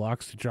walk 2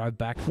 blocks to drive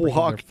back. and bring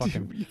Walk, their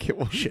fucking you can't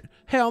walk. shit.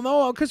 Hell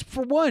no, because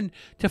for one,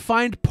 to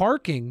find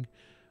parking,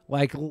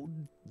 like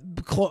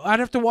I'd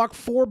have to walk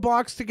 4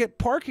 blocks to get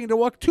parking. To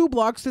walk 2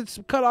 blocks, it's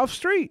cut off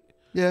street.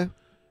 Yeah.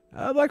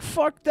 I'm like,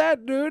 fuck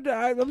that, dude.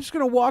 I'm just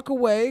going to walk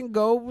away and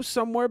go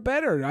somewhere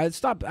better. I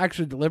stopped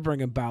actually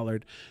delivering in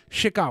Ballard.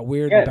 Shit got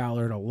weird in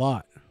Ballard a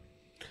lot.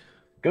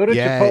 Go to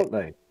Yeah.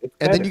 Chipotle. It's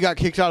And then better. you got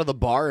kicked out of the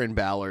bar in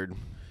Ballard.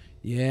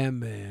 Yeah,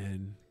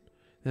 man.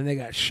 Then they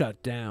got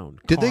shut down.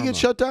 Did they Karma. get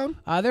shut down?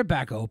 They're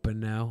back open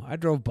now. I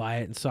drove by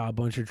it and saw a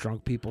bunch of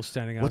drunk people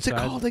standing What's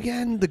outside. it called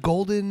again? The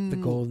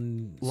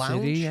Golden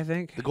Lounge? City, I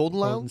think. The Golden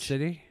Golden Lounge?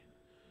 City.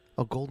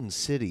 Oh, Golden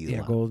City. Yeah,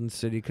 Lounge. Golden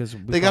City, because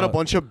They got a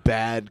bunch of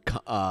bad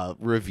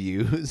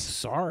reviews.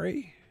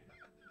 Sorry.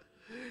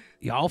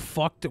 Y'all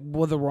fucked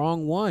with the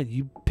wrong one.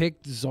 You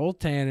picked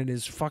Zoltan and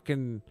his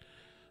fucking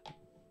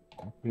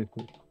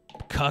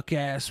cuck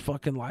ass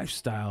fucking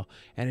lifestyle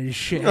and his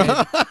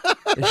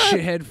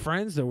shithead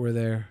friends that were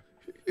there.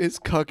 It's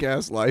cuck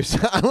ass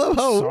lifestyle. I love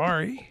how.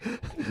 Sorry.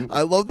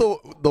 I love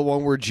the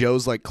one where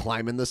Joe's like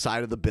climbing the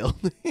side of the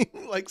building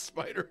like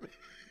Spider-Man.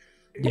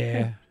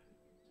 Yeah.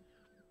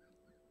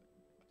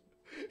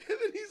 And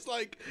then he's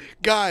like,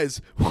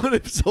 guys, what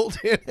if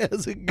Zoltan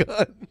has a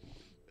gun?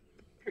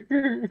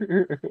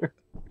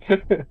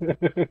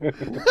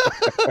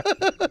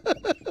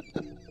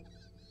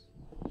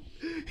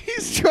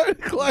 He's trying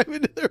to climb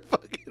into their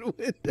fucking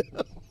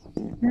window.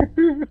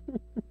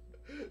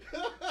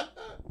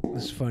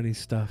 It's funny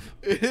stuff.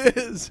 It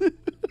is.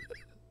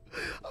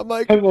 I'm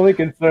like, I'm only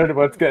concerned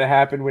what's going to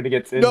happen when he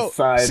gets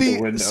inside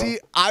the window. See,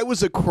 I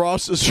was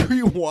across the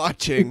street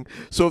watching,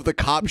 so if the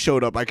cop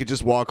showed up, I could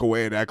just walk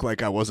away and act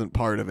like I wasn't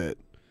part of it.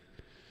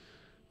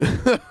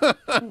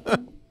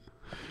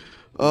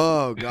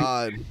 Oh,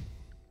 God.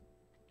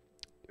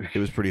 It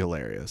was pretty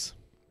hilarious.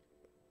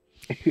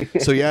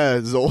 So, yeah,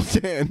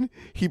 Zoltan,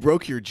 he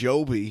broke your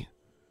Joby,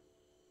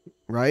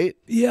 right?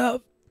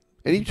 Yep.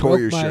 And he tore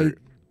your Broke shirt.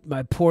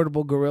 My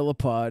portable gorilla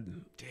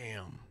pod.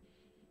 Damn.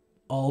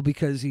 All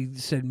because he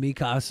said "mi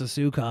casa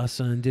su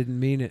casa" and didn't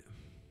mean it.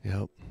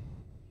 Yep.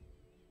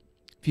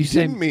 If you He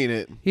say didn't mean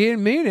it. He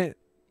didn't mean it.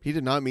 He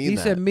did not mean He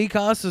that. said "mi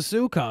casa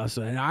su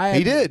casa," and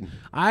He did.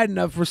 I had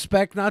enough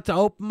respect not to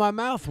open my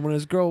mouth when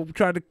his girl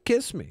tried to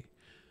kiss me.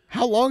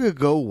 How long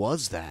ago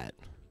was that?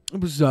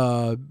 It was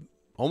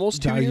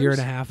almost 2 about a year years?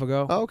 and a half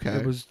ago. Okay.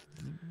 It was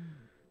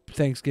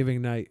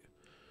Thanksgiving night.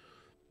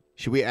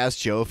 Should we ask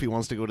Joe if he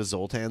wants to go to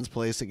Zoltan's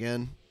place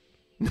again?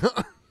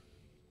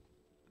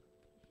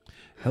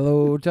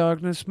 Hello,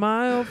 darkness,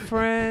 my old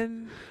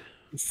friend.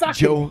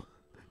 Joe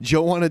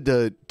wanted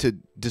to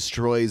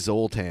destroy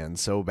Zoltan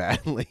so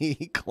badly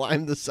he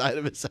climbed the side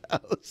of his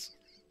house.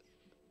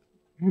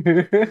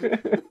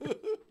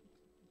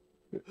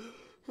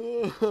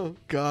 Oh,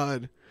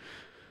 God.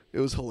 It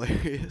was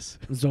hilarious.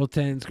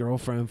 Zoltan's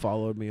girlfriend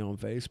followed me on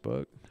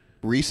Facebook.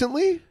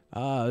 Recently? It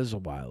was a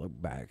while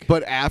back.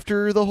 But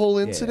after the whole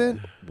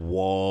incident?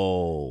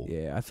 Whoa.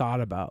 Yeah, I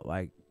thought about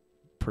like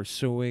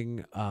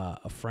pursuing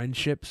a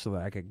friendship so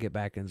that I could get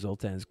back in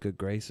Zoltan's good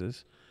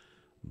graces.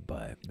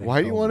 But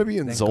why do you want to be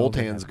in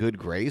Zoltan's good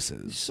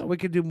graces? So we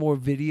could do more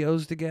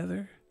videos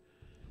together.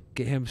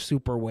 Get him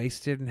super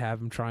wasted and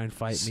have him try and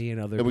fight me and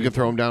other. And we could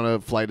throw him down a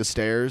flight of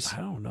stairs. I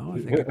don't know. I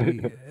think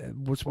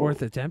it'd be what's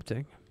worth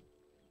attempting.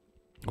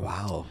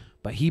 Wow.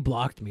 But he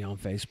blocked me on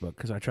Facebook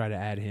because I tried to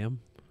add him.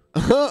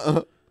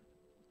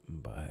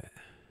 But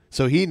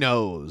so he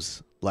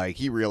knows, like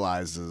he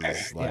realizes. Like,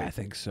 yeah, I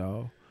think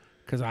so.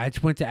 Because I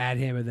just went to add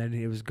him and then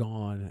he was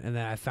gone, and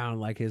then I found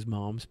like his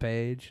mom's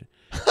page.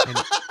 And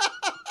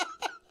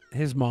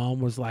his mom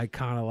was like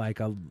kind of like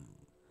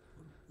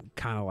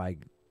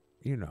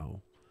you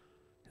know.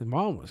 His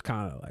mom was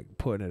kind of like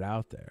putting it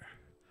out there.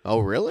 Oh,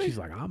 really? She's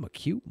like, I'm a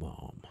cute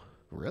mom.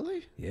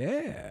 Really?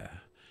 Yeah.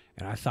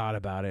 And I thought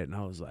about it, and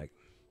I was like,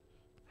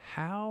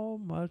 how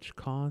much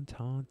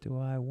content do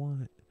I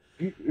want?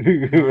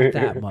 Not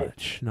that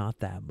much. Not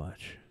that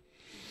much.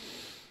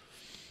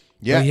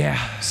 Yeah. But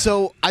yeah.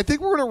 So I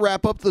think we're going to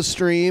wrap up the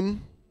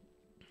stream.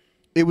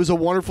 It was a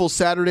wonderful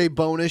Saturday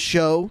bonus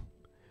show.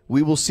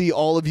 We will see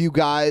all of you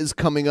guys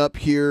coming up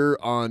here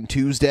on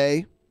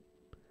Tuesday.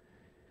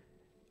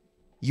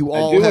 You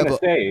all I do have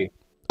want to say.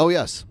 Oh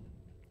yes.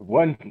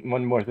 One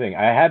more thing.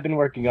 I have been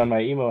working on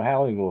my emo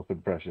Howling Wolf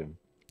impression.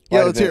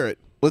 Yeah, let's hear it.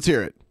 Let's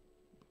hear it.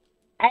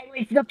 I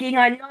was looking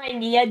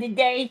online the other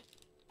day,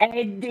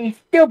 and these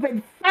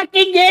stupid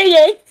fucking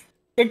idiots,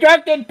 the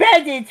Drunken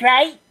Peasants,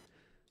 right?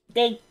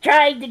 They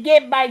tried to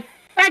get my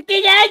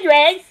fucking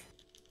address.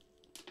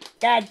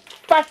 That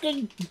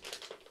fucking...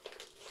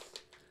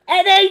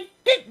 And they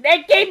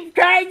keep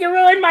trying to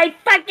ruin my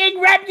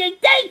fucking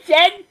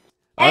reputation.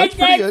 That's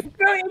pretty good.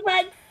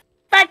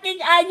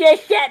 I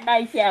just shit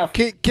myself.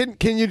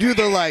 Can you do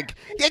the like?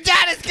 Your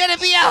daughter's gonna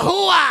be a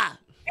hooah.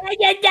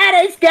 Your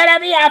daughter's gonna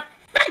be a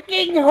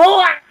fucking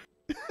whore.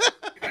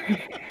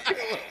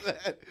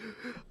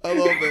 I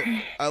love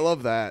it. I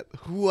love that.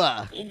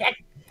 Hooah. The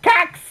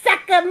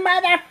cocksucker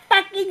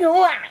motherfucking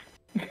whore.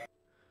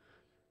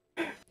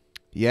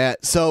 Yeah.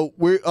 So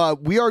we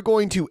are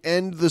going to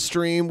end the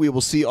stream. We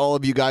will see all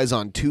of you guys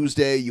on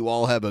Tuesday. You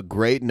all have a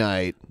great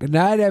night. Good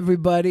night,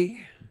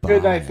 everybody.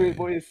 Good night, sweet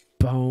boys.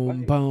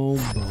 Boom, boom,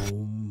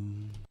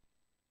 boom.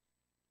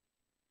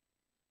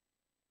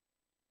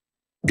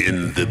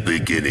 In the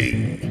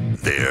beginning,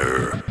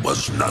 there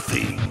was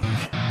nothing.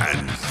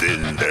 And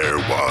then there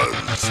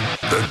was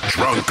the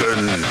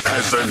Drunken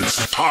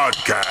Peasants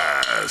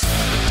Podcast.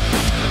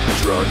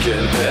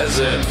 Drunken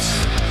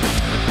Peasants.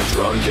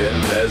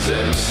 Drunken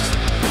Peasants.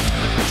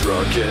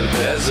 Drunken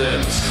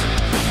Peasants.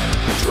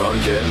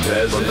 Drunken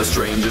Peasants. From the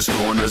strangest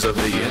corners of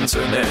the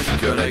internet,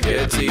 gonna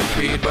get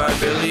TP'd by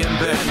Billy and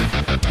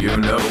Ben. You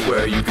know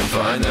where you can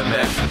find them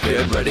at.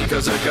 Get ready,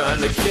 cause they're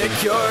gonna kick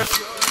your...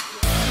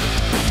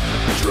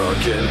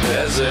 Drunken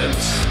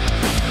Peasants.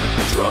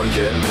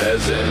 Drunken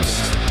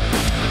Peasants.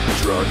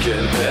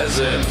 Drunken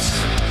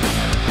Peasants.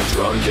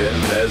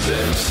 Drunken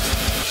Peasants.